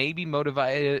 And they may be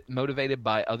motivated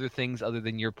by other things other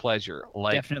than your pleasure,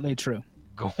 like definitely true.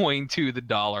 Going to the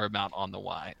dollar amount on the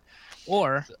wine,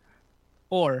 or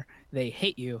they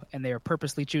hate you and they are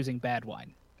purposely choosing bad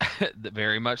wine.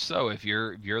 Very much so. If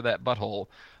you're that butthole,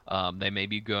 they may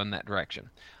be going that direction.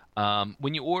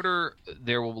 When you order,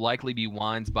 there will likely be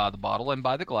wines by the bottle and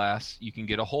by the glass. You can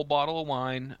get a whole bottle of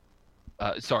wine.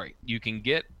 You can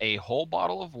get a whole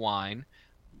bottle of wine,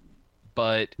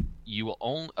 but you will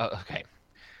only. Okay.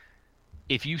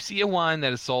 If you see a wine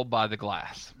that is sold by the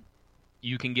glass,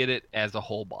 you can get it as a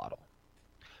whole bottle.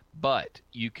 But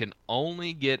you can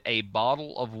only get a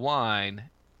bottle of wine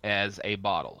as a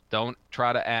bottle. Don't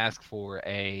try to ask for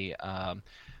a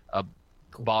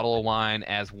bottle of wine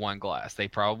as one glass. They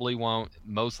probably won't.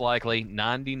 Most likely,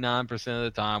 99% of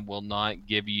the time, will not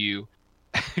give you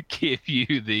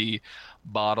the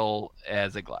bottle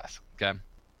as a glass. Okay.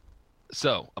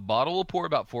 So a bottle will pour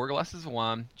about 4 glasses of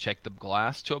wine. Check the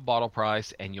glass to a bottle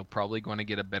price, and you're probably going to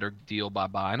get a better deal by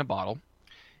buying a bottle.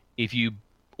 If you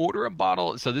order a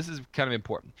bottle, so this is kind of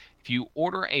important. If you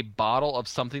order a bottle of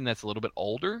something that's a little bit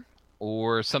older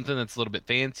or something that's a little bit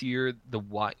fancier, the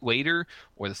waiter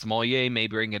or the sommelier may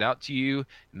bring it out to you,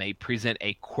 may present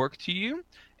a cork to you,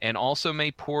 and also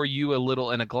may pour you a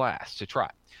little in a glass to try.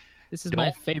 This is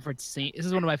my favorite scene. This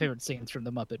is one of my favorite scenes from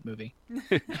the Muppet movie.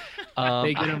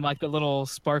 They get him like the little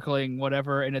sparkling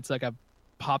whatever, and it's like a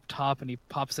pop top, and he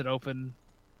pops it open,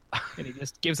 and he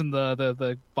just gives him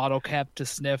the bottle cap to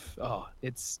sniff. Oh,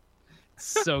 it's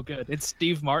so good. It's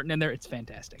Steve Martin in there. It's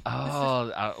fantastic.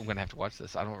 Oh, I'm gonna have to watch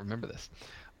this. I don't remember this.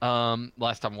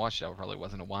 Last time I watched it, I probably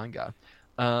wasn't a wine guy.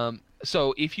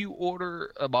 So if you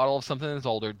order a bottle of something that's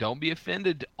older, don't be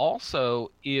offended.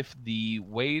 Also, if the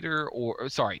waiter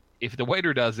if the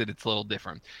waiter does it, it's a little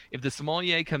different. If the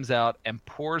sommelier comes out and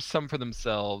pours some for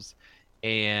themselves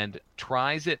and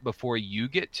tries it before you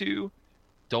get to,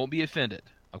 don't be offended.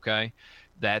 Okay.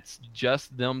 That's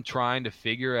just them trying to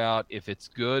figure out if it's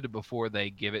good before they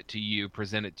give it to you,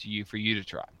 present it to you for you to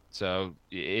try. So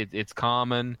it's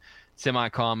common,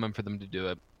 semi-common for them to do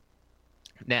it.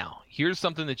 Now, here's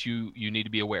something that you need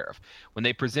to be aware of. When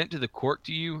they present the cork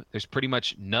to you, there's pretty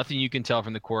much nothing you can tell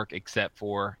from the cork except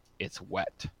for it's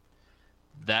wet.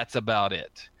 That's about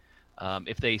it.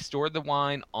 If they stored the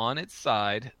wine on its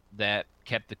side, that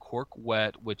kept the cork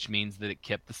wet, which means that it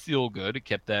kept the seal good. It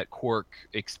kept that cork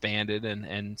expanded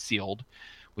and sealed,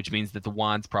 which means that the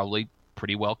wine's probably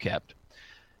pretty well kept.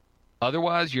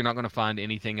 Otherwise, you're not going to find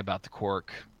anything about the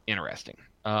cork interesting.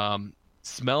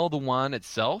 Smell the wine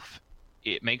itself.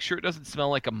 Make sure it doesn't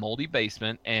smell like a moldy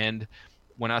basement. And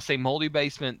when I say moldy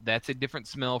basement, that's a different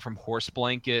smell from horse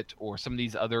blanket or some of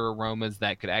these other aromas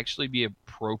that could actually be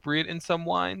appropriate in some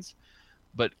wines.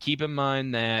 But keep in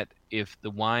mind that if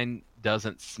the wine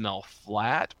doesn't smell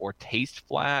flat or taste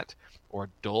flat or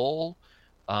dull,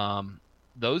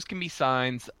 those can be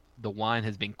signs the wine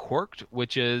has been corked,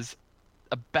 which is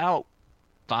about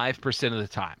 5% of the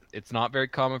time. It's not very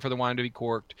common for the wine to be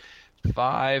corked.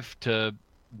 5 to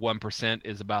 1%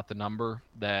 is about the number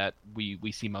that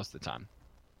we see most of the time.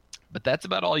 But that's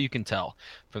about all you can tell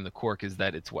from the cork, is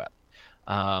that it's wet.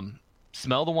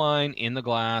 Smell the wine in the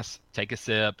glass, take a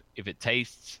sip. If it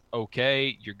tastes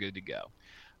okay, you're good to go.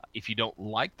 If you don't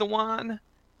like the wine,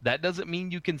 that doesn't mean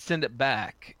you can send it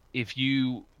back. If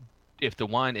the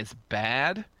wine is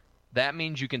bad, that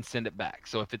means you can send it back.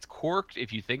 So if it's corked,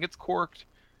 if you think it's corked,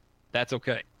 that's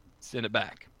okay. Send it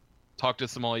back. Talk to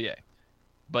sommelier.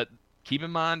 But keep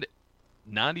in mind,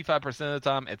 95% of the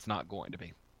time, it's not going to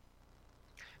be.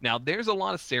 Now, there's a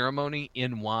lot of ceremony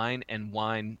in wine and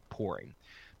wine pouring.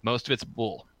 Most of it's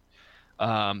bull.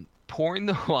 Pouring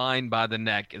the wine by the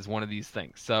neck is one of these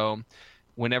things. So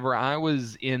whenever I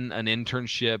was in an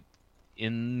internship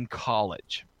in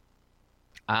college,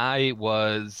 I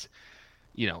was,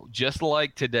 just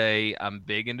like today, I'm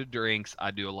big into drinks. I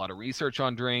do a lot of research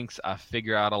on drinks. I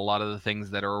figure out a lot of the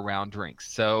things that are around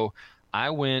drinks. So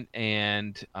I went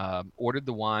and ordered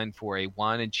the wine for a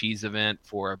wine and cheese event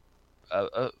for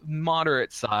a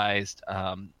moderate-sized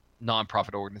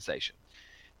nonprofit organization.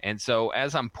 And so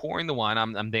as I'm pouring the wine,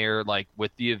 I'm there like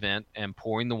with the event and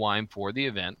pouring the wine for the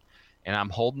event, and I'm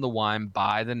holding the wine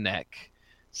by the neck.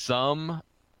 Some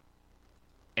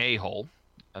a-hole,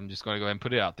 I'm just going to go ahead and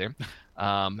put it out there,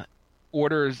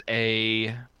 orders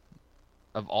a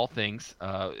of all things,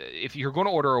 if you're going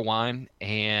to order a wine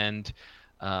and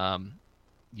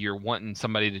you're wanting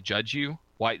somebody to judge you,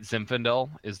 white Zinfandel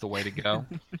is the way to go.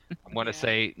 I'm going to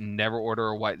say never order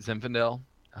a white Zinfandel.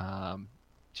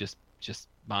 Just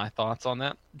my thoughts on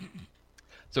that.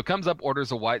 So comes up,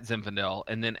 orders a white Zinfandel,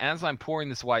 and then as I'm pouring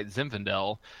this white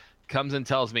Zinfandel, comes and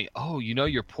tells me, "Oh,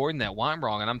 you're pouring that wine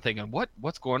wrong." And I'm thinking,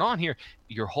 what's going on here?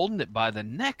 You're holding it by the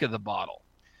neck of the bottle.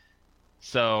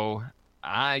 So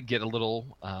I get a little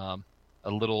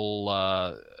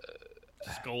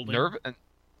scolding.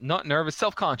 Not nervous,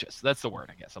 self-conscious. That's the word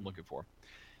I guess I'm looking for.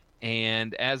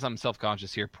 And as I'm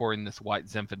self-conscious here, pouring this white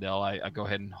Zinfandel, I go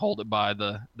ahead and hold it by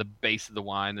the base of the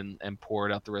wine and pour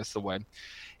it out the rest of the way,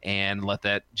 and let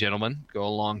that gentleman go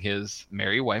along his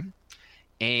merry way.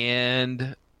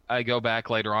 And I go back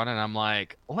later on and I'm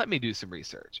like, let me do some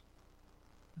research.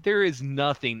 There is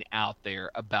nothing out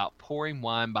there about pouring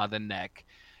wine by the neck.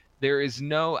 There's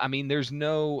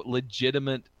no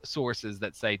legitimate sources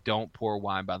that say don't pour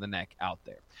wine by the neck out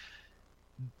there.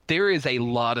 There is a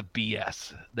lot of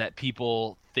BS that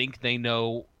people think they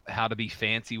know how to be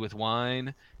fancy with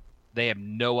wine. They have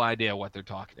no idea what they're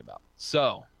talking about.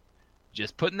 So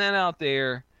just putting that out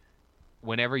there.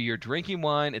 Whenever you're drinking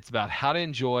wine, it's about how to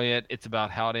enjoy it. It's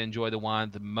about how to enjoy the wine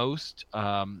the most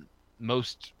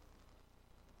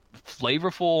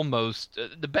flavorful,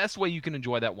 the best way you can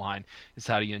enjoy that wine is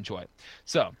how do you enjoy it.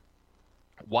 So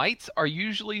whites are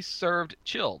usually served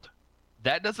chilled.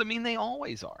 That doesn't mean they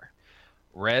always are.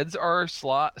 Reds are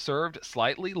served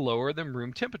slightly lower than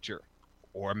room temperature,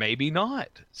 or maybe not.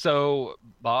 So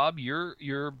Bob,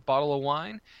 your bottle of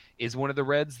wine is one of the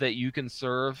reds that you can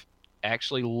serve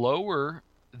actually lower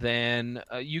than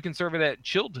you can serve it at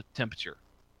chilled temperature.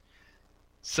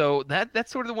 So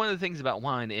that's sort of one of the things about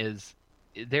wine is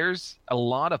there's a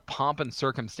lot of pomp and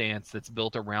circumstance that's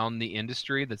built around the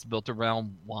industry, that's built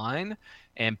around wine,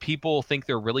 and people think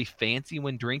they're really fancy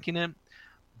when drinking it.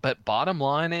 But bottom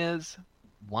line is,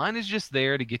 wine is just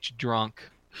there to get you drunk,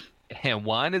 and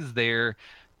wine is there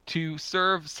to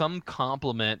serve some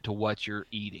complement to what you're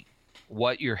eating,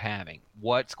 what you're having,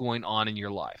 what's going on in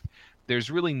your life.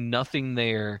 There's really nothing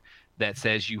there that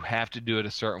says you have to do it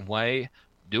a certain way.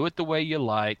 Do it the way you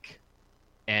like,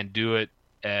 and do it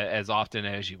as often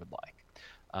as you would like.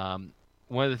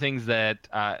 One of the things that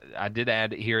I did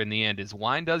add here in the end is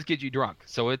wine does get you drunk.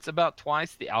 So it's about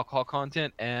twice the alcohol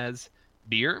content as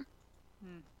beer.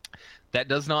 That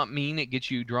does not mean it gets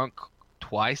you drunk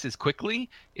twice as quickly.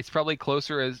 It's probably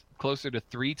closer to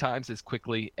 3 times as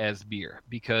quickly as beer,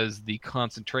 because the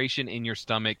concentration in your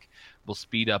stomach will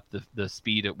speed up the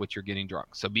speed at which you're getting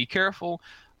drunk. So be careful.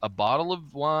 A bottle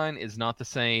of wine is not the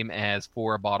same as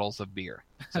 4 bottles of beer.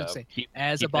 So keep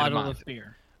a bottle of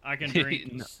beer. I can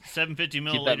drink 750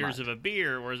 milliliters of a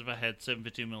beer, whereas if I had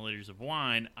 750 milliliters of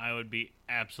wine, I would be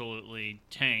absolutely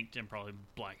tanked and probably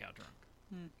blackout drunk.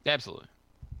 Absolutely.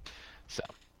 So,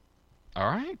 all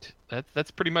right.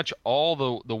 That's pretty much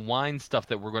all the wine stuff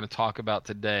that we're going to talk about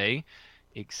today,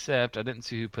 except I didn't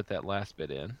see who put that last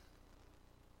bit in.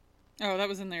 Oh, that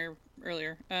was in there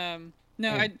earlier.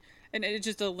 And it's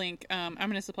just a link. I'm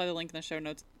going to supply the link in the show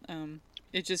notes.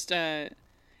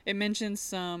 It mentions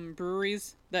some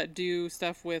breweries that do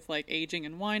stuff with like aging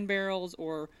in wine barrels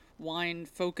or wine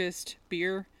focused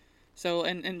beer. So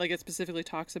and like it specifically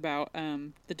talks about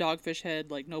the Dogfish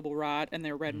Head, like Noble Rot, and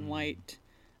their red and white,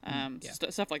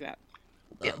 stuff like that.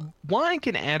 Yeah, wine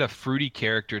can add a fruity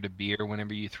character to beer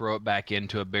whenever you throw it back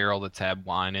into a barrel that's had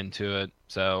wine into it.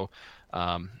 So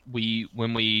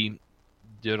when we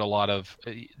did a lot of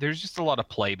there's just a lot of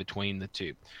play between the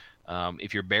two.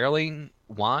 If you're barreling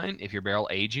wine, if you're barrel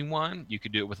aging wine, you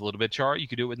could do it with a little bit of char. You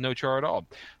could do it with no char at all.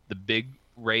 The big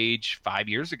rage 5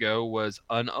 years ago was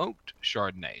unoaked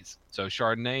Chardonnays. So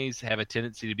Chardonnays have a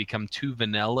tendency to become too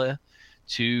vanilla,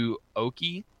 too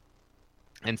oaky.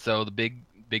 And so the big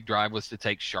drive was to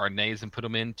take Chardonnays and put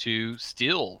them into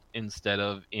still instead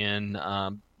of in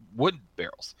wood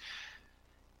barrels.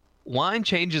 Wine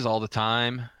changes all the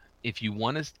time. If you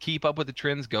want to keep up with the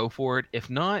trends, go for it. If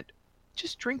not,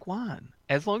 just drink wine.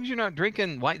 As long as you're not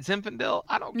drinking white Zinfandel,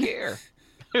 I don't care.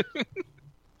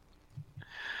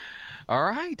 All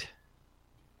right.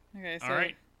 Okay, so all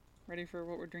right. Ready for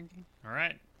what we're drinking? All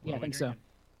right. Yeah, I think so.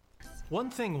 One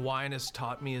thing wine has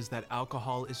taught me is that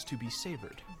alcohol is to be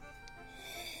savored.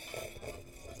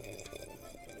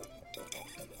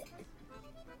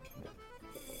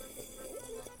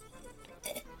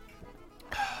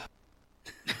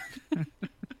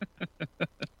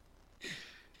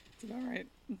 Is it all right?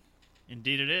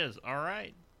 Indeed it is. All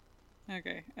right.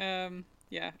 Okay.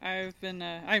 Yeah,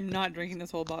 I'm not drinking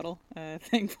this whole bottle,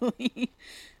 thankfully. I'm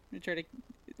gonna try to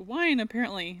wine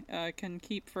apparently can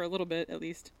keep for a little bit at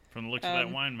least. From the looks of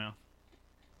that wine mouth.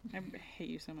 I hate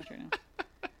you so much right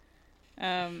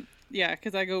now. Yeah,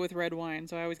 because I go with red wine,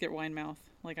 so I always get wine mouth.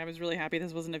 Like, I was really happy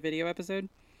this wasn't a video episode.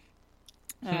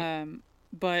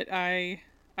 But I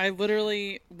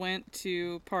literally went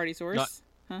to Party Source.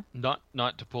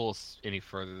 Not to pull us any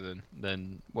further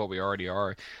than what we already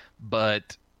are,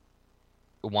 but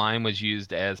wine was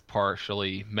used as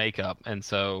partially makeup, and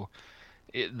so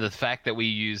the fact that we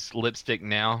use lipstick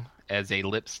now as a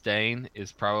lip stain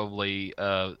is probably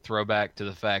a throwback to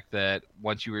the fact that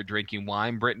once you were drinking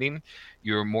wine, Brittany,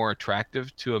 you were more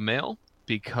attractive to a male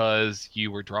because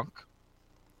you were drunk.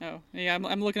 Oh, yeah,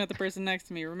 I'm looking at the person next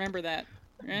to me. Remember that,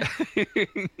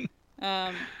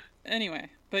 right? Anyway,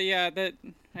 but yeah, that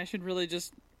I should really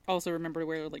just also remember to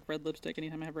wear like red lipstick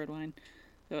anytime I have red wine,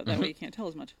 so that way you can't tell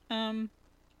as much.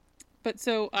 But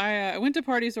so I went to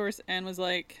Party Source and was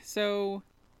like, so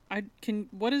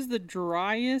what is the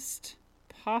driest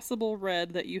possible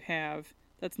red that you have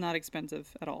that's not expensive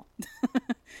at all?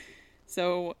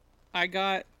 So I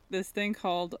got this thing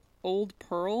called Old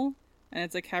Pearl, and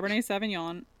it's a Cabernet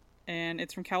Sauvignon, and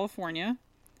it's from California,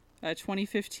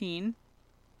 2015.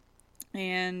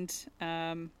 And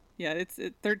yeah, it's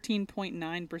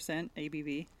 13.9%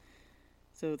 ABV.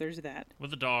 So there's that.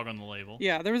 With a dog on the label.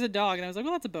 Yeah, there was a dog, and I was like,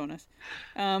 well, that's a bonus.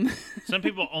 Some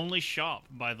people only shop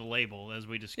by the label, as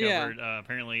we discovered. Yeah.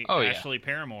 Apparently, Ashley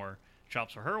Paramore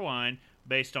shops for her wine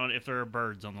based on if there are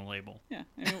birds on the label. Yeah,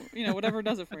 I mean, whatever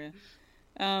does it for you.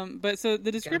 But so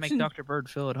the description. Gotta make Dr. Bird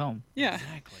feel at home. Yeah,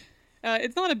 exactly.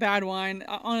 It's not a bad wine,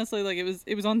 honestly. Like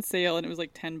it was on sale, and it was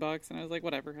like $10, and I was like,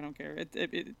 whatever, I don't care.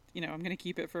 It I'm gonna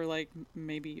keep it for like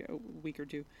maybe a week or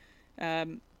two.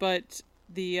 But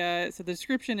the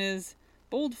description is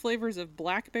bold flavors of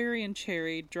blackberry and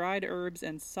cherry, dried herbs,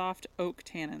 and soft oak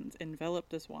tannins envelop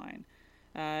this wine,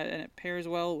 and it pairs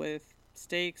well with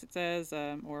steaks. It says,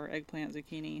 or eggplant,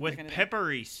 zucchini. With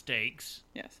peppery steaks.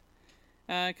 Yes,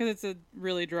 because it's a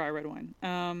really dry red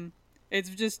wine. It's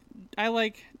just I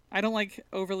don't like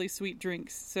overly sweet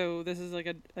drinks, so this is like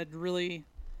a really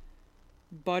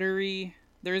buttery.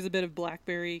 There is a bit of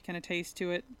blackberry kind of taste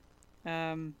to it.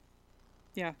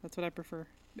 Yeah, that's what I prefer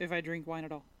if I drink wine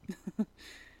at all.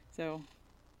 So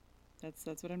that's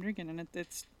what I'm drinking, and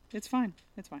it's fine.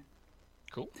 It's fine.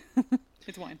 Cool.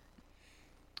 It's wine.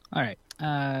 All right.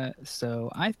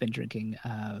 So I've been drinking.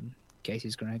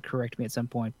 Casey's going to correct me at some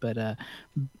point, but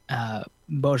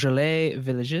Beaujolais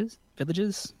Villages.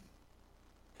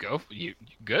 Go. You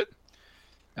good?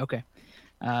 Okay.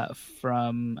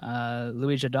 From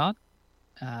Louis Jadot.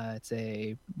 It's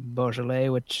a Beaujolais,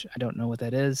 which I don't know what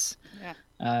that is. Yeah.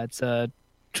 It's a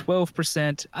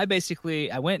 12%.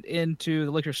 I went into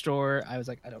the liquor store. I was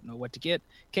like, I don't know what to get.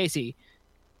 Casey,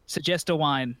 suggest a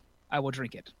wine. I will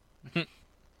drink it.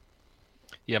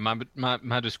 Yeah,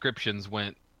 my descriptions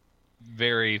went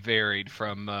very varied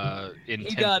from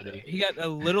intensity. He got a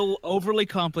little overly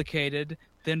complicated,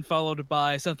 then followed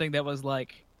by something that was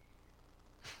like,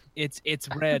 it's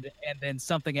red, and then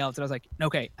something else. And I was like,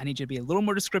 okay, I need you to be a little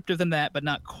more descriptive than that, but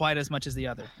not quite as much as the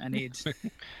other. I need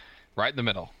right in the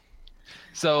middle.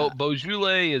 So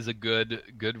Beaujolais is a good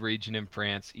region in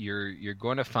France. You're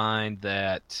going to find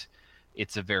that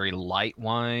it's a very light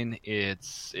wine.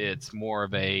 It's more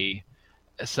of a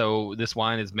so this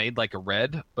wine is made like a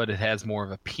red, but it has more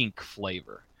of a pink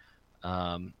flavor.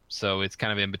 So it's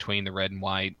kind of in between the red and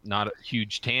white. Not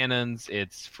huge tannins.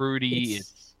 It's fruity.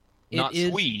 It's not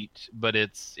sweet, but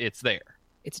it's there.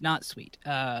 It's not sweet.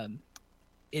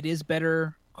 It is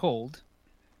better cold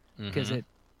because it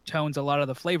tones a lot of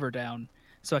the flavor down,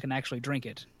 so I can actually drink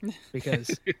it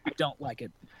because I don't like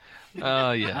it.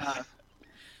 Yes.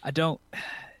 I don't.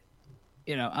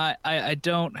 I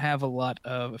don't have a lot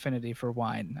of affinity for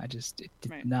wine. It's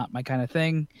not my kind of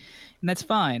thing, and that's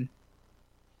fine.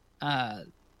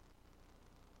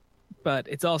 But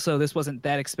it's also, this wasn't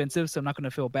that expensive, so I'm not going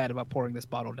to feel bad about pouring this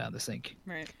bottle down the sink.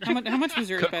 Right. How much was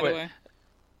yours, by the way?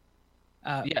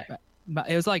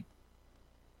 It was like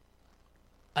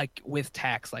with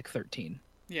tax, like 13.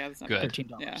 Yeah, that's not good.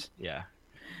 $13. Yeah.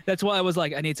 That's why I was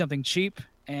like, I need something cheap,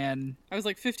 and I was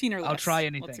like 15 or less. I'll try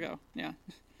anything. Let's go. Yeah.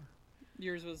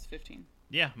 Yours was 15.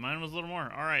 Yeah, mine was a little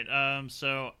more. All right.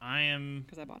 So I am.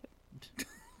 Because I bought it.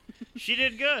 She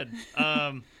did good.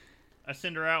 I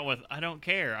send her out with, I don't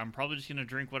care. I'm probably just going to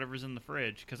drink whatever's in the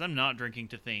fridge because I'm not drinking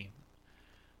to theme.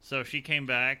 So she came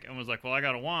back and was like, well, I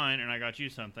got a wine and I got you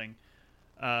something.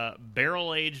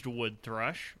 Barrel-aged wood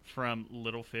thrush from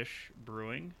Little Fish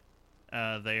Brewing.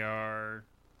 They are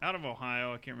out of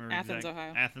Ohio. I can't remember Athens,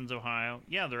 Ohio. Athens, Ohio.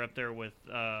 Yeah, they're up there with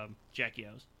Jackie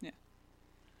O's. Yeah.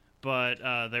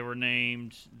 but they were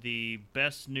named the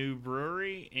best new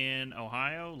brewery in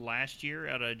Ohio last year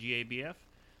out of GABF.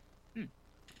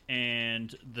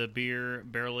 And the beer,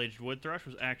 Barrel Aged Wood Thrush,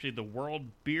 was actually the World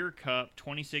Beer Cup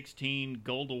 2016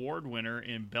 Gold Award winner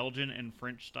in Belgian and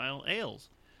French style ales.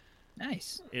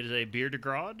 Nice. It is a Bier de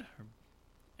Garde.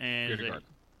 And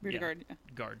Bier de Garde, yeah.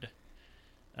 Garde.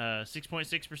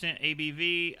 6.6%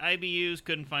 ABV. IBUs,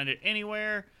 couldn't find it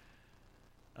anywhere.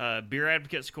 Beer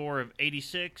Advocate score of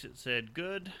 86. It said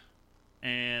good.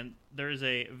 And there's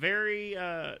a very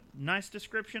nice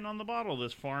description on the bottle.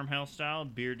 This farmhouse style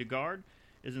Bier de Garde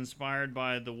is inspired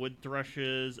by the wood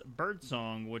thrush's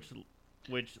birdsong,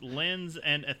 which lends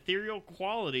an ethereal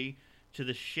quality to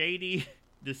the shady,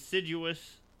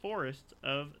 deciduous forests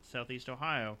of southeast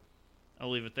Ohio.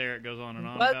 I'll leave it there. It goes on and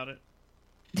on about it.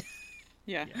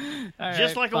 Yeah.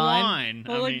 Just like fine. A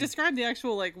wine. Well, describe the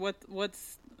actual,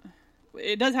 what's...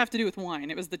 It does have to do with wine.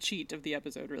 It was the cheat of the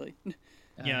episode, really.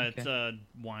 Yeah, okay. It's a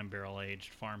wine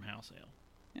barrel-aged farmhouse ale.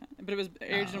 Yeah, but it was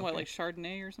aged in what,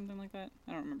 Chardonnay or something like that?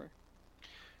 I don't remember.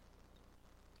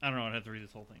 I don't know. I'd have to read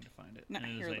this whole thing to find it. Nah,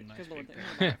 and it is a nice Lord,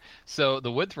 big So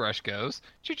the wood thrush goes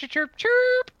chirp chirp chirp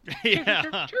chirp. Yeah.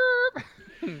 Chirp, chirp,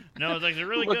 chirp. No, it's actually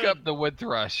really Look good. Look up the wood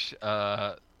thrush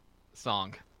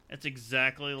song. It's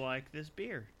exactly like this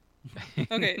beer.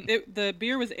 Okay, the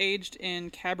beer was aged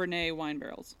in Cabernet wine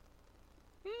barrels,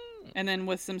 and then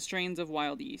with some strains of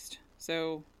wild yeast.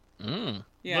 So,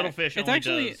 yeah, Little Fish it's only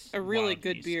actually does a really wild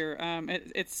good yeast. beer.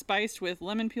 It's spiced with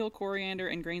lemon peel, coriander,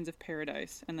 and grains of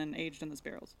paradise, and then aged in those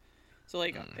barrels. So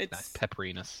it's nice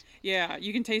pepperiness. Yeah,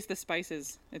 you can taste the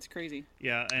spices. It's crazy.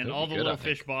 Yeah, and all the Little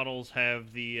Fish bottles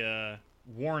have the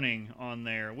warning on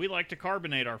there. We like to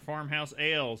carbonate our farmhouse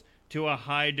ales to a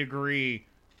high degree.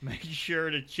 Make sure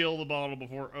to chill the bottle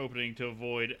before opening to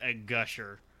avoid a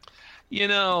gusher. You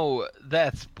know,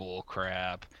 that's bull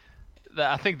crap.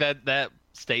 I think that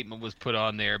statement was put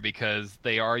on there because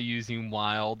they are using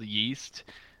wild yeast.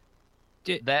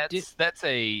 Didn't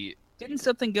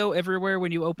something go everywhere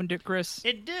when you opened it, Chris?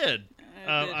 It did.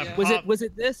 Was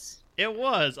it this? It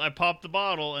was. I popped the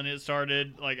bottle and it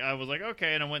started I was like,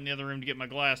 okay, and I went in the other room to get my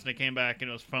glass and I came back and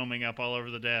it was foaming up all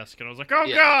over the desk and I was like, oh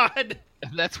God!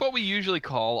 That's what we usually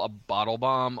call a bottle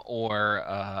bomb or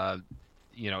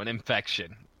an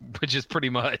infection. Which is pretty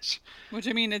much. Which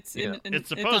I mean, it's it's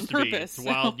supposed on to purpose. Be. It's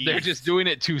wild yeast. They're just doing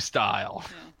it to style.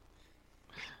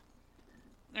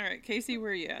 Yeah. All right, Casey,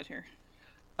 where are you at here?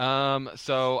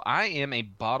 So I am a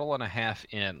bottle and a half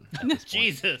in. At this point,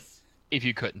 Jesus. If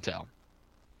you couldn't tell,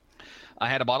 I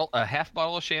had a half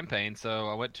bottle of champagne. So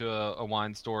I went to a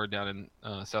wine store down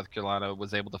in South Carolina.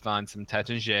 Was able to find some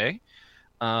Taittinger,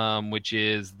 which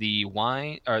is the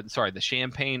the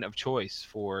champagne of choice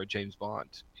for James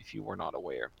Bond. If you were not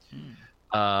aware,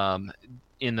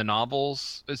 in the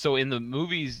novels, so in the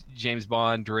movies, James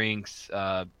Bond drinks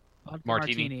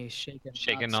martini,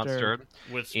 shaken, not stirred,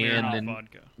 with Smirnoff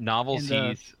vodka. Novels,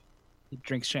 he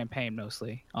drinks champagne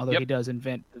mostly. Although he does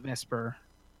invent the Vesper,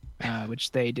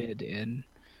 which they did in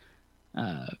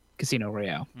Casino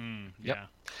Royale. Yeah.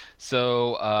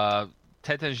 So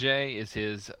Taittinger is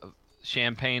his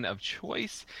champagne of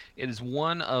choice. It is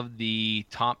one of the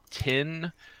top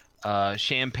 10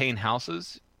 champagne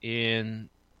houses in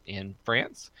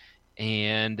France,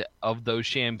 and of those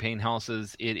champagne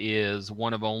houses, it is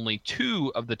one of only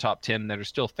 2 of the top 10 that are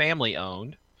still family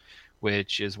owned,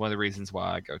 which is one of the reasons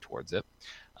why I go towards it.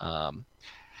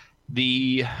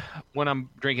 The one I'm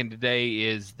drinking today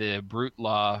is the Brut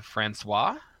La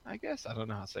Francois. I guess I don't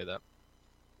know how to say that.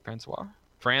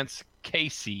 France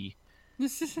Casey.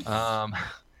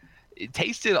 It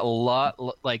tasted a lot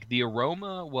like the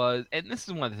aroma was, and this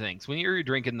is one of the things when you're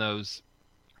drinking those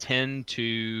 $10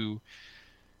 to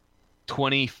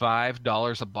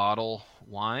 $25 a bottle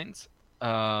wines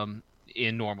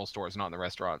in normal stores, not in the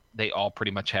restaurant, they all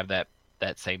pretty much have that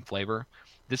same flavor.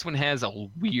 This one has a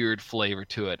weird flavor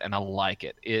to it, and I like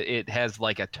it. It has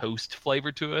like a toast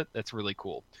flavor to it. That's really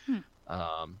cool.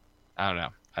 I don't know.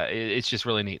 It's just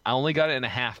really neat. I only got it in a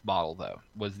half bottle though.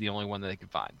 Was the only one that I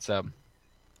could find. So.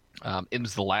 It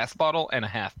was the last bottle and a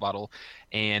half bottle,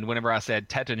 and whenever I said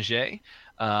Taittinger,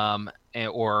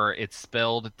 or it's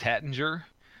spelled Taittinger,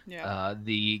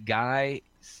 the guy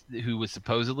who was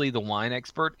supposedly the wine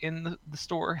expert in the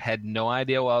store had no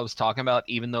idea what I was talking about,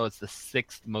 even though it's the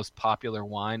 6th most popular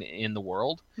wine in the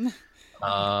world.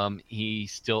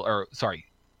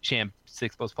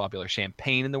 Sixth most popular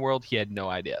champagne in the world. He had no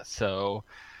idea. So,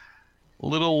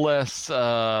 little less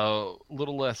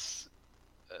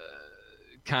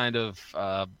kind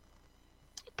of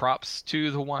props to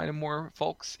the Wine and More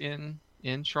folks in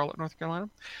Charlotte, North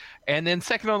Carolina. And then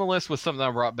second on the list was something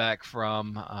I brought back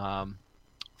from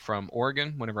from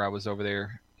Oregon whenever I was over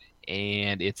there,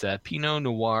 and it's a Pinot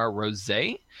Noir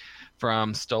Rosé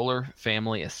from Stoller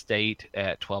Family Estate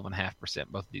at 12.5%.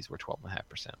 Both of these were 12.5%. I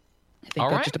think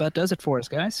that just about does it for us,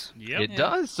 guys. Yep. It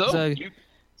does. So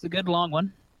it's a good long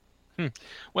one.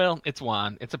 Well, it's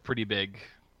wine. It's a pretty big.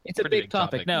 It's a big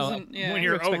topic. No, when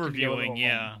you're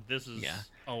overviewing, this is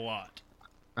a lot.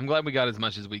 I'm glad we got as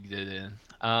much as we did in.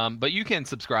 But you can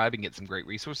subscribe and get some great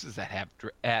resources at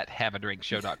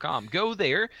haveadrinkshow.com. Go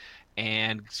there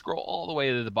and scroll all the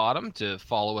way to the bottom to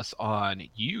follow us on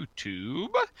YouTube,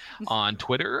 on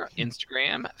Twitter,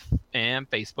 Instagram, and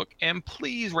Facebook. And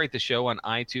please rate the show on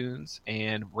iTunes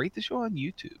and rate the show on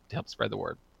YouTube to help spread the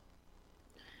word.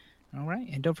 All right.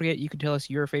 And don't forget, you can tell us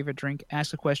your favorite drink,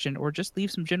 ask a question, or just leave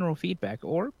some general feedback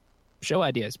or show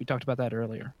ideas. We talked about that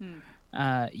earlier.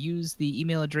 Use the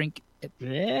email a drink.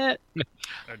 Email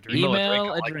a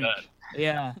drink.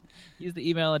 Yeah. Use the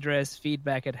email address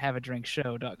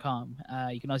feedback@haveadrinkshow.com.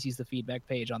 You can also use the feedback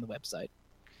page on the website.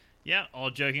 Yeah, all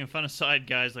joking and fun aside,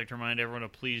 guys, I'd like to remind everyone to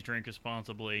please drink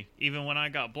responsibly. Even when I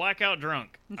got blackout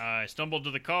drunk, I stumbled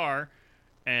to the car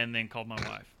and then called my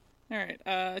wife. All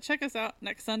right. Check us out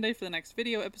next Sunday for the next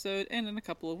video episode and in a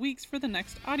couple of weeks for the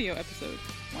next audio episode.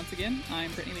 Once again,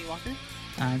 I'm Brittany Lee Walker.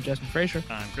 I'm Justin Frazier.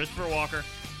 I'm Christopher Walker.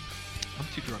 I'm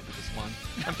too drunk for this one.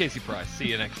 I'm Casey Price. See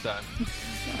you next time.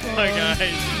 Bye,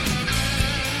 guys.